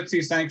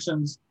Magnitsky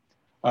sanctions,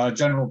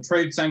 general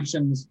trade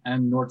sanctions,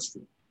 and Nord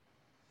Stream.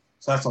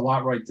 So that's a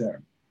lot right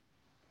there.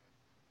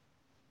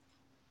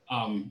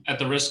 At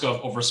the risk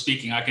of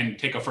overspeaking, I can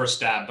take a first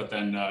stab, but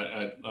then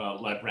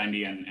let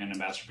Randy and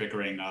Ambassador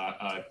Pickering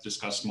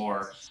discuss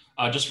more.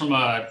 Just from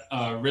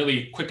a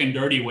really quick and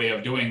dirty way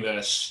of doing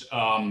this,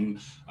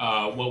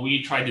 what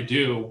we tried to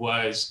do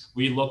was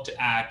we looked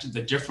at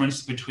the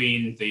difference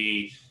between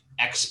the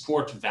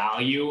export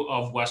value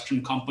of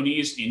Western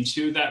companies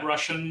into that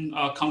Russian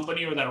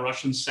company or that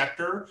Russian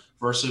sector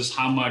versus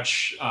how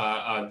much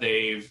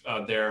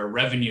their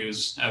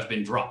revenues have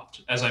been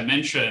dropped. As I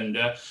mentioned,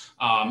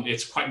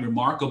 it's quite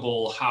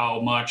remarkable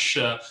how much,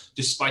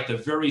 despite the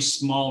very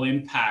small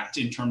impact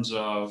in terms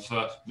of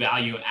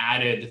value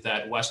added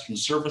that Western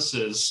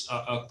services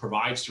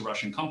provides to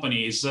Russian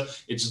companies,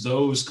 it's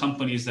those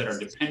companies that are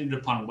dependent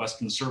upon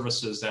Western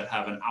services that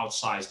have an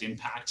outsized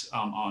impact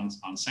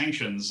on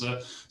sanctions.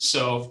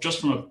 So just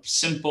from a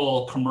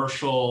simple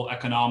commercial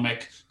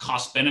economic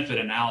cost benefit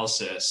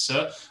analysis,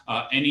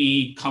 any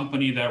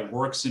company that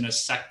works in a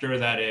sector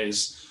that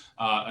is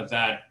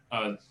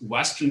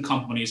Western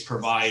companies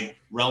provide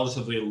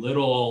relatively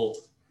little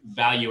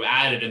value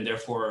added and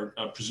therefore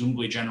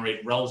presumably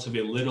generate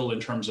relatively little in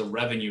terms of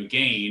revenue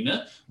gain,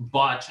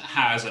 but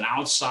has an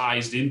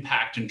outsized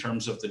impact in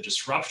terms of the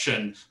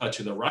disruption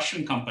to the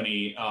Russian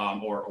company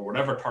or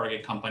whatever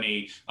target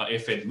company,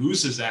 if it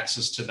loses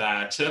access to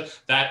that,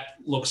 that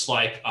looks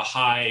like a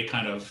high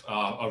kind of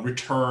a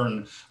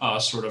return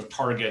sort of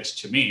target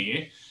to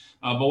me.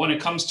 But when it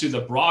comes to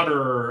the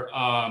broader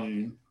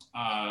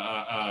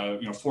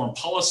foreign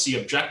policy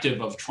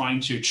objective of trying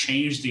to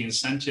change the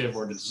incentive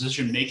or the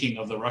decision making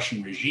of the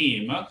Russian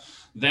regime,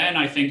 then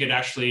I think it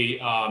actually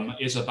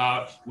is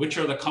about which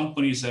are the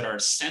companies that are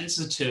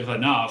sensitive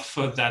enough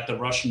that the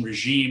Russian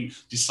regime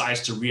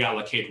decides to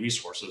reallocate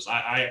resources.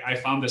 I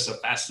found this a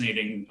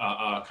fascinating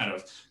kind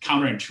of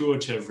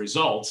counterintuitive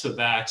result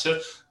that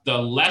the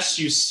less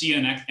you see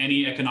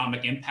any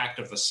economic impact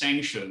of the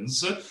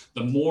sanctions,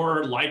 the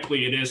more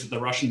likely it is that the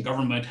Russian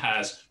government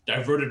has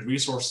diverted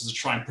resources to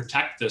try and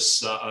protect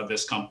this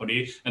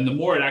company, and the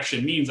more it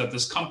actually means that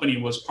this company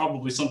was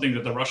probably something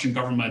that the Russian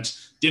government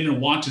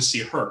didn't want to see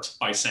hurt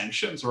by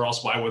sanctions, or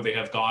else why would they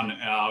have gone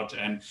out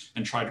and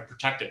tried to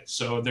protect it?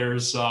 So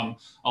there's a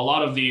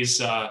lot of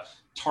these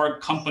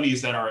target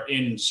companies that are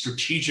in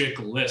strategic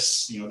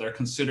lists, they're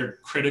considered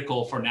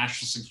critical for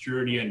national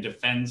security and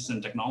defense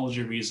and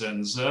technology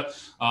reasons.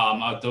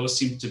 Those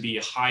seem to be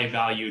high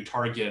value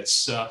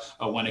targets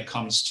when it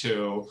comes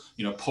to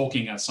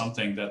poking at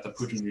something that the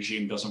Putin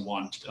regime doesn't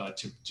want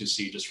to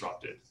see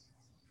disrupted.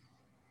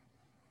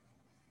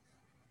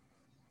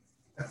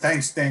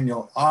 Thanks,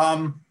 Daniel.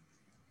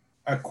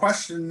 A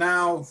question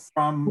now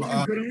from.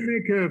 Could I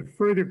make a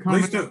further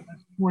comment? Please do.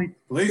 Point?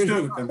 Please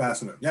do,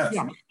 Ambassador. Yes.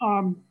 Yeah.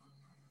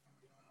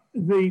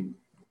 The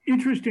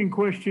interesting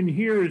question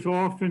here is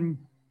often,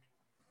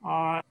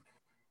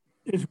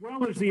 as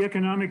well as the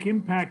economic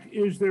impact,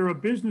 is there a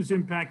business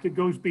impact that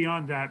goes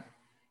beyond that?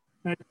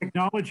 That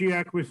technology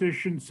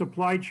acquisition,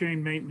 supply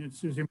chain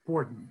maintenance is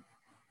important.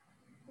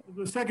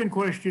 The second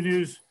question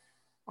is,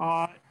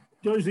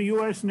 does the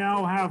US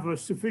now have a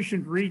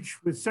sufficient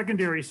reach with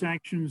secondary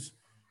sanctions,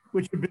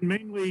 which have been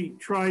mainly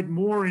tried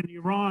more in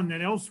Iran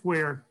than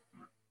elsewhere,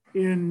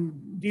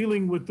 in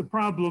dealing with the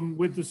problem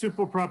with the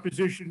simple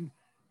proposition,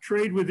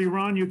 trade with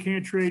Iran, you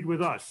can't trade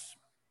with us.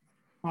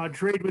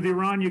 Trade with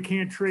Iran, you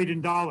can't trade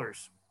in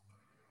dollars.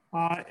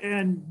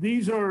 And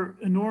these are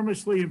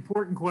enormously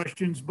important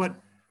questions, but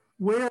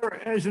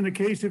where, as in the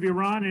case of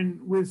Iran and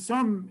with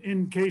some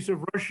in case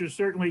of Russia,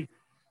 certainly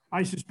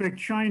I suspect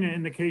China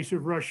in the case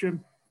of Russia,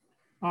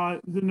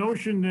 the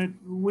notion that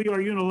we are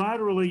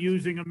unilaterally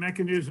using a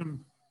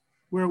mechanism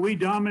where we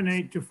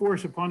dominate to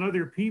force upon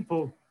other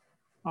people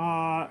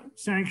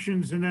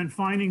sanctions and then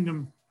fining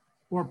them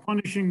or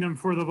punishing them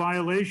for the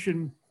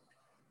violation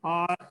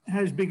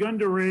has begun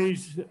to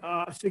raise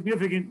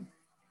significant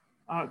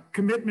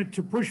commitment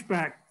to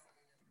pushback,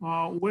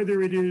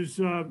 whether it is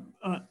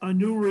a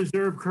new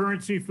reserve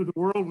currency for the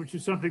world, which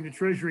is something the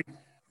Treasury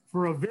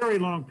for a very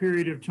long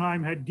period of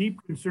time had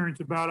deep concerns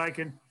about. I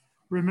can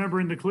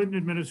remember in the Clinton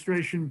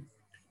administration,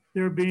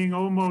 there being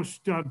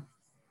almost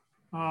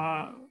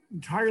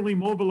entirely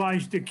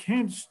mobilized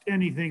against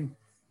anything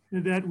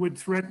that would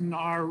threaten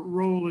our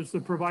role as the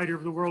provider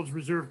of the world's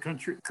reserve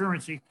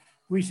currency.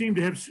 We seem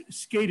to have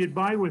skated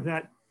by with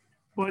that,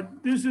 but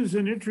this is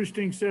an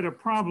interesting set of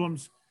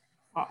problems.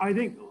 I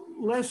think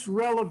less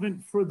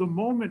relevant for the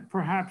moment,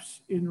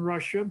 perhaps in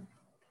Russia,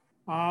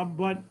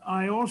 but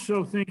I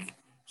also think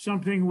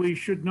something we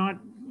should not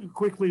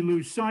quickly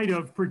lose sight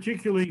of,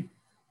 particularly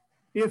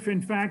if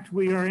in fact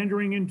we are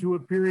entering into a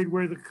period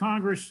where the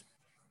Congress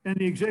and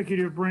the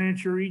executive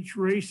branch are each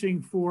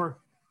racing for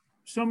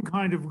some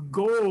kind of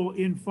goal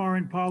in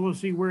foreign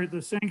policy where the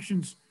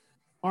sanctions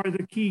are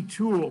the key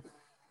tool.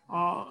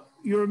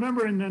 You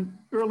remember in the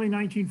early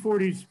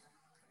 1940s,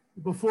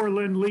 before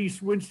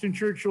Lend-Lease, Winston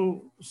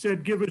Churchill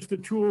said, "Give us the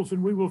tools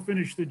and we will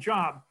finish the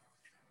job."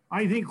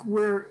 I think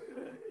we're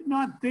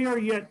not there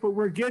yet, but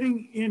we're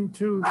getting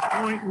into the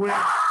point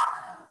where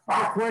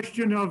the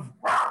question of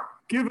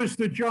give us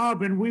the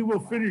job and we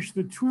will finish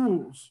the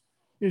tools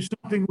is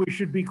something we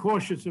should be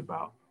cautious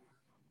about.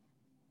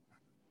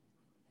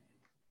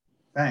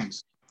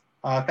 Thanks.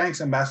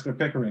 Thanks, Ambassador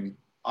Pickering.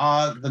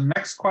 The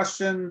next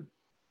question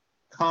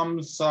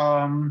comes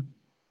from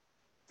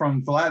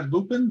Vlad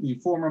Lupin, the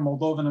former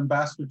Moldovan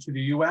ambassador to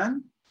the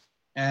UN.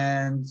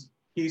 And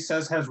he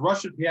says, has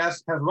Russian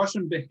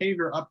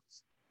behavior up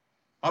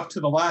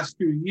to the last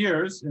few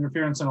years,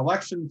 interference in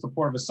elections,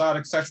 support of Assad,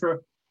 etc.,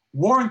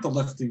 warrant the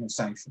lifting of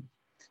sanctions?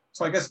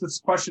 So I guess this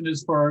question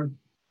is for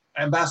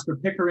Ambassador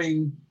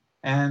Pickering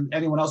and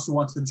anyone else who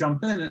wants to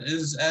jump in,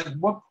 is at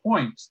what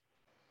point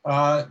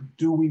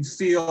do we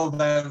feel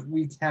that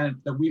we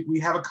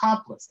have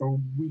accomplished, or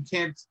we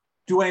can't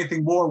do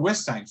anything more with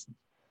sanctions?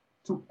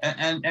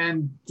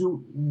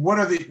 What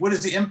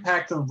is the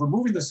impact of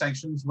removing the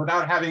sanctions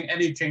without having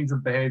any change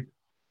of behavior?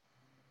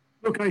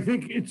 Look, I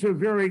think it's a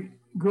very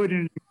good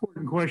and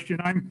important question.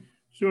 I'm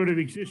sort of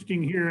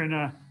existing here in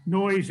a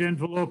noise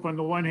envelope. On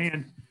the one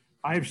hand,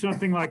 I have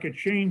something like a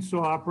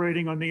chainsaw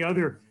operating on the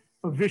other,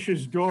 a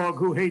vicious dog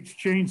who hates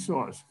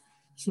chainsaws.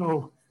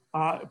 So,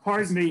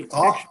 pardon me.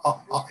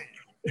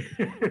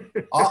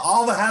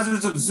 All the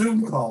hazards of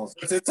Zoom calls.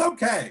 It's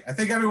okay. I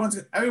think everyone's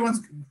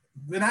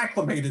been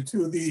acclimated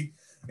to the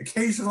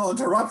occasional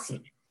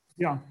interruption.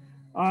 Yeah,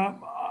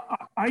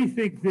 I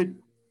think that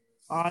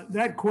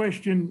that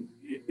question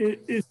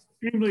is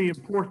extremely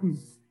important,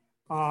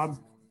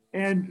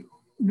 and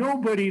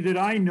nobody that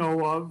I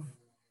know of,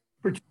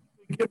 particularly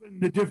given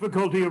the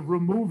difficulty of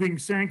removing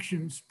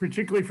sanctions,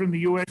 particularly from the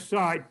U.S.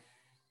 side,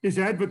 is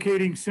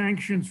advocating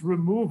sanctions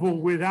removal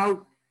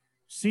without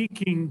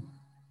seeking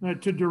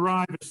to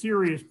derive a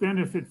serious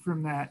benefit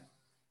from that.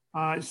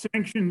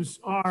 Sanctions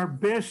are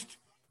best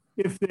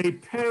if they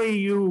pay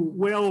you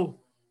well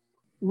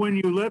when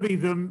you levy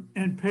them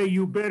and pay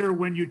you better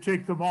when you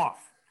take them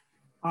off.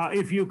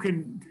 If you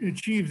can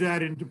achieve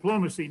that in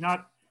diplomacy,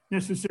 not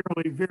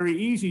necessarily very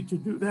easy to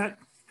do that.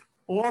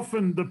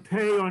 Often the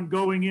pay on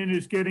going in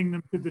is getting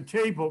them to the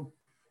table,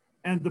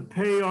 and the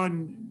pay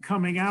on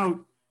coming out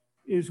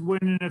is when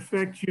in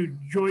effect you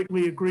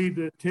jointly agree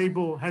the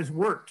table has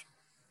worked.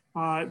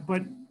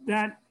 But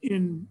that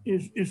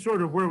is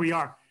sort of where we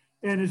are.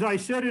 And as I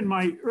said in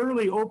my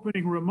early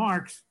opening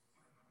remarks,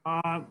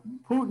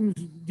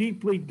 Putin's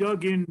deeply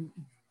dug in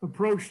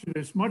approach to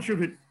this, much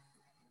of it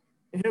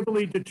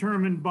heavily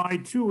determined by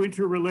two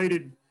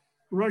interrelated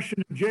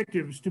Russian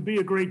objectives: to be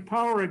a great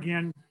power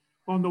again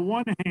on the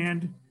one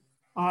hand,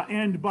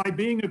 and by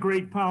being a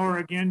great power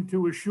again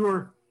to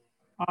assure,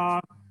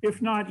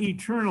 if not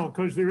eternal,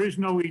 because there is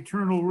no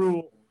eternal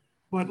rule,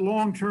 but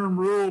long-term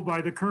rule by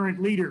the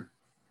current leader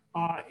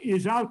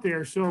is out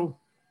there. So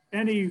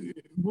any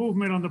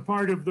movement on the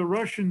part of the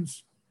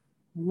Russians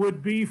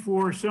would be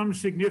for some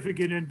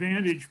significant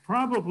advantage,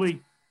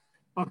 probably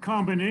a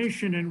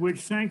combination in which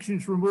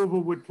sanctions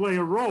removal would play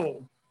a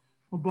role,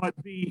 but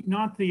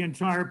not the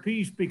entire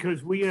piece,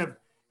 because we have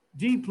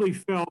deeply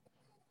felt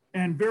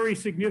and very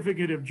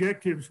significant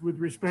objectives with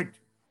respect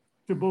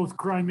to both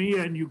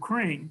Crimea and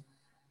Ukraine.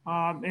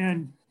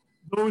 And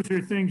those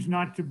are things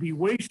not to be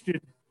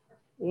wasted,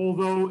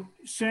 although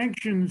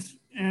sanctions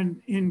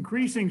and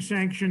increasing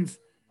sanctions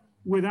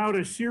without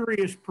a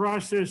serious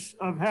process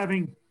of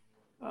having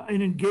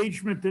an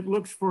engagement that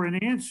looks for an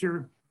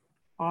answer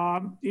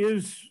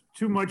is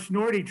too much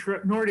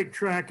Nordic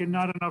track and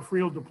not enough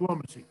real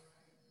diplomacy.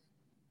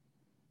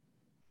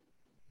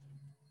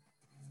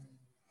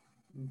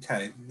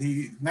 Okay,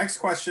 the next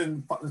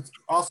question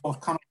also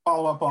kind of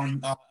follow up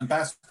on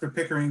Ambassador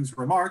Pickering's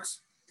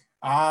remarks.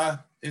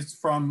 It's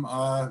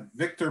from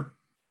Victor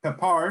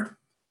Pepard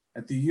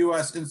at the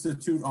US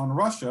Institute on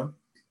Russia.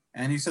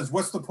 And he says,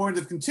 what's the point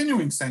of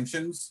continuing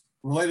sanctions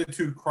related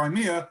to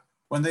Crimea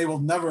when they will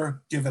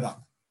never give it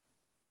up?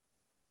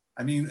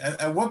 I mean,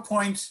 at what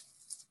point,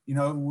 you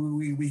know,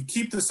 we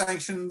keep the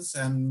sanctions,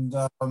 and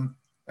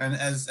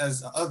as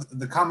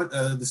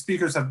the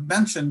speakers have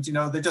mentioned, you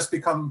know, they just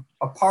become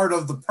a part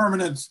of the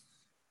permanent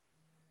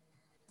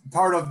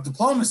part of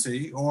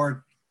diplomacy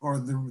or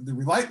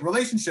the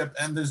relationship,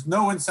 and there's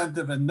no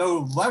incentive and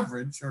no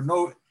leverage or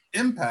no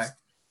impact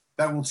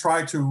that will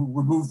try to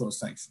remove those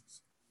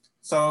sanctions.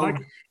 So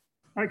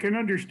I can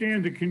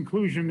understand the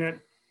conclusion that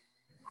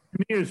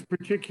Crimea is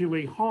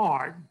particularly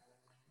hard.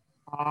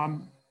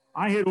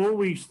 I had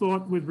always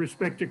thought with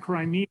respect to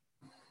Crimea,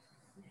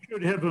 we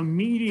should have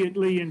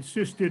immediately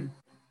insisted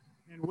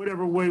in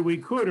whatever way we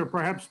could, or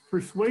perhaps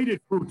persuaded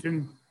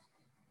Putin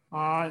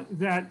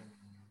that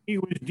he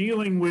was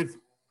dealing with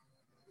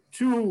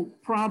two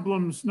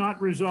problems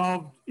not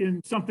resolved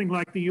in something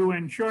like the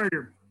UN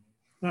Charter.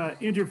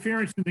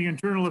 Interference in the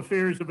internal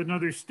affairs of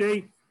another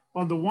state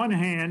on the one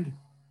hand,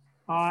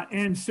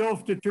 and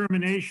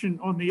self-determination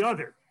on the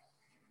other.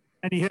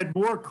 And he had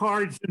more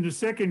cards in the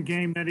second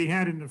game than he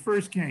had in the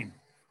first game.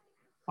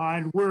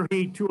 And were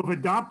he to have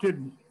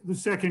adopted the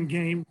second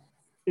game,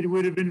 it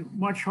would have been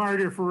much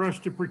harder for us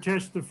to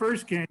protest the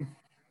first game,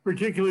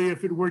 particularly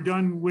if it were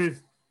done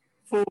with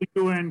full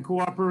UN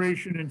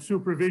cooperation and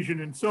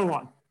supervision and so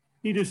on.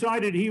 He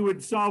decided he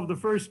would solve the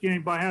first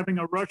game by having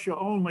a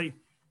Russia-only,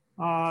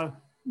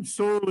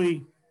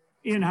 solely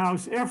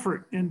in-house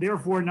effort, and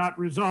therefore not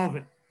resolve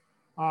it.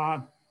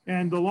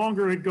 And the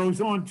longer it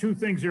goes on, two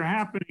things are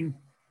happening.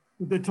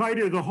 The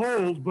tighter the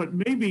hold, but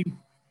maybe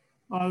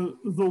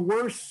the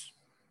worse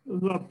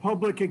the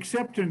public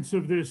acceptance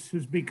of this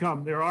has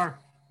become. There are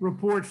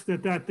reports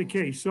that that's the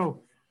case. So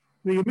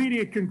the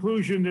immediate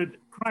conclusion that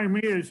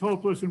Crimea is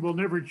hopeless and will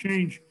never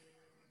change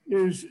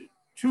is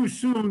too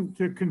soon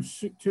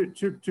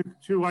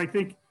to I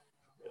think,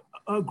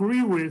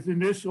 agree with in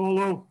this,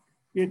 although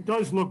it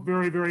does look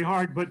very, very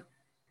hard. But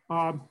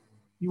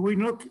we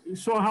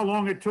saw how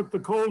long it took the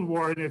Cold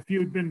War, and if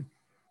you'd been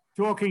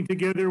talking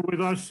together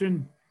with us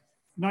in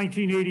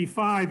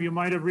 1985, you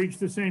might have reached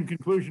the same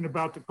conclusion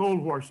about the Cold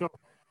War. So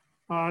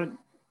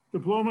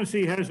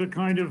diplomacy has a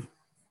kind of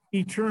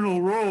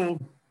eternal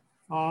role,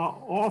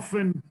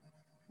 often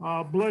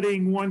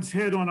blooding one's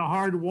head on a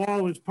hard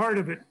wall is part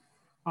of it,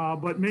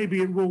 but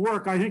maybe it will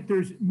work. I think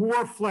there's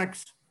more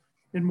flex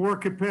and more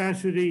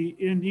capacity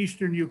in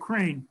Eastern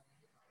Ukraine.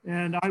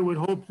 And I would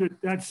hope that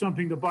that's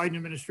something the Biden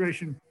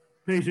administration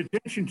pays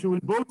attention to. In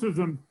both of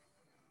them,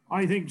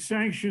 I think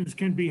sanctions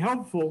can be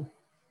helpful.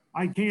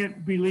 I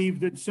can't believe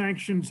that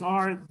sanctions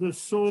are the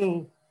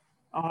sole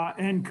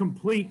and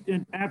complete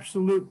and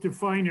absolute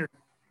definer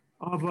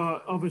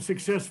of a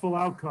successful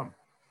outcome.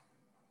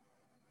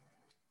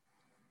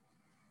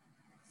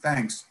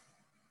 Thanks.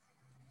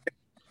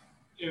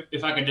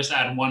 If I could just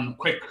add one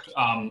quick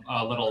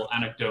little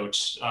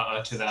anecdote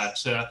to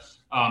that.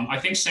 I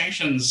think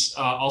sanctions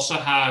also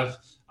have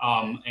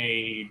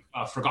a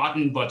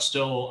forgotten but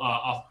still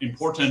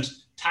important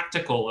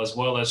tactical as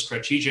well as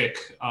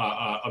strategic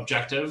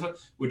objective,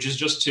 which is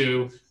just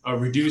to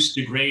reduce,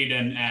 degrade,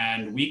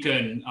 and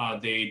weaken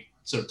the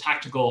sort of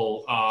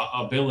tactical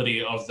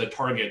ability of the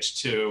target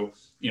to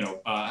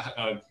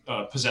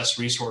possess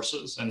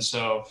resources. And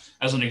so,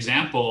 as an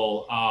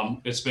example,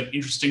 it's been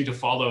interesting to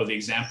follow the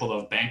example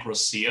of Bank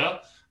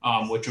Russia,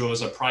 which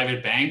was a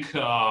private bank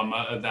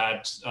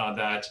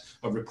that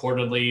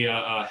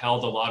reportedly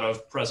held a lot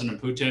of President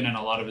Putin and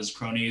a lot of his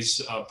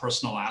cronies'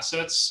 personal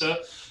assets.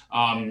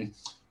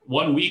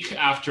 1 week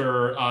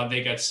after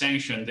they get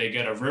sanctioned, they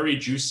get a very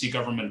juicy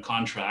government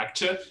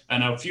contract.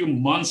 And a few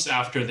months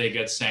after they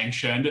get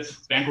sanctioned,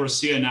 Bank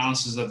Russia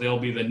announces that they'll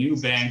be the new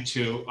bank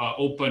to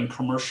open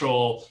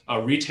commercial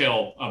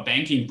retail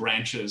banking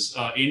branches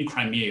in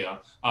Crimea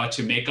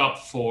to make up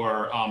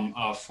for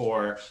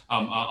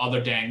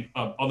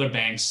other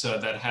banks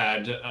that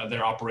had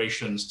their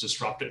operations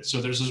disrupted.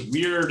 So there's this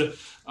weird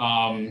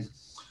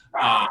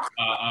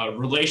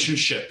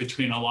relationship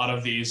between a lot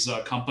of these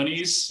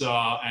companies,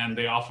 and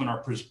they often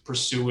are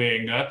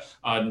pursuing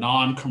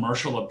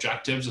non-commercial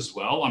objectives as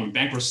well. I mean,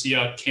 Bank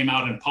Russia came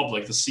out in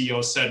public. The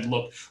CEO said,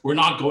 look, we're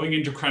not going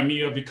into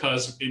Crimea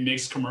because it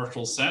makes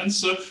commercial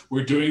sense.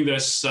 We're doing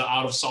this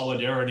out of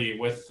solidarity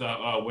with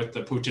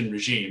the Putin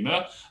regime.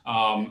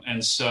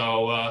 And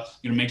so,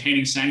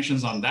 maintaining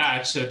sanctions on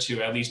that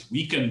to at least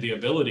weaken the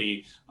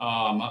ability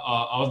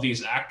of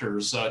these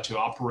actors to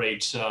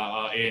operate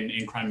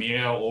in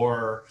Crimea or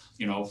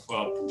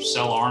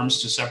sell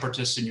arms to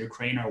separatists in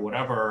Ukraine or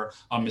whatever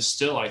is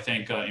still, I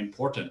think,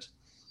 important.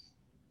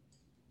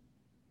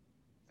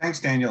 Thanks,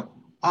 Daniel.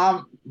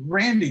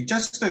 Randy,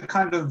 just to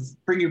kind of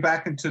bring you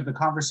back into the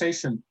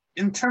conversation,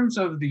 in terms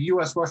of the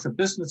U.S.-Russia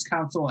Business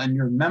Council and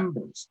your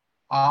members,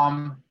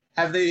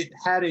 have they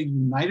had a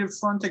united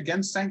front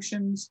against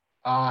sanctions?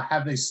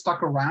 Have they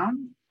stuck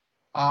around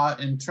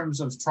in terms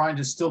of trying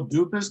to still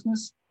do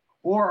business?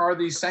 Or are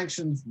these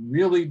sanctions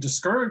really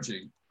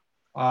discouraging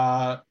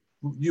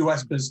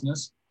U.S.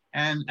 business?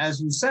 And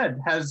as you said,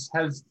 has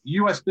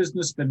U.S.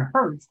 business been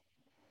hurt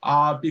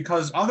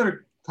because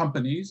other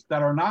companies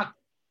that are not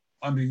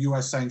under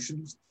U.S.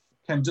 sanctions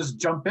can just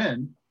jump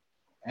in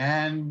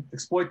and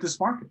exploit this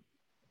market?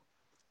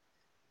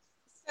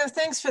 So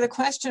thanks for the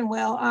question,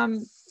 Will.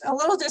 A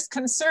little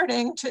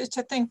disconcerting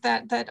to think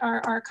that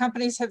our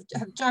companies have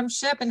jumped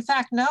ship. In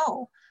fact,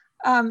 no.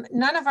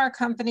 None of our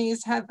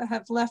companies have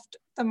left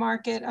the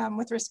market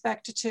with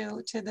respect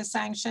to the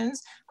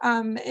sanctions.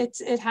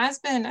 It has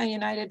been a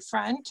united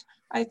front.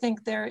 I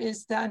think there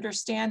is the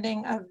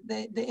understanding of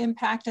the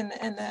impact and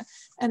the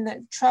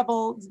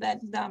trouble that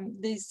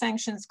these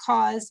sanctions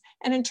cause.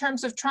 And in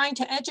terms of trying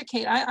to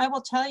educate, I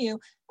will tell you,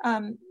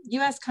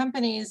 U.S.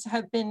 companies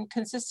have been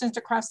consistent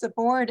across the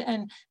board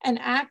and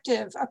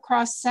active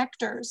across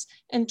sectors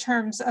in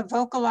terms of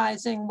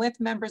vocalizing with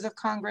members of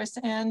Congress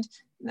and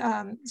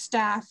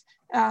staff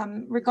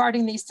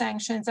regarding these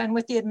sanctions, and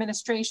with the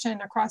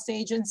administration across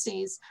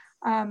agencies.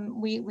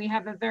 We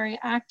have a very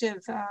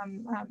active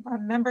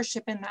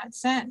membership in that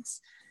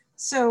sense.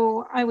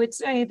 So I would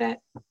say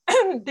that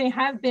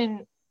they've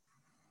been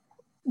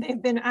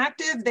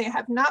active. They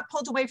have not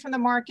pulled away from the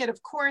market.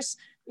 Of course,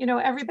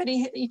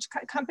 each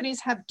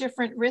companies have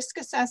different risk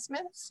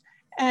assessments,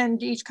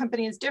 and each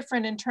company is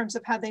different in terms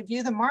of how they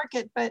view the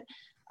market. But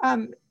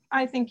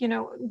I think,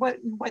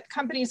 what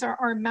companies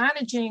are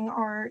managing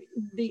are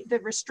the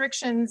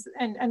restrictions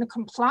and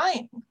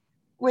complying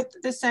with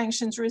the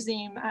sanctions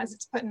regime as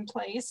it's put in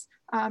place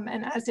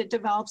and as it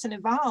develops and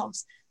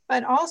evolves,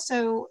 but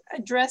also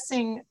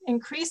addressing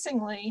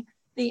increasingly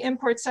the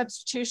import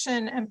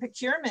substitution and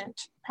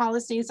procurement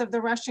policies of the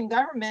Russian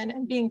government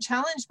and being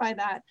challenged by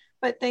that.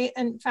 But they,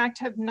 in fact,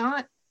 have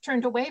not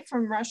turned away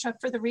from Russia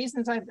for the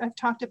reasons I've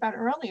talked about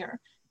earlier,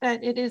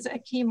 that it is a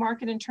key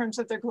market in terms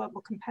of their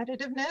global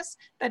competitiveness,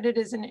 that it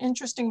is an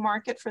interesting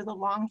market for the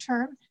long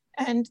term,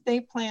 and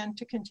they plan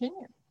to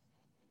continue.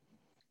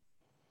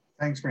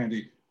 Thanks,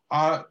 Randy.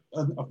 A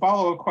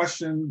follow-up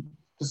question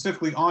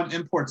specifically on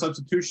import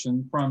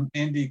substitution from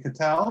Andy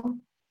Cattell,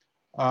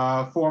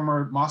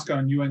 former Moscow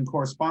and UN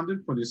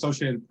correspondent for the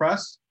Associated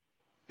Press.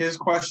 His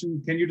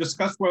question, can you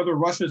discuss whether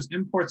Russia's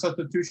import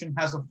substitution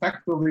has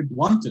effectively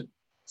blunted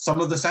some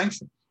of the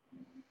sanctions?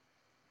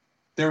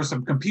 There were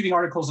some competing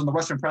articles in the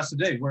Russian press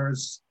today,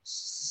 whereas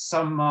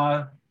some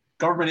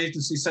government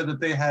agencies said that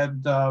they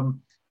had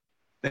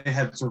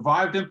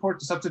survived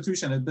import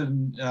substitution, it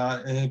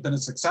had been a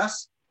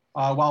success,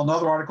 while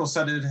another article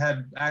said it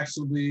had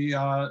actually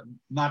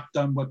not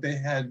done what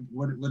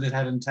it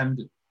had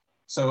intended.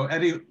 So,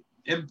 any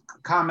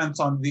comments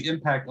on the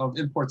impact of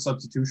import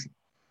substitution?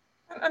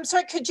 I'm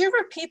sorry, could you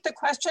repeat the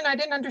question? I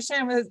didn't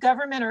understand whether it's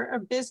government or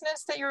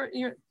business that you're.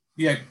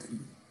 Yeah.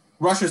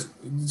 Russia's,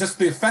 just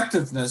the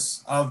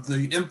effectiveness of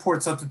the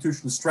import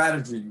substitution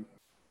strategy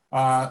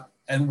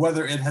and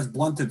whether it has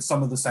blunted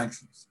some of the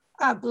sanctions.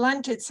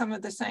 blunted some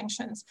of the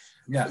sanctions.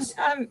 Yes.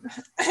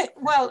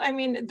 Well, I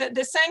mean,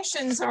 the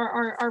sanctions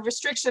are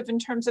restrictive in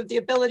terms of the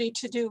ability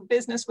to do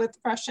business with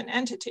Russian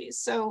entities.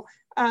 So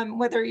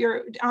whether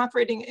you're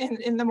operating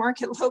in the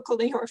market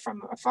locally or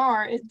from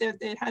afar,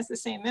 it has the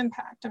same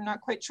impact. I'm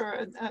not quite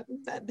sure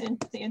the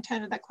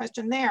intent of that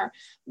question there.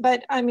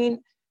 But I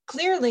mean,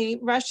 clearly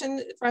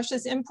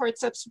Russia's import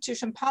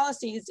substitution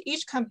policies,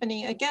 each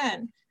company,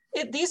 again,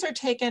 these are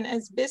taken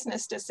as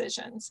business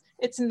decisions.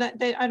 It's not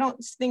that I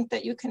don't think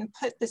that you can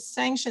put the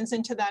sanctions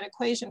into that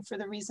equation for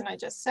the reason I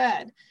just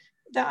said.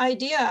 The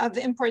idea of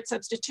import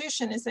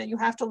substitution is that you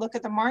have to look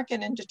at the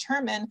market and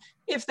determine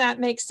if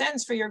that makes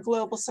sense for your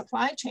global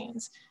supply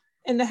chains.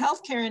 In the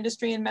healthcare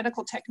industry and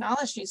medical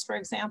technologies, for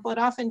example, it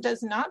often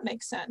does not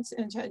make sense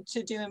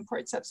to do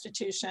import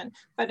substitution,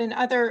 but in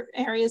other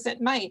areas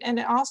it might. And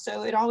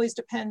it always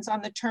depends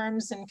on the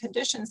terms and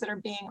conditions that are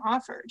being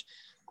offered.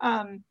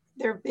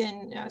 There have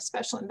been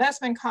special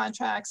investment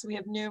contracts.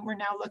 We're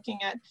now looking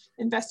at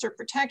investor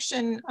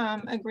protection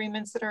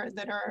agreements that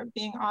are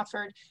being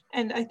offered.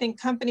 And I think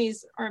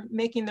companies are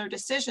making their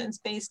decisions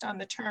based on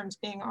the terms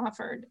being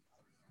offered.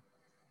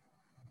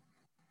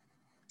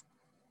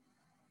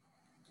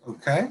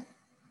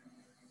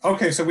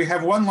 Okay, so we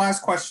have one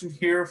last question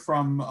here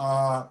from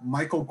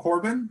Michael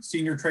Corbin,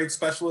 Senior Trade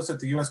Specialist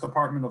at the U.S.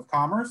 Department of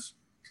Commerce.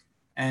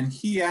 And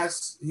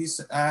he's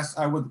asked,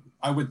 I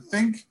would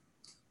think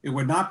it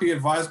would not be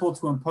advisable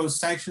to impose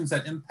sanctions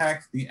that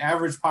impact the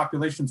average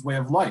population's way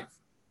of life.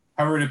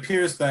 However, it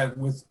appears that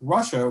with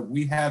Russia,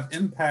 we have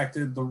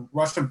impacted the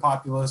Russian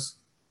populace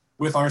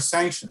with our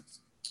sanctions.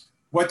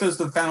 What does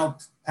the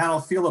panel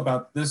feel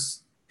about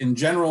this in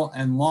general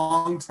and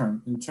long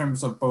term in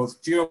terms of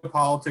both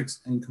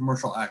geopolitics and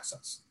commercial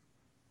access?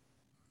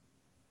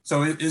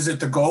 So is it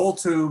the goal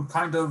to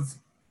kind of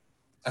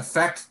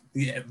affect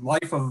the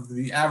life of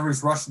the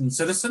average Russian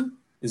citizen?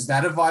 Is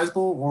that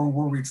advisable, or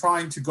were we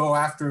trying to go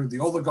after the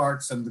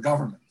oligarchs and the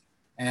government?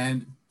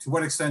 And to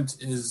what extent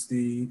is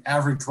the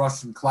average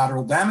Russian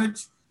collateral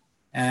damage?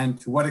 And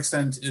to what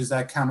extent is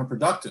that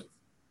counterproductive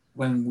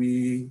when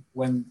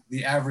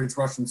the average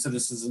Russian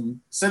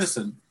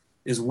citizen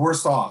is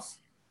worse off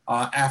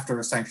after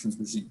a sanctions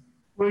regime?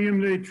 William,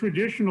 the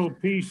traditional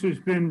piece has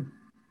been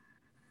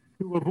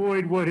to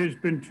avoid what has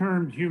been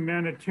termed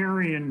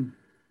humanitarian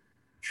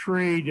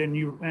trade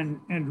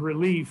and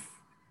relief.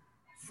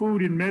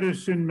 Food and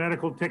medicine,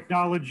 medical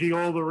technology,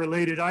 all the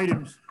related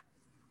items.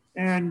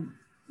 And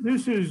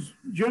this has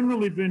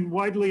generally been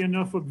widely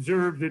enough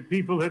observed that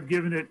people have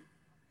given it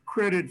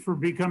credit for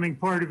becoming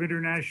part of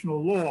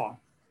international law.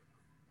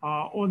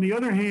 On the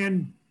other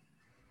hand,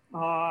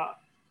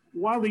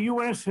 while the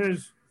US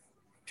has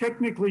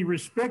technically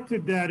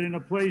respected that in a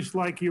place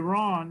like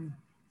Iran,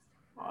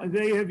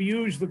 they have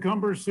used the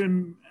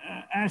cumbersome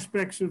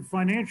aspects of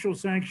financial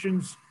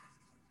sanctions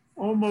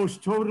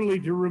almost totally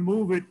to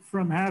remove it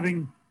from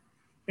having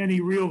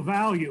any real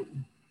value.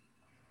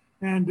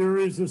 And there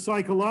is a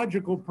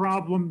psychological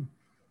problem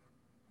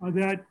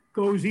that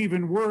goes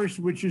even worse,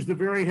 which is the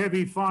very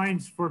heavy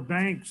fines for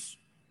banks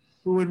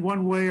who in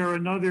one way or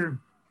another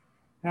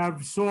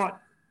have sought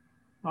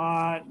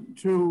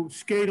to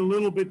skate a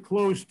little bit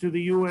close to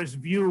the US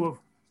view of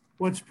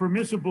what's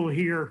permissible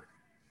here,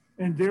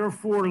 and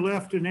therefore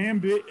left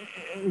a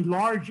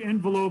large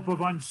envelope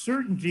of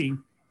uncertainty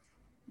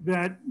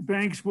that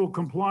banks will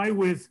comply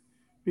with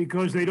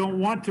because they don't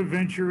want to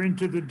venture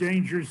into the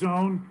danger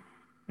zone,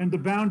 and the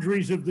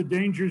boundaries of the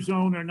danger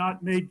zone are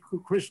not made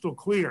crystal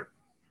clear.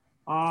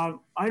 I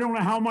don't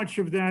know how much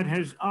of that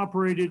has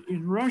operated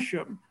in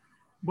Russia,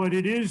 but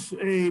it is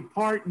a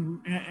part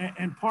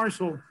and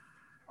parcel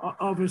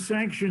of a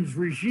sanctions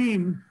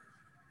regime.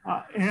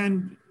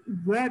 And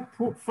that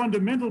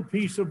fundamental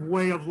piece of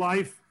way of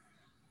life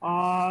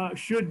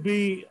should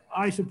be,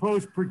 I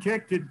suppose,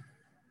 protected.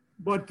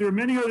 But there are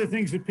many other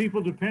things that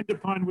people depend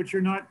upon which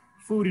are not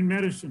food and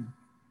medicine.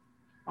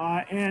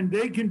 And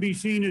they can be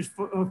seen as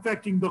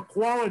affecting the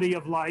quality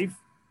of life,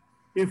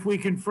 if we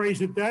can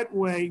phrase it that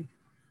way.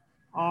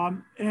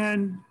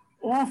 And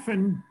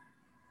often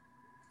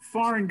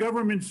foreign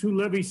governments who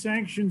levy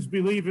sanctions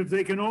believe if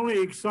they can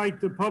only excite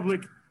the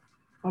public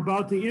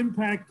about the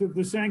impact of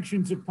the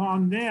sanctions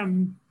upon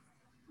them,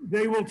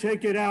 they will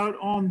take it out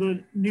on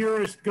the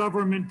nearest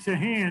government to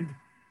hand,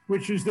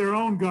 which is their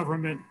own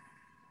government.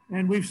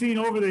 And we've seen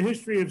over the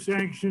history of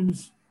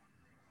sanctions,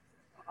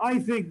 I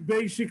think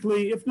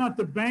basically, if not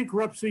the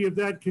bankruptcy of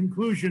that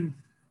conclusion,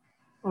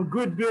 a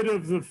good bit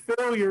of the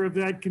failure of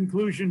that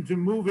conclusion to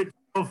move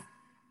itself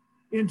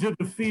into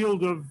the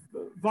field of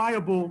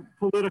viable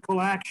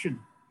political action.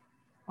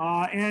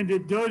 And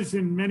it does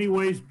in many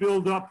ways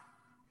build up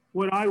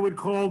what I would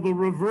call the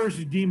reverse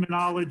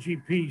demonology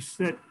piece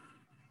that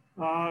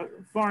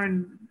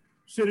foreign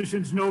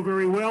citizens know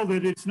very well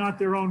that it's not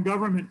their own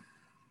government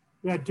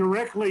that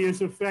directly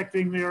is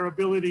affecting their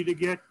ability to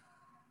get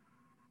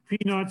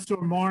peanuts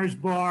or Mars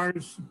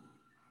bars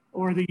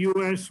or the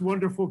US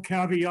wonderful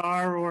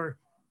caviar or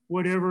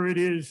whatever it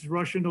is,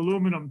 Russian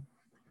aluminum.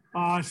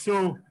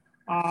 So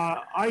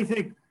I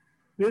think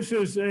This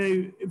is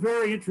a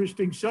very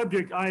interesting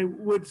subject. I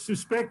would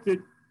suspect that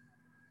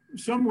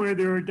somewhere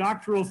there are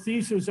doctoral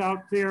theses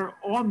out there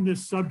on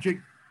this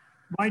subject.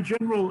 My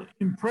general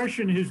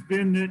impression has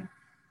been that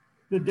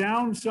the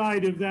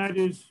downside of that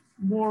is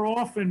more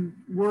often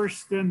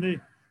worse than the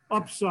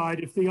upside,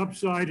 if the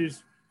upside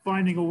is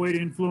finding a way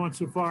to influence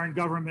a foreign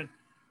government.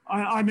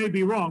 I may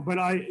be wrong, but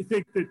I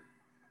think that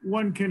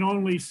one can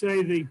only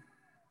say the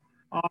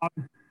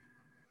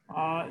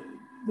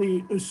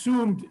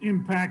assumed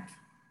impact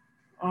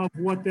of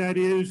what that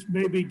is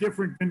may be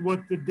different than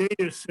what the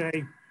data say,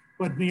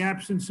 but in the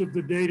absence of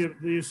the data,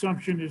 the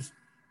assumption is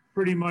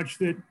pretty much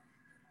that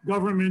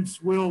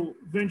governments will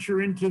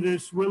venture into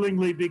this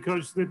willingly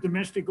because the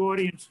domestic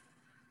audience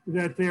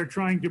that they're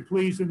trying to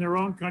please in their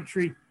own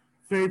country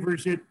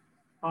favors it,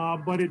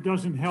 but it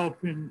doesn't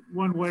help in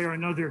one way or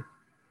another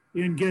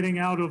in getting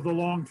out of the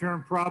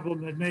long-term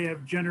problem that may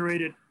have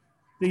generated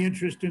the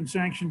interest in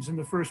sanctions in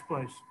the first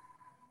place.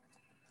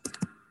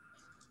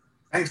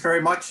 Thanks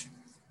very much.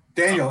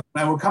 Daniel,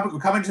 we're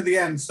coming to the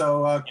end,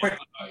 so quick.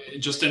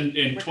 Just in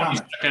 20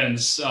 comment.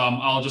 seconds,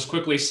 I'll just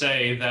quickly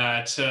say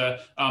that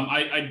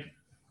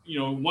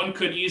one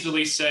could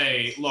easily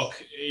say,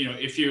 look,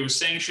 if you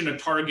sanction a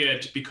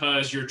target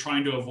because you're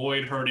trying to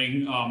avoid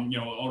hurting, an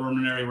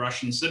ordinary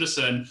Russian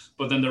citizen,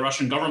 but then the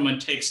Russian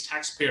government takes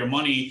taxpayer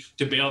money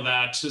to bail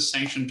that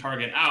sanctioned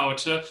target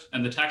out,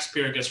 and the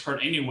taxpayer gets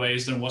hurt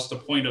anyways, then what's the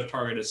point of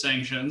targeted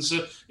sanctions?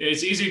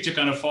 It's easy to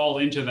kind of fall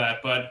into that,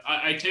 but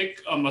I take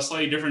a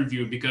slightly different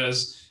view,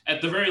 because at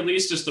the very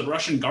least, it's the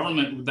Russian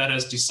government that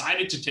has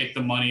decided to take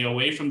the money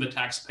away from the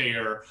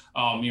taxpayer,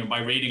 by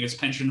raiding its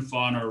pension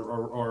fund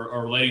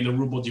or letting the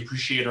ruble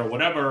depreciate or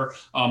whatever,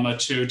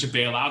 to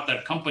bail out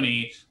that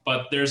company.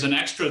 But there's an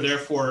extra,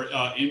 therefore,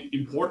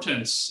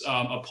 importance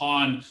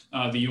upon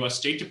the U.S.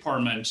 State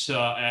Department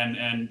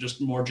and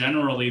just more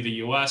generally the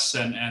U.S.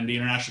 and the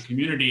international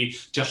community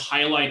to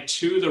highlight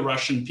to the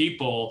Russian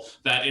people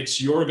that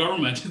it's your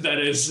government that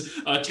is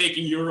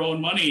taking your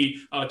own money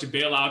to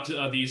bail out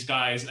these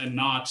guys, and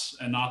not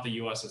the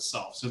U.S.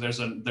 itself. So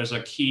there's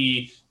a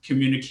key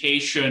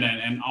communication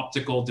and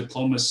optical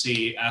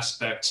diplomacy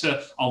aspect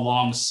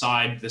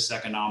alongside this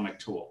economic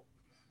tool.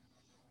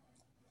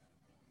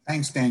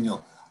 Thanks,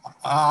 Daniel.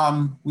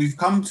 We've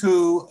come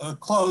to a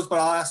close, but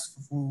I'll ask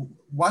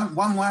one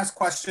last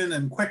question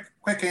and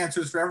quick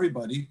answers for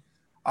everybody.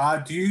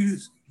 Do you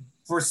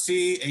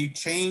foresee a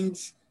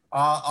change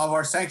of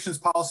our sanctions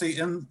policy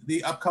in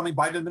the upcoming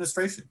Biden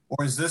administration,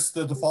 or is this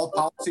the default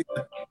policy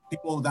that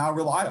people now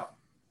rely on?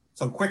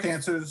 So quick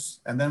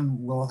answers, and then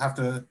we'll have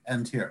to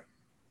end here.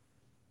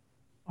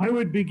 I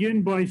would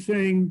begin by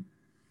saying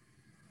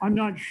I'm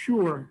not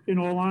sure, in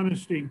all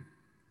honesty,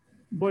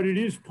 but it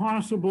is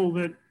possible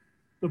that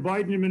the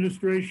Biden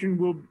administration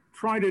will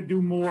try to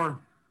do more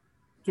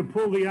to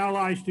pull the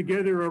allies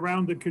together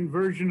around the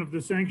conversion of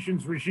the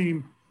sanctions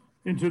regime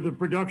into the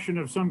production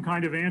of some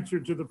kind of answer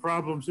to the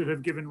problems that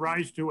have given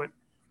rise to it,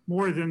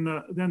 more than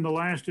the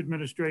last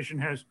administration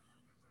has.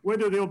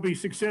 Whether they'll be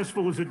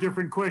successful is a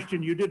different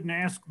question. You didn't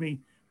ask me,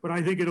 but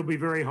I think it'll be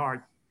very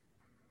hard.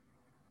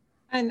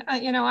 And,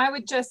 I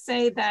would just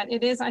say that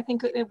it is, I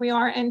think we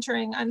are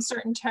entering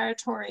uncertain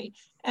territory.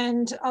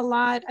 And a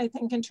lot, I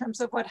think, in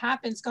terms of what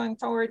happens going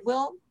forward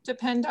will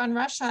depend on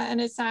Russia and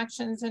its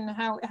actions and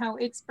how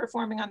it's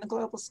performing on the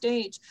global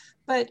stage.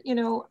 But,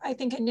 I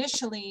think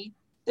initially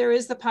there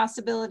is the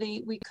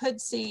possibility we could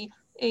see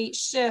a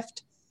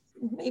shift,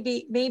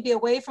 maybe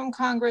away from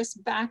Congress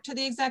back to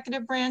the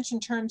executive branch in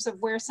terms of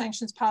where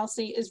sanctions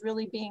policy is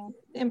really being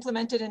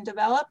implemented and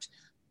developed.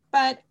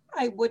 But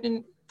I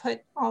wouldn't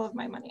put all of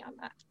my money on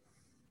that.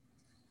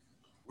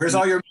 Where's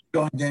all your money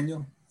going,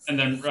 Daniel? And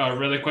then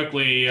really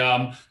quickly,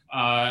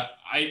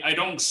 I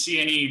don't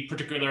see any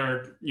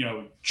particular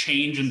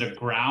change in the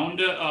ground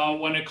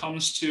when it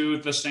comes to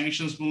the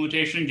sanctions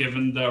implementation,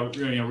 given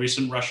the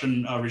recent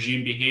Russian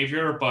regime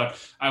behavior. But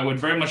I would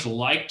very much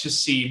like to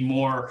see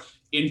more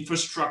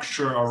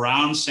infrastructure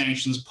around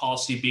sanctions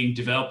policy being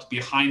developed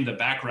behind the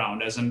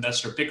background. As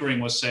Ambassador Pickering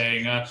was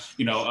saying,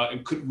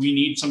 we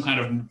need some kind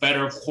of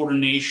better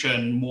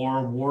coordination,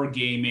 more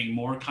wargaming,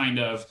 more kind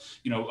of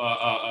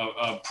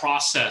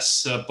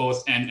process,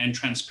 both and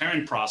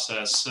transparent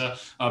process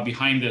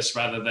behind this,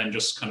 rather than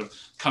just kind of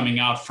coming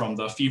out from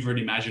the fevered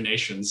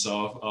imaginations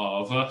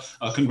of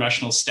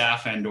congressional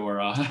staff and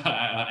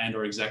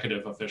or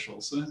executive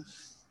officials.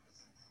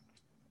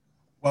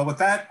 Well, with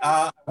that,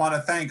 I want to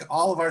thank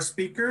all of our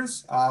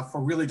speakers for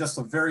really just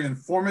a very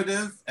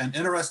informative and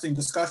interesting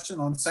discussion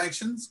on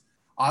sanctions.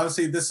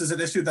 Obviously, this is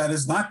an issue that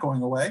is not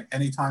going away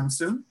anytime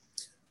soon,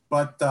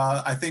 but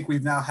I think we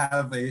now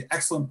have an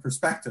excellent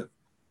perspective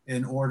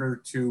in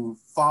order to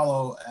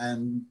follow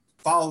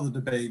the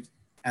debate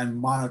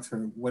and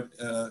monitor what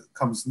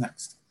comes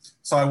next.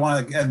 So I want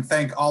to again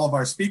thank all of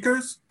our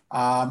speakers,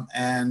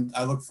 and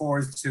I look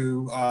forward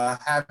to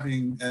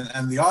having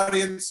and the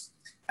audience.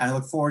 And I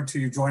look forward to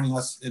you joining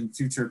us in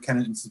future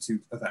Kennan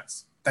Institute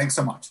events. Thanks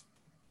so much.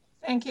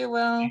 Thank you,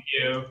 Will. Thank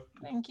you.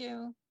 Thank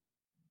you.